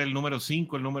podría ser el número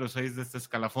 5, el número 6 de este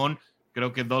escalafón.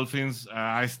 Creo que Dolphins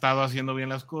ha estado haciendo bien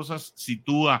las cosas. Si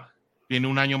Tua tiene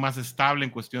un año más estable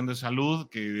en cuestión de salud,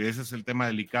 que ese es el tema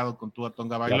delicado con Tua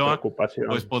Tagovailoa,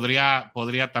 pues podría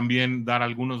también dar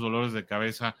algunos dolores de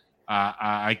cabeza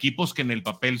a equipos que en el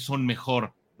papel son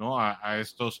mejor, ¿no? A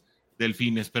estos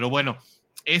Delfines. Pero bueno,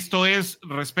 esto es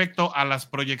respecto a las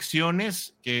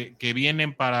proyecciones que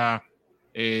vienen para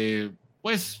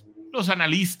pues los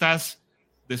analistas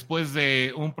después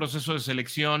de un proceso de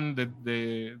selección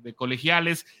de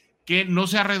colegiales que no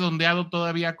se ha redondeado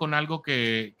todavía con algo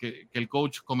que el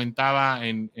coach comentaba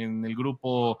en el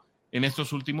grupo en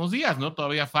estos últimos días, ¿no?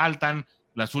 Todavía faltan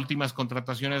las últimas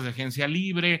contrataciones de agencia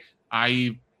libre,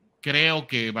 hay creo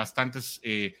que bastantes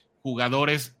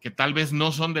jugadores que tal vez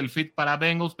no son del fit para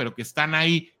Bengals, pero que están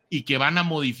ahí y que van a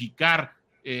modificar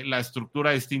la estructura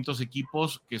de distintos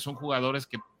equipos, que son jugadores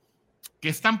que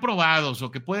están probados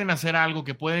o que pueden hacer algo,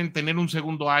 que pueden tener un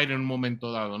segundo aire en un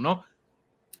momento dado, ¿no?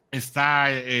 Está,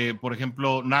 por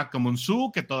ejemplo,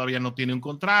 Nakamunsu, que todavía no tiene un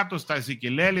contrato, está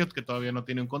Ezekiel Elliott, que todavía no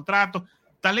tiene un contrato.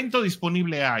 Talento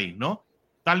disponible hay, ¿no?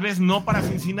 Tal vez no para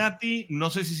Cincinnati, no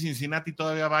sé si Cincinnati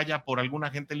todavía vaya por algún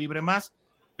agente libre más,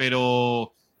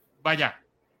 pero vaya,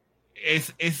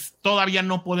 todavía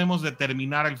no podemos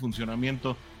determinar el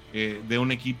funcionamiento de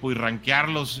un equipo y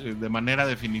rankearlos de manera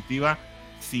definitiva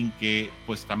sin que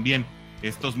pues también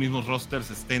estos mismos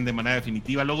rosters estén de manera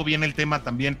definitiva. Luego viene el tema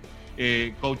también,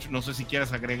 coach, no sé si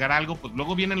quieras agregar algo, pues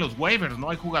luego vienen los waivers, ¿no?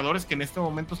 Hay jugadores que en este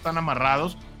momento están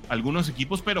amarrados a algunos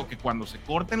equipos, pero que cuando se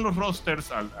corten los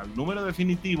rosters al número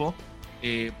definitivo,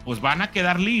 pues van a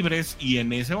quedar libres, y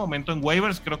en ese momento en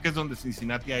waivers creo que es donde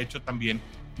Cincinnati ha hecho también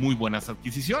muy buenas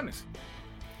adquisiciones.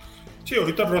 Sí,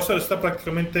 ahorita el roster está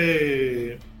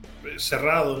prácticamente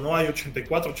cerrado, ¿no? Hay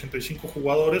 84, 85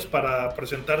 jugadores para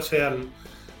presentarse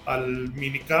al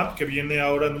minicamp que viene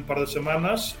ahora en un par de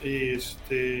semanas,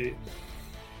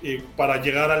 para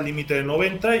llegar al límite de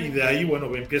 90, y de ahí,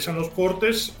 bueno, empiezan los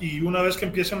cortes, y una vez que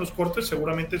empiezan los cortes,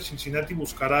 seguramente Cincinnati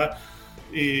buscará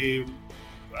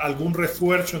algún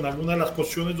refuerzo en alguna de las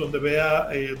posiciones donde vea,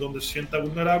 donde se sienta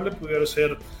vulnerable. Pudiera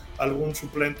ser algún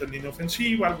suplente en línea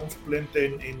ofensiva, algún suplente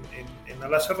en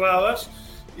alas cerradas,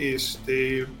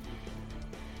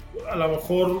 a lo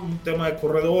mejor un tema de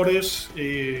corredores,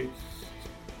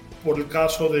 por el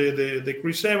caso de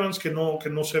Chris Evans, que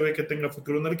no se ve que tenga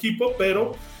futuro en el equipo,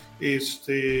 pero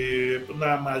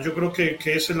nada más. Yo creo que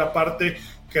esa es la parte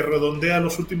que redondea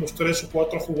los últimos 3 o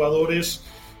 4 jugadores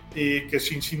que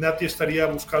Cincinnati estaría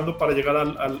buscando para llegar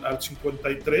al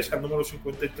 53, al número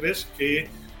 53, que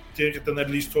tiene que tener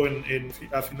listo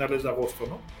a finales de agosto,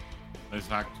 ¿no?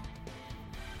 Exacto.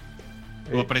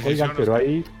 Oigan, pero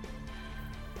ahí,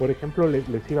 por ejemplo, les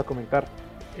iba a comentar,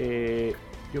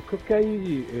 yo creo que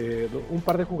hay un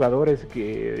par de jugadores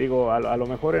que, digo, a lo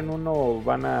mejor en uno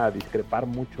van a discrepar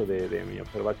mucho de mi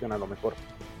observación, a lo mejor.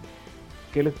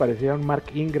 ¿Qué les parecía un Mark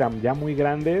Ingram ya muy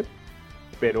grande,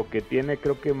 pero que tiene,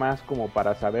 creo que más como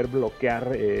para saber bloquear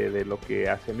de lo que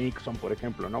hace Mixon, por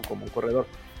ejemplo, ¿no? Como un corredor.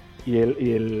 Y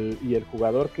el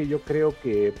jugador que yo creo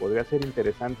que podría ser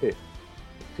interesante,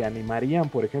 ¿se animarían,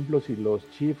 por ejemplo, si los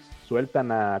Chiefs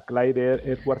sueltan a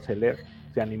Clyde Edwards-Helaire,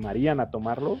 se animarían a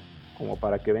tomarlo como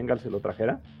para que Bengals se lo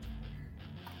trajera?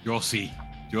 Yo sí,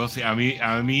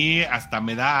 a mí hasta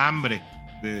me da hambre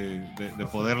de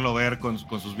poderlo ver con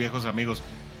sus viejos amigos,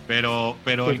 pero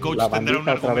pues el coach tendrá un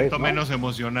argumento vez, ¿no? menos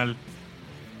emocional.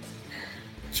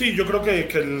 Sí, yo creo que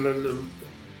el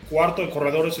cuarto de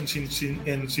corredores en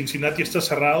Cincinnati está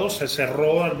cerrado. Se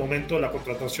cerró al momento de la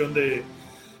contratación de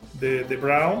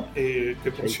Brown,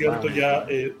 que por cierto ya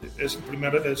es el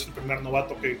primer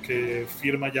novato que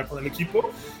firma ya con el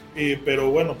equipo,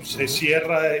 pero bueno, pues se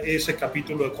cierra ese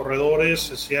capítulo de corredores,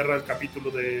 se cierra el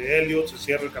capítulo de Elliott, se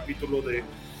cierra el capítulo de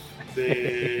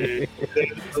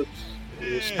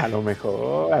a lo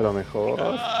mejor.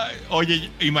 Ay,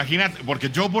 oye, imagínate, porque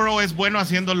Joe Burrow es bueno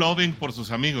haciendo lobbying por sus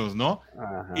amigos, ¿no?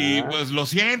 Ajá. Y pues lo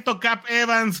siento, Cap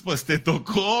Evans, pues te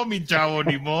tocó, mi chavo,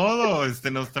 ni modo.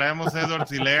 Nos traemos a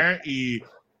Edwards-Helaire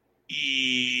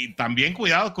y también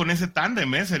cuidado con ese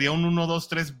tándem, ¿eh? Sería un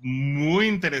 1-2-3 muy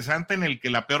interesante en el que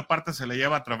la peor parte se le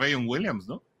lleva a Trevion Williams,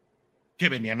 ¿no? Que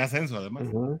venía en ascenso, además.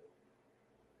 Uh-huh.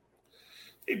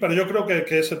 Sí, pero yo creo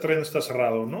que ese tren está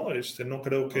cerrado, ¿no? No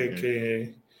creo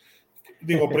que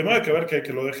digo, primero hay que ver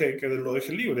que lo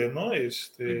deje libre, ¿no?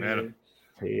 Sí.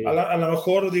 A lo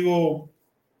mejor, digo,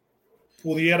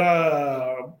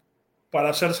 pudiera,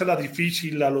 para hacérsela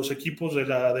difícil a los equipos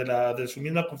de su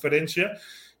misma conferencia,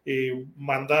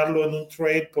 mandarlo en un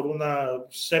trade por una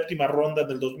séptima ronda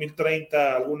del 2030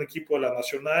 a algún equipo de la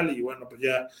Nacional, y bueno, pues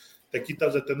ya te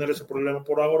quitas de tener ese problema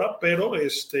por ahora, pero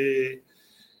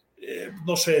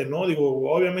no sé, ¿no? Digo,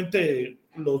 obviamente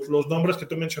los nombres que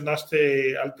tú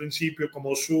mencionaste al principio,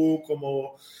 como Sue,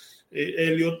 como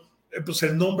Elliott, pues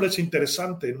el nombre es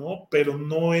interesante, ¿no? Pero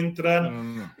no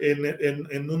entran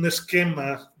en un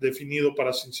esquema definido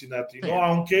para Cincinnati, ¿no? Sí,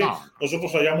 aunque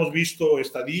nosotros hayamos visto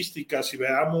estadísticas y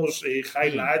veamos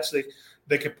highlights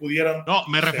de que pudieran... No,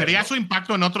 me refería a su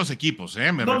impacto en otros equipos,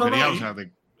 ¿eh? O sea,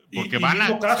 porque se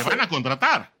van a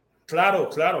contratar. Claro.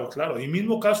 Y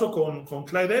mismo caso con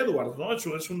Clyde Edwards, ¿no?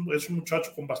 Es un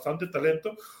muchacho con bastante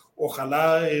talento.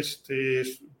 Ojalá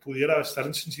pudiera estar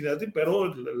en Cincinnati,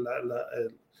 pero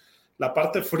la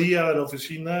parte fría de la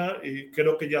oficina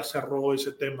creo que ya cerró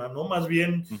ese tema, ¿no? Más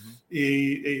bien,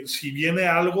 si viene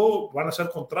algo, van a ser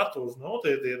contratos, ¿no?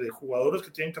 De jugadores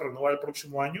que tienen que renovar el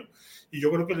próximo año. Y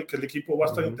yo creo que el equipo va a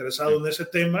estar interesado en ese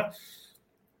tema.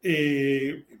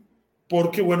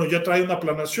 Porque, bueno, ya trae una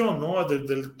planeación, ¿no?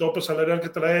 Desde el tope salarial que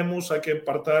traemos, hay que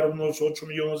apartar unos $8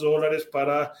 millones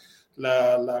para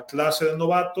la clase de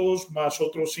novatos, más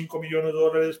otros $5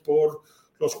 millones por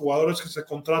los jugadores que se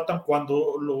contratan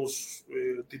cuando los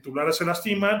titulares se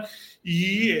lastiman,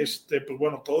 y, pues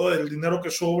bueno, todo el dinero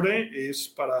que sobre es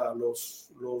para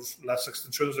las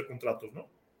extensiones de contratos, ¿no?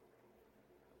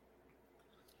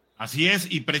 Así es,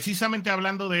 y precisamente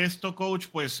hablando de esto, coach,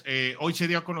 pues hoy se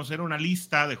dio a conocer una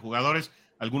lista de jugadores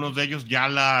algunos de ellos ya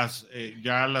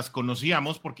las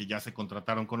conocíamos porque ya se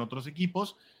contrataron con otros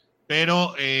equipos,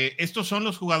 pero estos son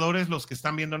los jugadores, los que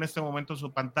están viendo en este momento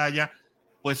su pantalla,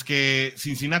 pues que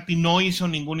Cincinnati no hizo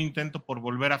ningún intento por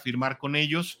volver a firmar con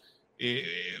ellos.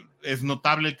 Es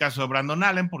notable el caso de Brandon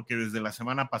Allen, porque desde la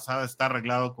semana pasada está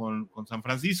arreglado con San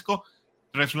Francisco.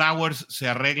 Trey Flowers se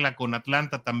arregla con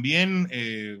Atlanta también,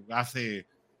 hace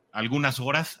algunas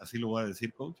horas, así lo voy a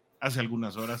decir, coach, hace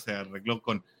algunas horas se arregló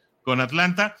con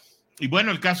Atlanta. Y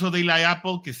bueno, el caso de Eli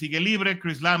Apple, que sigue libre,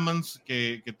 Chris Lamons,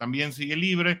 que también sigue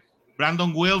libre,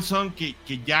 Brandon Wilson, que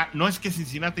ya, no es que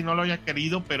Cincinnati no lo haya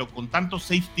querido, pero con tanto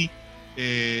safety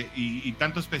y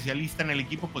tanto especialista en el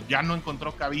equipo, pues ya no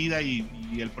encontró cabida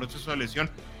y el proceso de lesión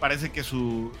parece que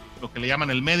lo que le llaman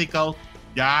el medical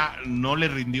ya no le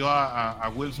rindió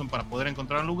a Wilson para poder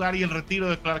encontrar un lugar, y el retiro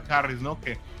de Clark Harris, ¿no?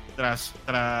 Que tras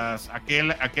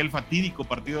aquel fatídico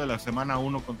partido de la semana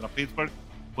 1 contra Pittsburgh,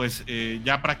 pues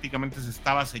ya prácticamente se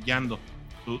estaba sellando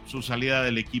su salida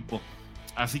del equipo.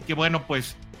 Así que bueno,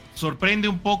 pues sorprende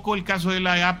un poco el caso de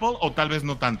la Apple, o tal vez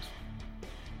no tanto.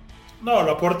 No,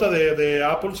 la puerta de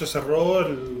Apple se cerró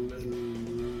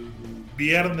el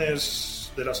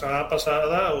viernes de la semana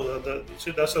pasada, o de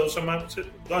hace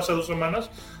 2 semanas,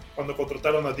 cuando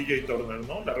contrataron a DJ Turner,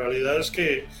 ¿no? La realidad es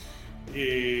que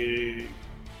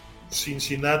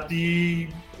Cincinnati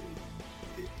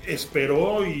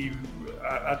esperó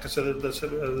a que se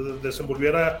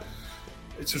desenvolviera,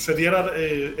 sucediera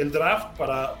el draft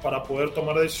para poder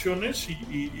tomar decisiones,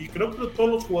 y creo que todos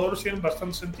los jugadores tienen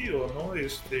bastante sentido, ¿no?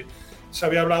 Se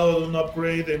había hablado de un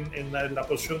upgrade en la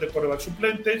posición de quarterback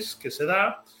suplentes, que se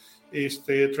da.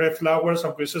 Trey Flowers,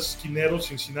 aunque es esquinero,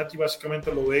 Cincinnati básicamente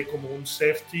lo ve como un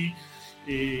safety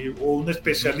o un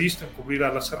especialista en cubrir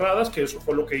a las cerradas, que eso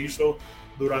fue lo que hizo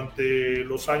durante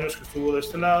los años que estuvo de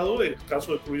este lado. El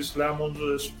caso de Chris Lamont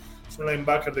es un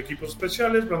linebacker de equipos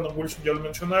especiales. Brandon Wilson, ya lo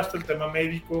mencionaste, el tema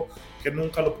médico, que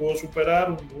nunca lo pudo superar,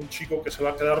 un chico que se va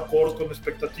a quedar corto en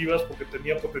expectativas porque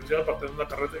tenía potencial para tener una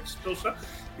carrera exitosa.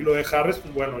 Y lo de Harris,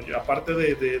 pues bueno, ya aparte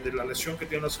de la lesión que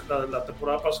tiene la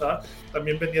temporada pasada,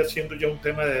 también venía siendo ya un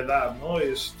tema de edad, ¿no?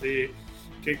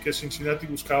 Que Cincinnati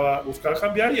buscaba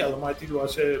cambiar, y Adomaitis lo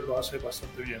hace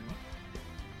bastante bien, ¿no?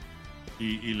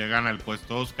 Y le gana el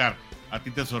puesto. Oscar, ¿a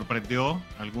ti te sorprendió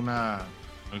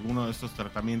alguno de estos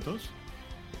tratamientos?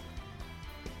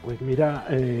 Pues mira,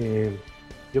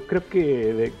 yo creo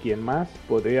que de quien más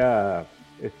podría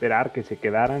esperar que se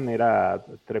quedaran era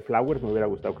Trey Flowers. Me hubiera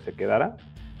gustado que se quedara,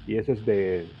 y eso es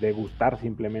de gustar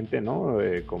simplemente, ¿no?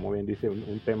 Como bien dice,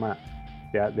 un tema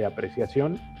de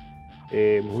apreciación.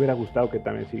 Me hubiera gustado que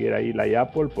también siguiera ahí la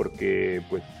Apple, porque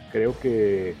pues creo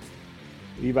que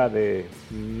iba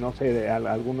no sé,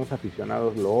 algunos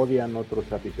aficionados lo odian,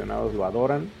 otros aficionados lo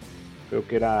adoran. Creo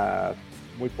que era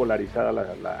muy polarizada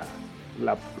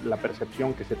la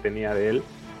percepción que se tenía de él,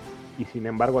 y sin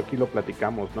embargo aquí lo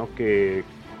platicamos, ¿no? Que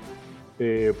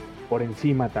por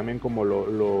encima también, como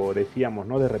lo decíamos,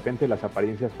 ¿no? De repente las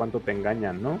apariencias cuánto te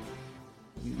engañan, ¿no?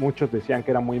 Muchos decían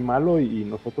que era muy malo, y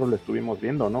nosotros lo estuvimos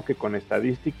viendo, ¿no? Que con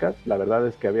estadísticas, la verdad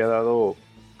es que había dado,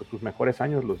 pues, sus mejores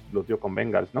años los dio con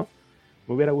Bengals, ¿no?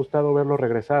 Me hubiera gustado verlo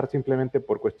regresar, simplemente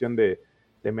por cuestión de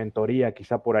mentoría,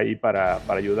 quizá por ahí, para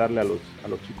ayudarle a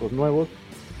los chicos nuevos,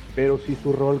 pero sí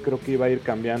su rol creo que iba a ir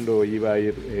cambiando, iba a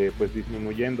ir pues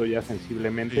disminuyendo ya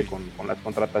sensiblemente, sí, con las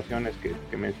contrataciones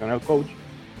que mencionó el coach,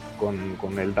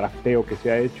 con el drafteo que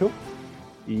se ha hecho,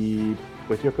 y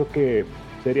pues yo creo que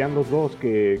serían los dos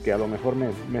que a lo mejor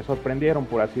me sorprendieron,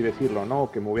 por así decirlo,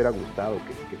 ¿no? Que me hubiera gustado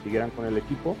que siguieran con el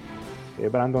equipo.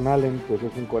 Brandon Allen, pues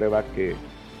es un quarterback que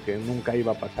nunca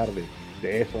iba a pasar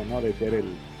de eso, ¿no? De ser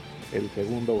el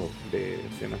segundo de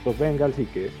nuestros Bengals, y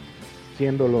que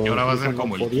siéndolo, y ahora va a ser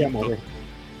como el quinto. Mover.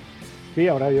 Sí,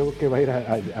 ahora yo creo que va a ir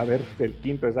a ver el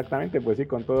quinto, exactamente, pues sí,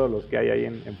 con todos los que hay ahí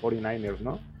en 49ers,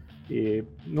 ¿no? Y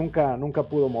nunca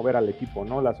pudo mover al equipo,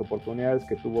 ¿no? Las oportunidades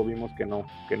que tuvo, vimos que no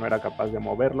era capaz de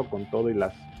moverlo, con todo y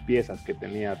las piezas que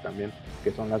tenía también,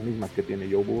 que son las mismas que tiene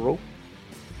Joe Burrow.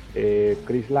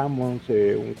 Chris Lamons,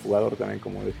 un jugador también,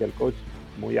 como decía el coach,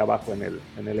 muy abajo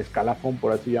en el escalafón,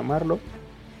 por así llamarlo.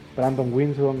 Brandon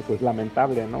Wilson, pues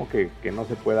lamentable, ¿no? Que no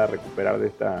se pueda recuperar de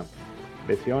esta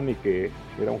lesión, y que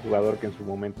era un jugador que en su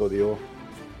momento dio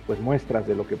pues muestras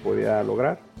de lo que podía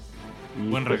lograr. Y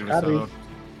buen pues regresador.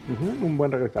 Harris, un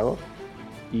buen regresador.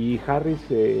 Y Harris,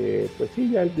 pues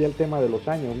sí, ya el tema de los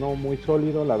años, ¿no? Muy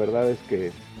sólido. La verdad es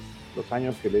que los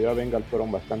años que le dio a Bengals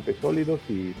fueron bastante sólidos,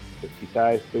 y pues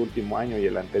quizá este último año y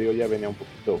el anterior ya venía un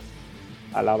poquito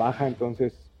a la baja.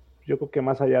 Entonces yo creo que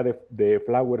más allá de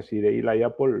Flowers y de Eli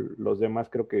Apple, los demás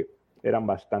creo que eran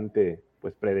bastante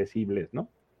pues predecibles, ¿no?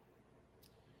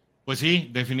 Pues sí,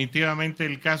 definitivamente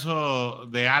el caso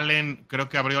de Allen creo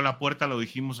que abrió la puerta, lo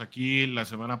dijimos aquí la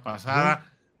semana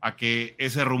pasada, a que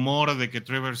ese rumor de que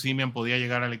Trevor Siemian podía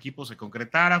llegar al equipo se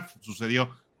concretara.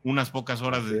 Sucedió unas pocas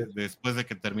horas después de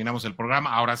que terminamos el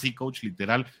programa. Ahora sí, coach,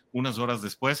 literal, unas horas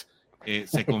después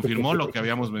se confirmó lo que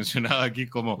habíamos mencionado aquí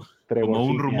como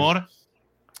un rumor.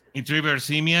 Y Trevor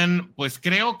Siemian, pues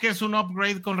creo que es un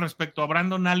upgrade con respecto a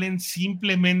Brandon Allen,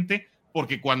 simplemente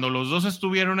porque cuando los dos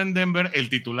estuvieron en Denver, el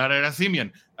titular era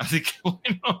Siemian. Así que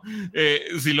bueno,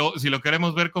 si lo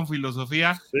queremos ver con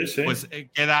filosofía, sí. Pues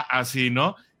queda así,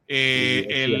 ¿no?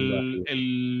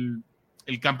 El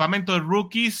campamento de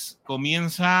rookies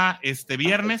comienza este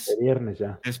viernes. Este viernes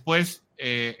ya. Después,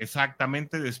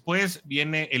 exactamente, después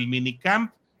viene el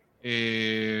minicamp,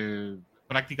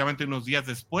 prácticamente unos días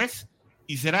después,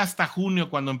 y será hasta junio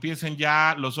cuando empiecen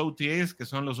ya los OTAs, que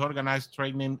son los Organized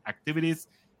Training Activities,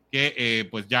 que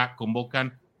pues ya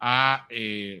convocan a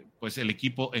pues el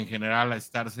equipo en general a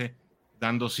estarse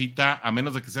dando cita, a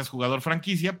menos de que seas jugador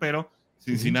franquicia, pero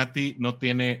Cincinnati no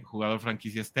tiene jugador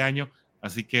franquicia este año,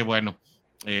 así que bueno,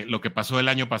 lo que pasó el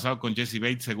año pasado con Jesse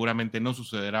Bates seguramente no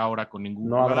sucederá ahora con ningún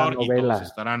jugador y todos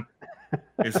estarán,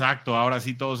 exacto, ahora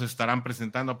sí todos estarán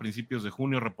presentando a principios de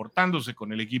junio, reportándose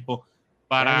con el equipo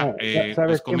para ¿sabes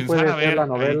pues comenzar a ver la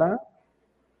novela?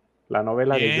 La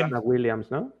novela de Jonah Williams,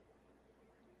 ¿no?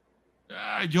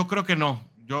 Yo creo que no.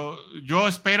 Yo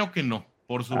espero que no.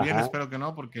 Por su bien espero que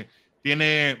no, porque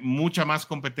tiene mucha más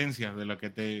competencia de la que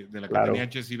tenía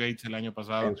Jesse Bates el año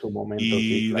pasado. En su momento,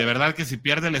 y de verdad que si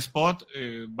pierde el spot,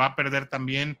 va a perder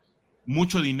también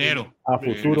mucho dinero a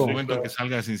futuro, en el momento en que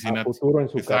salga de Cincinnati. A futuro en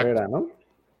su carrera, ¿no?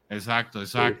 Exacto.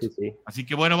 Sí. Así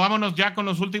que bueno, vámonos ya con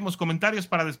los últimos comentarios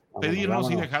para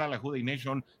despedirnos y dejar a la Juday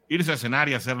Nation irse a cenar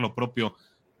y hacer lo propio.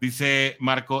 Dice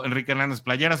Marco Enrique Hernández,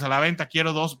 playeras a la venta,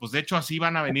 quiero 2. Pues de hecho así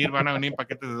van a venir en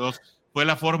paquetes de 2. Fue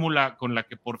la fórmula con la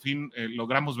que por fin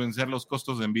logramos vencer los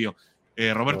costos de envío.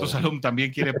 Roberto Salum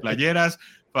también quiere playeras.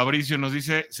 Fabricio nos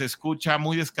dice, se escucha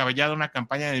muy descabellada una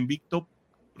campaña de Invicto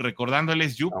recordando el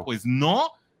SU. Pues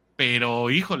no, pero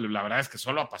híjole, la verdad es que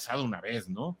solo ha pasado una vez,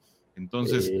 ¿no?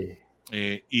 Entonces,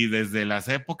 y desde las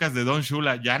épocas de Don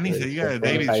Shula, ya ni se diga de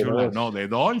David Shula, no, de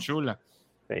Don Shula.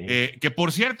 Que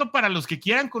por cierto, para los que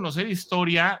quieran conocer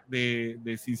historia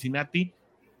de Cincinnati,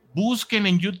 busquen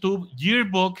en YouTube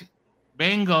Yearbook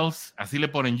Bengals, así le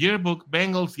ponen Yearbook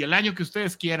Bengals y el año que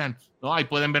ustedes quieran, ¿no? Ahí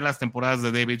pueden ver las temporadas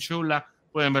de David Shula,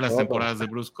 pueden ver las temporadas de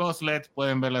Bruce Coslet,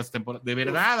 pueden ver las temporadas, de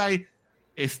verdad, ahí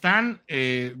están,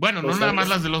 bueno, no nada más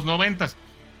las de los 90s.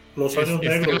 Los años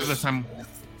negros.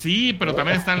 Sí, pero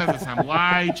también están las de Sam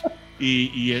White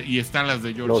y están las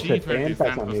de George Schiffer.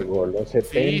 Los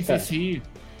 70.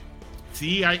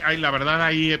 Sí, hay la verdad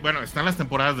ahí, bueno, están las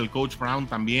temporadas del Coach Brown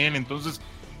también, entonces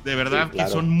de verdad que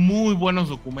son muy buenos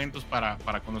documentos para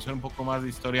conocer un poco más de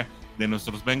historia de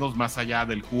nuestros Bengals, más allá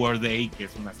del Who Are They, que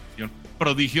es una sección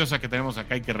prodigiosa que tenemos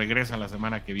acá y que regresa la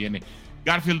semana que viene.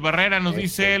 Garfield Barrera nos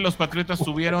dice, los Patriotas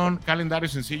tuvieron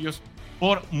calendarios sencillos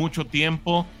por mucho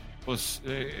tiempo, pues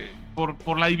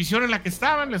por la división en la que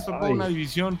estaban, les tocó una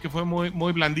división que fue muy,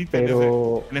 muy blandita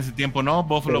en ese tiempo, ¿no?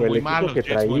 Buffalo muy mal, los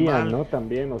Jets muy mal, ¿no?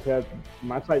 También, o sea,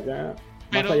 más allá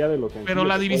de los sencillos. Pero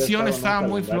la división estaba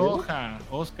muy floja,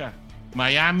 Oscar.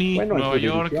 Miami, Nueva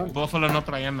York, Buffalo no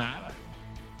traían nada.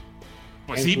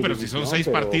 Pues sí, pero si son 6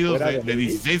 partidos de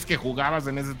 16 que jugabas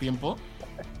en ese tiempo.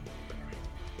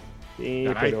 Sí,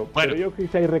 pero yo creo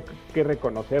que hay que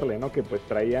reconocerle, ¿no? Que pues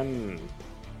traían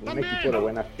un equipo de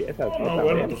buenas piezas, ¿no?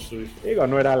 Bueno, pues, sí. Digo,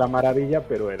 no era la maravilla,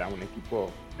 pero era un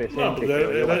equipo decente.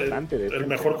 Era el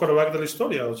mejor quarterback de la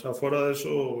historia, o sea, fuera de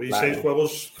eso, y 6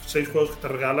 juegos que te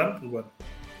regalan, pues bueno.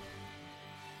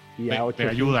 Y te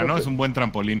ayuda, ¿no? Es un buen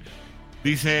trampolín.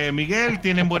 Dice Miguel,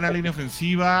 tienen buena línea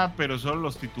ofensiva, pero solo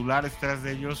los titulares tras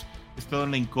de ellos es toda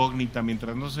una incógnita.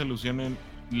 Mientras no se lesionen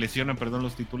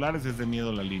los titulares, es de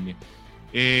miedo la línea.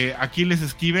 Aquiles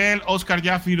Esquivel, Oscar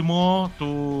ya firmó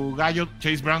tu gallo,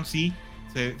 Chase Brown, sí,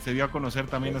 se dio a conocer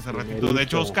también hace ratito. De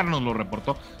hecho, Oscar nos lo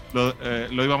reportó,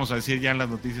 lo íbamos a decir ya en las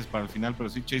noticias para el final, pero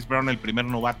sí, Chase Brown, el primer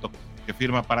novato que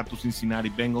firma para tu Cincinnati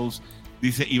Bengals.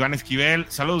 Dice Iván Esquivel,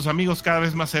 saludos amigos, cada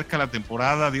vez más cerca la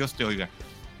temporada, Dios te oiga.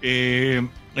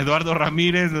 Eduardo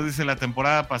Ramírez nos dice, la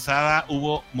temporada pasada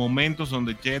hubo momentos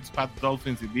donde Jets, Pats,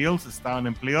 Dolphins y Bills estaban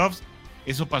en playoffs.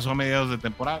 Eso pasó a mediados de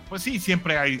temporada. Pues sí,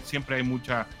 siempre hay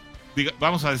mucha,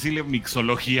 vamos a decirle,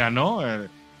 mixología, ¿no?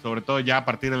 Sobre todo ya a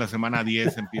partir de la semana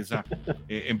 10 empieza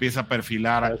a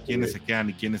perfilar a quiénes se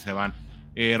quedan y quiénes se van.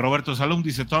 Roberto Salum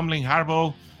dice, Tomlin,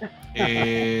 Harbaugh,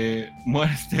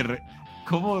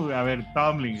 ¿Cómo? A ver,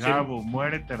 Tomlin, Sí. Harbaugh,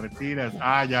 muere, te retiras.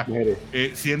 Ya. Muere.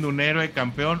 Siendo un héroe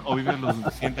campeón o vives lo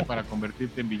suficiente para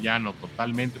convertirte en villano,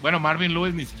 totalmente. Bueno, Marvin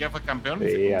Lewis ni siquiera fue campeón, Sí,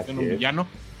 se convirtió en así un es. villano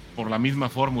por la misma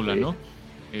fórmula, Sí. ¿no?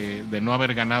 De no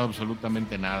haber ganado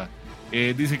absolutamente nada.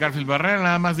 Dice Garfield Barrera,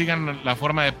 nada más digan la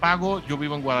forma de pago. Yo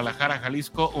vivo en Guadalajara,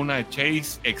 Jalisco, una de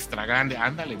Chase extra grande.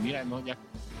 Ándale, mira, ¿no? Ya.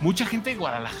 Mucha gente de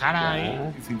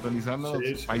Guadalajara sintonizando,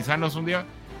 Sí. paisanos. Un día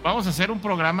vamos a hacer un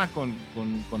programa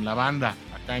con la banda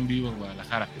acá en vivo en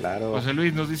Guadalajara. Claro. José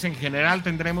Luis nos dice, en general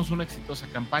tendremos una exitosa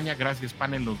campaña. Gracias,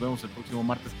 panel, nos vemos el próximo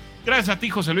martes. Gracias a ti,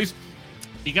 José Luis.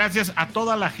 Y gracias a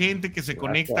toda la gente que se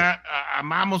conecta.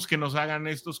 Amamos que nos hagan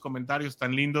estos comentarios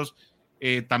tan lindos.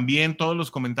 También todos los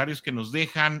comentarios que nos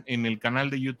dejan en el canal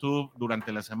de YouTube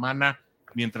durante la semana,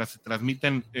 mientras se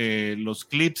transmiten los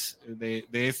clips de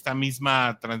esta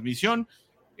misma transmisión,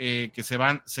 que se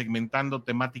van segmentando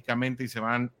temáticamente y se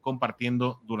van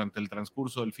compartiendo durante el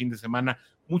transcurso del fin de semana.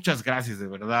 Muchas gracias de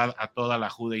verdad a toda la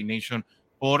Juday Nation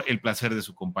por el placer de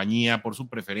su compañía, por su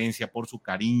preferencia, por su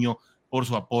cariño, por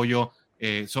su apoyo.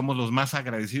 Somos los más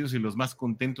agradecidos y los más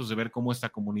contentos de ver cómo esta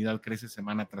comunidad crece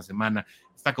semana tras semana.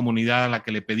 Esta comunidad a la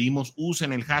que le pedimos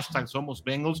usen el hashtag Somos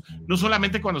Bengals, no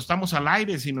solamente cuando estamos al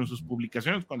aire, sino en sus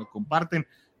publicaciones, cuando comparten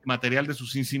material de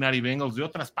sus Cincinnati Bengals, de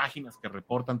otras páginas que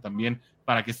reportan también,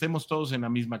 para que estemos todos en la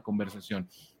misma conversación.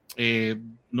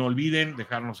 No olviden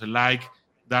dejarnos el like,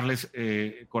 darles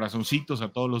corazoncitos a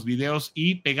todos los videos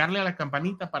y pegarle a la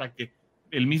campanita para que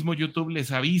el mismo YouTube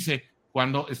les avise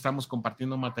cuando estamos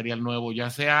compartiendo material nuevo, ya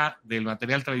sea del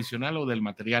material tradicional o del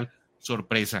material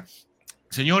sorpresa.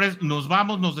 Señores, nos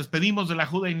vamos, nos despedimos de la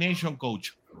Juday Nation, coach.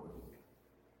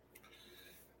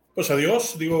 Pues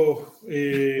adiós, digo,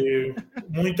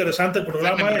 muy interesante el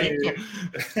programa.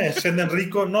 Senden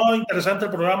rico. No, interesante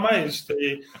el programa.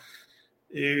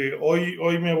 Hoy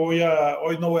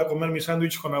no voy a comer mi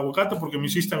sándwich con aguacate porque me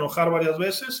hiciste enojar varias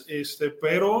veces,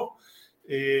 pero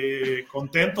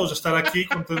contentos de estar aquí,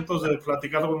 contentos de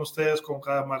platicar con ustedes como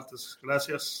cada martes.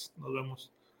 Gracias, nos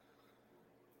vemos.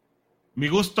 Mi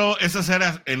gusto es hacer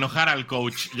enojar al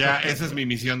coach. Ya, esa es mi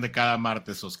misión de cada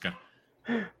martes, Oscar.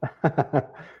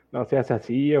 No seas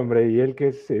así, hombre, y él que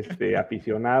es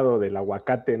aficionado del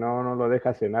aguacate, no lo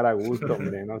deja cenar a gusto,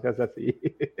 hombre, no seas así.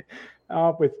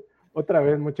 No, pues otra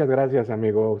vez muchas gracias,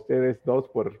 amigo, a ustedes dos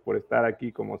por estar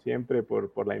aquí como siempre,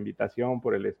 por la invitación,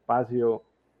 por el espacio.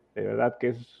 De verdad que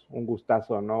es un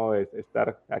gustazo, ¿no?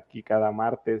 Estar aquí cada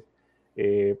martes.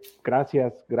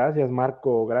 Gracias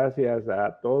Marco, gracias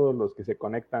a todos los que se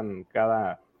conectan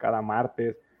cada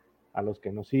martes, a los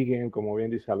que nos siguen, como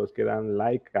bien dice, a los que dan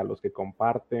like, a los que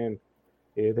comparten.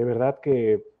 De verdad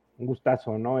que un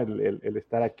gustazo, ¿no? El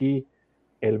estar aquí,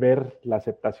 el ver la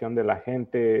aceptación de la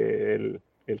gente, el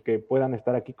que puedan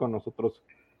estar aquí con nosotros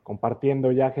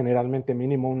compartiendo ya generalmente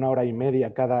mínimo 1 hora y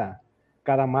media cada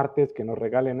martes, que nos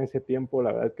regalen ese tiempo,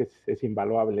 la verdad que es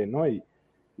invaluable, ¿no? Y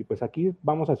pues aquí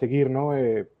vamos a seguir, ¿no?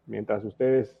 Mientras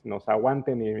ustedes nos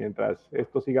aguanten y mientras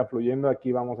esto siga fluyendo,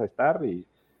 aquí vamos a estar y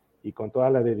con toda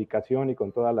la dedicación y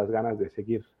con todas las ganas de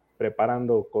seguir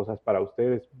preparando cosas para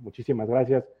ustedes. Muchísimas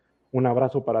gracias, un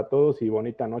abrazo para todos y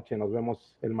bonita noche, nos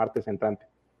vemos el martes entrante.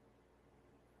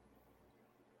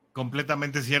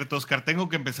 Completamente cierto, Oscar. Tengo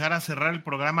que empezar a cerrar el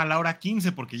programa a la hora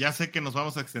 15 porque ya sé que nos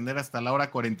vamos a extender hasta la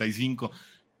hora 45.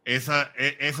 Esa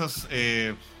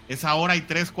hora y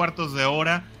 3/4 de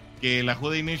hora que la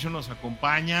Juday Nation nos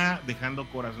acompaña, dejando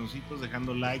corazoncitos,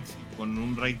 dejando likes y con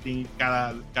un rating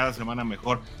cada semana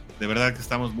mejor. De verdad que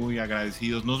estamos muy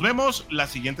agradecidos. Nos vemos la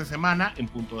siguiente semana en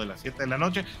punto de las 7 de la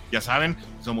noche. Ya saben,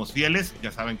 somos fieles, ya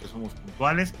saben que somos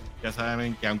puntuales, ya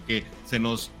saben que aunque se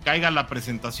nos caiga la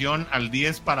presentación al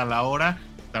 10 para la hora,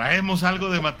 traemos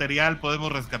algo de material,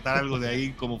 podemos rescatar algo de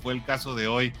ahí, como fue el caso de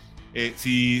hoy.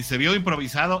 Si se vio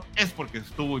improvisado, es porque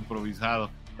estuvo improvisado.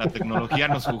 La tecnología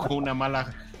nos jugó una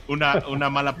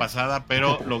mala pasada,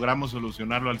 pero logramos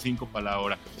solucionarlo al 5 para la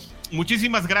hora.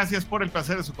 Muchísimas gracias por el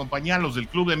placer de su compañía, a los del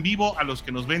club en vivo, a los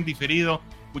que nos ven diferido.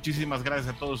 Muchísimas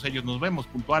gracias a todos ellos. Nos vemos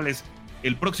puntuales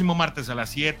el próximo martes a las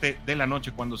 7 de la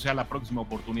noche, cuando sea la próxima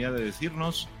oportunidad de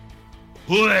decirnos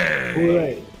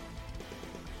 ¡Hurray!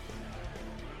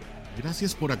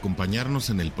 Gracias por acompañarnos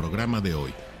en el programa de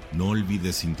hoy. No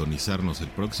olvides sintonizarnos el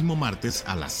próximo martes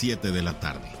a las 7 de la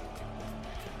tarde.